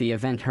crosses the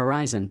event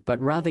horizon but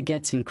rather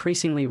gets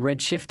increasingly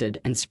redshifted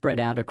and spread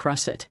out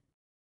across it.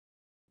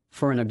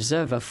 For an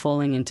observer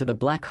falling into the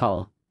black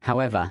hole,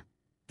 however,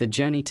 the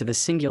journey to the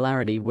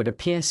singularity would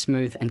appear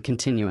smooth and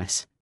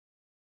continuous.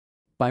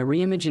 By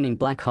reimagining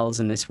black holes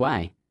in this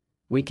way,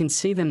 we can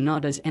see them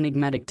not as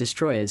enigmatic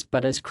destroyers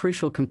but as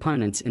crucial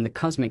components in the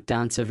cosmic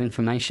dance of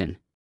information.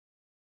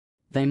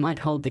 They might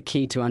hold the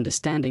key to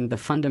understanding the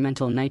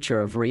fundamental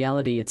nature of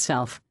reality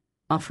itself,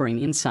 offering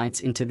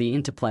insights into the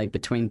interplay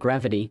between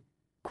gravity,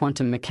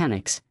 quantum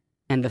mechanics,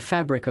 and the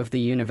fabric of the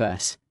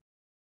universe.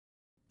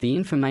 The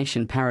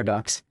information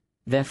paradox,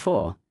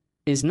 therefore,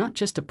 is not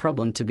just a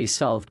problem to be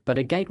solved but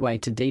a gateway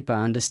to deeper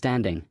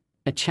understanding.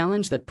 A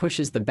challenge that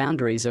pushes the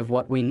boundaries of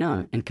what we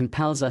know and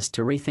compels us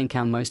to rethink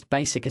our most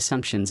basic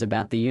assumptions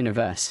about the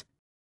universe.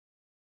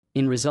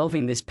 In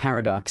resolving this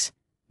paradox,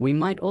 we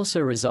might also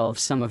resolve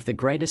some of the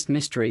greatest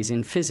mysteries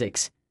in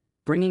physics,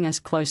 bringing us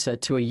closer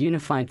to a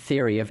unified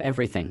theory of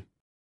everything.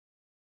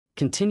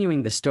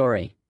 Continuing the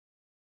story.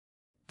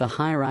 The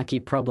hierarchy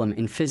problem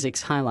in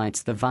physics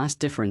highlights the vast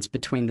difference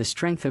between the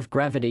strength of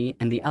gravity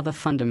and the other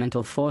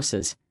fundamental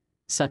forces,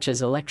 such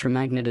as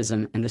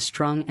electromagnetism and the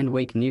strong and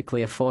weak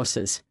nuclear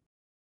forces.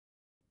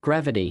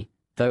 Gravity,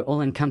 though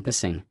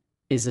all-encompassing,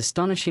 is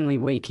astonishingly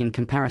weak in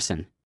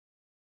comparison.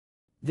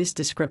 This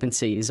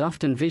discrepancy is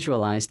often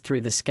visualized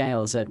through the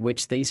scales at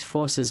which these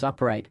forces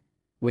operate,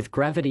 with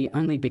gravity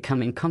only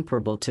becoming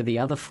comparable to the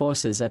other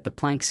forces at the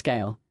Planck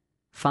scale,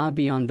 far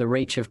beyond the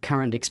reach of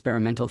current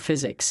experimental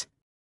physics.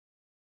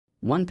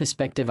 One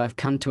perspective I've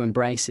come to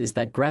embrace is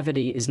that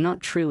gravity is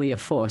not truly a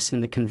force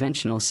in the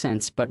conventional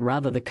sense but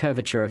rather the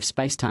curvature of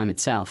spacetime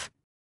itself.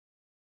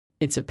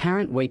 Its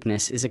apparent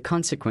weakness is a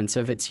consequence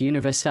of its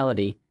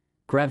universality.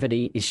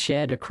 Gravity is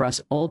shared across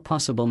all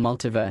possible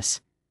multiverse,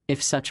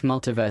 if such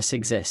multiverse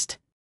exist.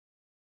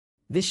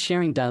 This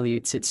sharing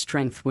dilutes its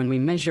strength when we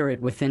measure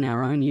it within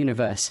our own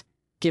universe,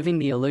 giving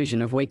the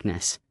illusion of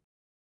weakness.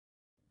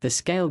 The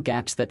scale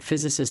gaps that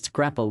physicists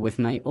grapple with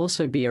may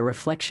also be a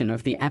reflection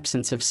of the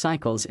absence of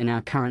cycles in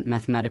our current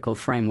mathematical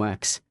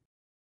frameworks.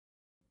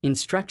 In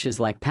structures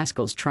like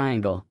Pascal's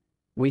triangle,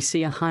 we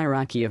see a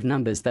hierarchy of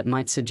numbers that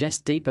might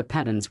suggest deeper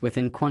patterns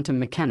within quantum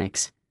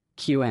mechanics,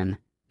 QM,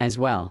 as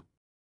well.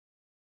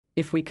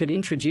 If we could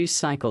introduce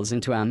cycles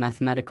into our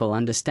mathematical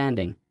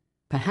understanding,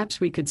 perhaps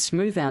we could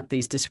smooth out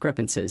these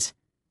discrepancies,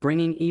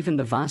 bringing even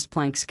the vast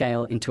Planck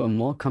scale into a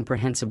more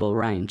comprehensible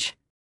range.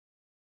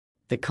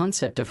 The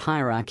concept of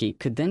hierarchy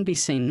could then be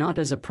seen not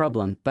as a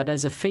problem but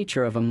as a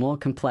feature of a more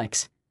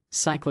complex,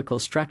 cyclical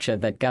structure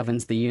that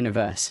governs the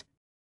universe.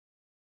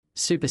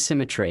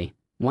 Supersymmetry,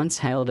 once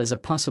hailed as a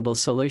possible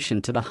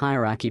solution to the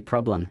hierarchy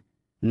problem,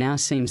 now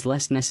seems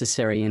less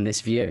necessary in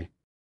this view.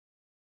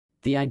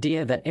 The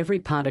idea that every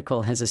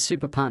particle has a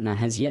superpartner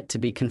has yet to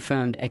be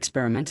confirmed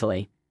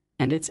experimentally,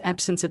 and its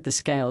absence at the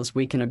scales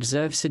we can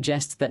observe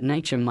suggests that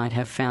nature might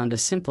have found a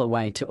simpler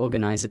way to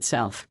organize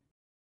itself.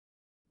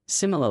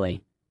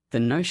 Similarly, the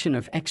notion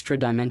of extra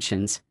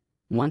dimensions,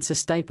 once a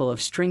staple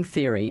of string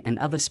theory and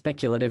other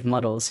speculative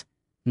models,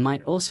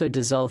 might also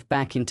dissolve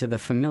back into the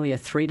familiar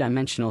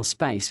three-dimensional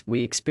space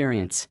we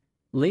experience,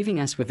 leaving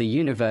us with a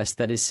universe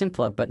that is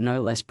simpler but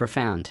no less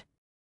profound.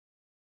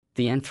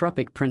 The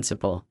anthropic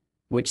principle,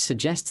 which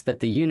suggests that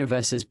the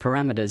universe's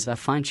parameters are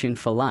fine-tuned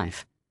for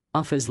life,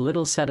 offers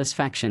little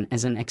satisfaction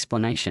as an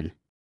explanation.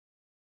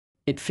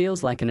 It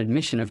feels like an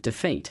admission of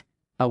defeat,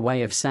 a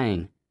way of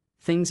saying,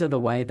 things are the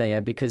way they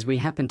are because we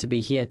happen to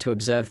be here to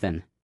observe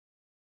them.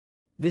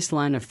 This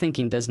line of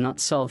thinking does not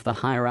solve the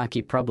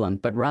hierarchy problem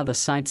but rather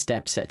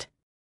sidesteps it.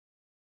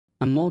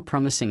 A more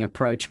promising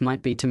approach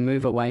might be to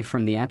move away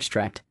from the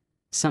abstract,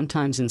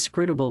 sometimes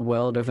inscrutable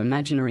world of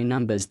imaginary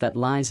numbers that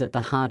lies at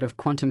the heart of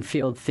quantum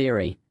field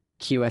theory,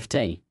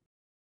 QFT.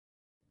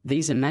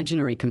 These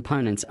imaginary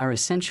components are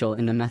essential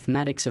in the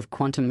mathematics of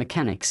quantum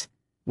mechanics,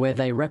 where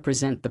they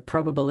represent the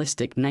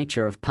probabilistic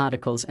nature of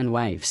particles and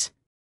waves.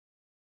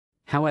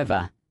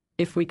 However,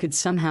 if we could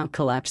somehow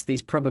collapse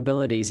these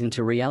probabilities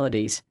into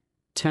realities,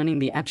 turning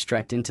the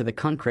abstract into the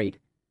concrete,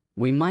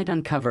 we might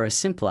uncover a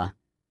simpler,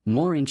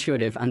 more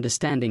intuitive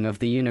understanding of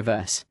the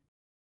universe.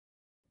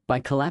 By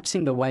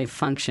collapsing the wave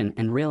function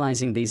and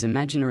realizing these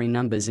imaginary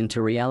numbers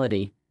into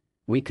reality,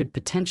 we could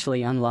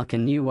potentially unlock a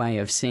new way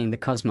of seeing the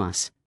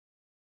cosmos.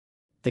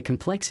 The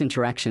complex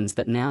interactions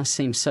that now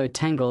seem so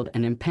tangled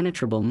and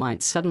impenetrable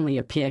might suddenly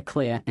appear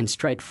clear and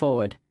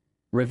straightforward,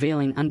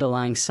 revealing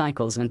underlying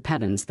cycles and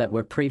patterns that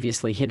were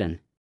previously hidden.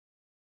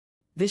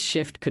 This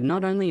shift could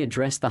not only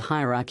address the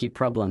hierarchy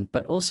problem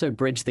but also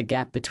bridge the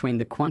gap between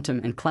the quantum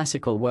and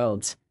classical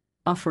worlds,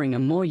 offering a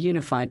more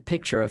unified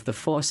picture of the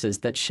forces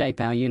that shape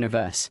our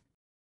universe.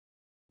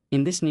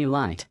 In this new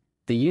light,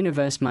 the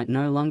universe might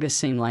no longer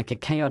seem like a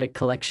chaotic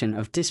collection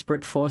of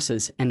disparate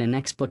forces and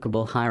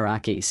inexplicable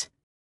hierarchies.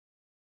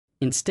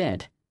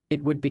 Instead,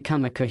 it would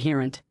become a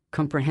coherent,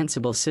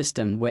 comprehensible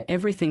system where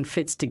everything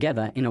fits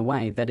together in a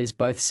way that is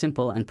both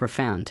simple and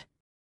profound.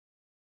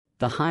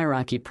 The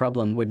hierarchy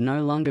problem would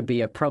no longer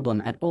be a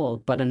problem at all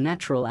but a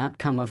natural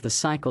outcome of the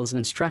cycles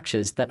and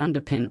structures that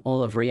underpin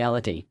all of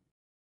reality.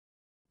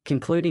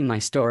 Concluding my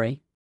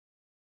story,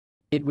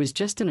 it was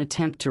just an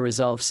attempt to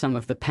resolve some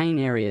of the pain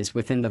areas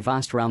within the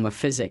vast realm of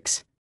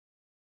physics.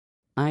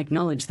 I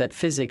acknowledge that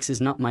physics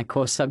is not my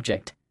core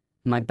subject,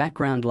 my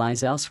background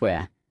lies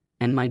elsewhere,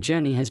 and my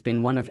journey has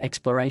been one of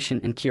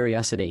exploration and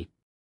curiosity.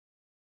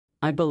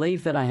 I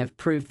believe that I have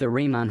proved the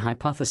Riemann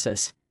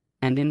hypothesis,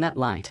 and in that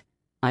light,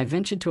 I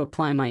ventured to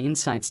apply my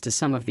insights to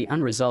some of the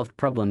unresolved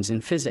problems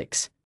in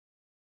physics.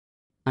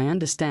 I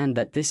understand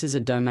that this is a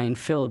domain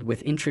filled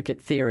with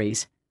intricate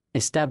theories,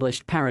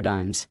 established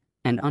paradigms,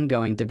 and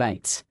ongoing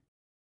debates.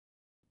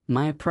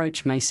 My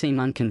approach may seem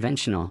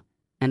unconventional,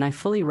 and I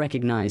fully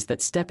recognize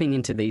that stepping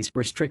into these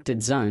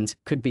restricted zones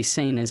could be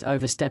seen as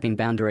overstepping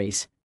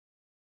boundaries.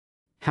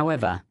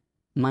 However,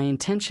 my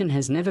intention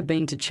has never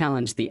been to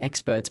challenge the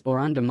experts or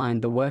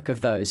undermine the work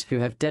of those who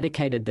have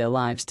dedicated their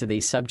lives to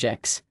these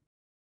subjects.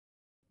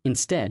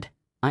 Instead,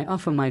 I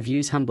offer my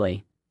views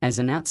humbly, as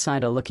an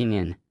outsider looking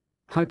in,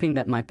 hoping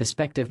that my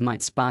perspective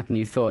might spark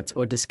new thoughts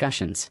or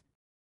discussions.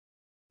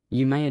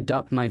 You may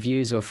adopt my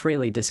views or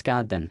freely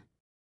discard them.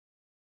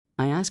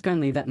 I ask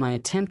only that my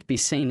attempt be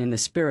seen in the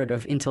spirit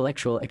of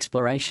intellectual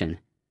exploration,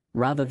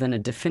 rather than a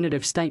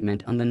definitive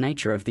statement on the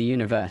nature of the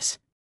universe.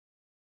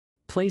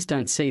 please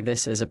don't see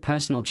this as a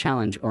personal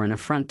challenge or an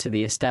affront to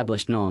the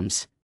established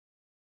norms.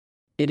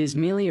 It is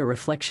merely a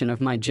reflection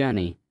of my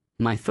journey,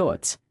 my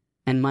thoughts,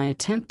 and my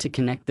attempt to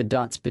connect the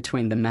dots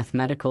between the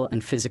mathematical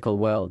and physical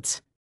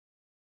worlds.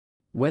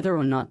 Whether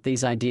or not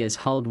these ideas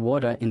hold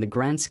water in the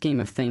grand scheme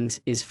of things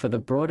is for the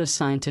broader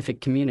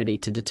scientific community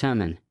to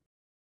determine.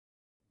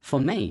 For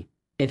me,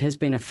 it has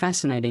been a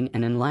fascinating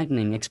and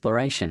enlightening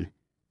exploration,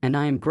 and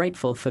I am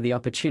grateful for the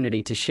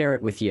opportunity to share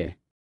it with you.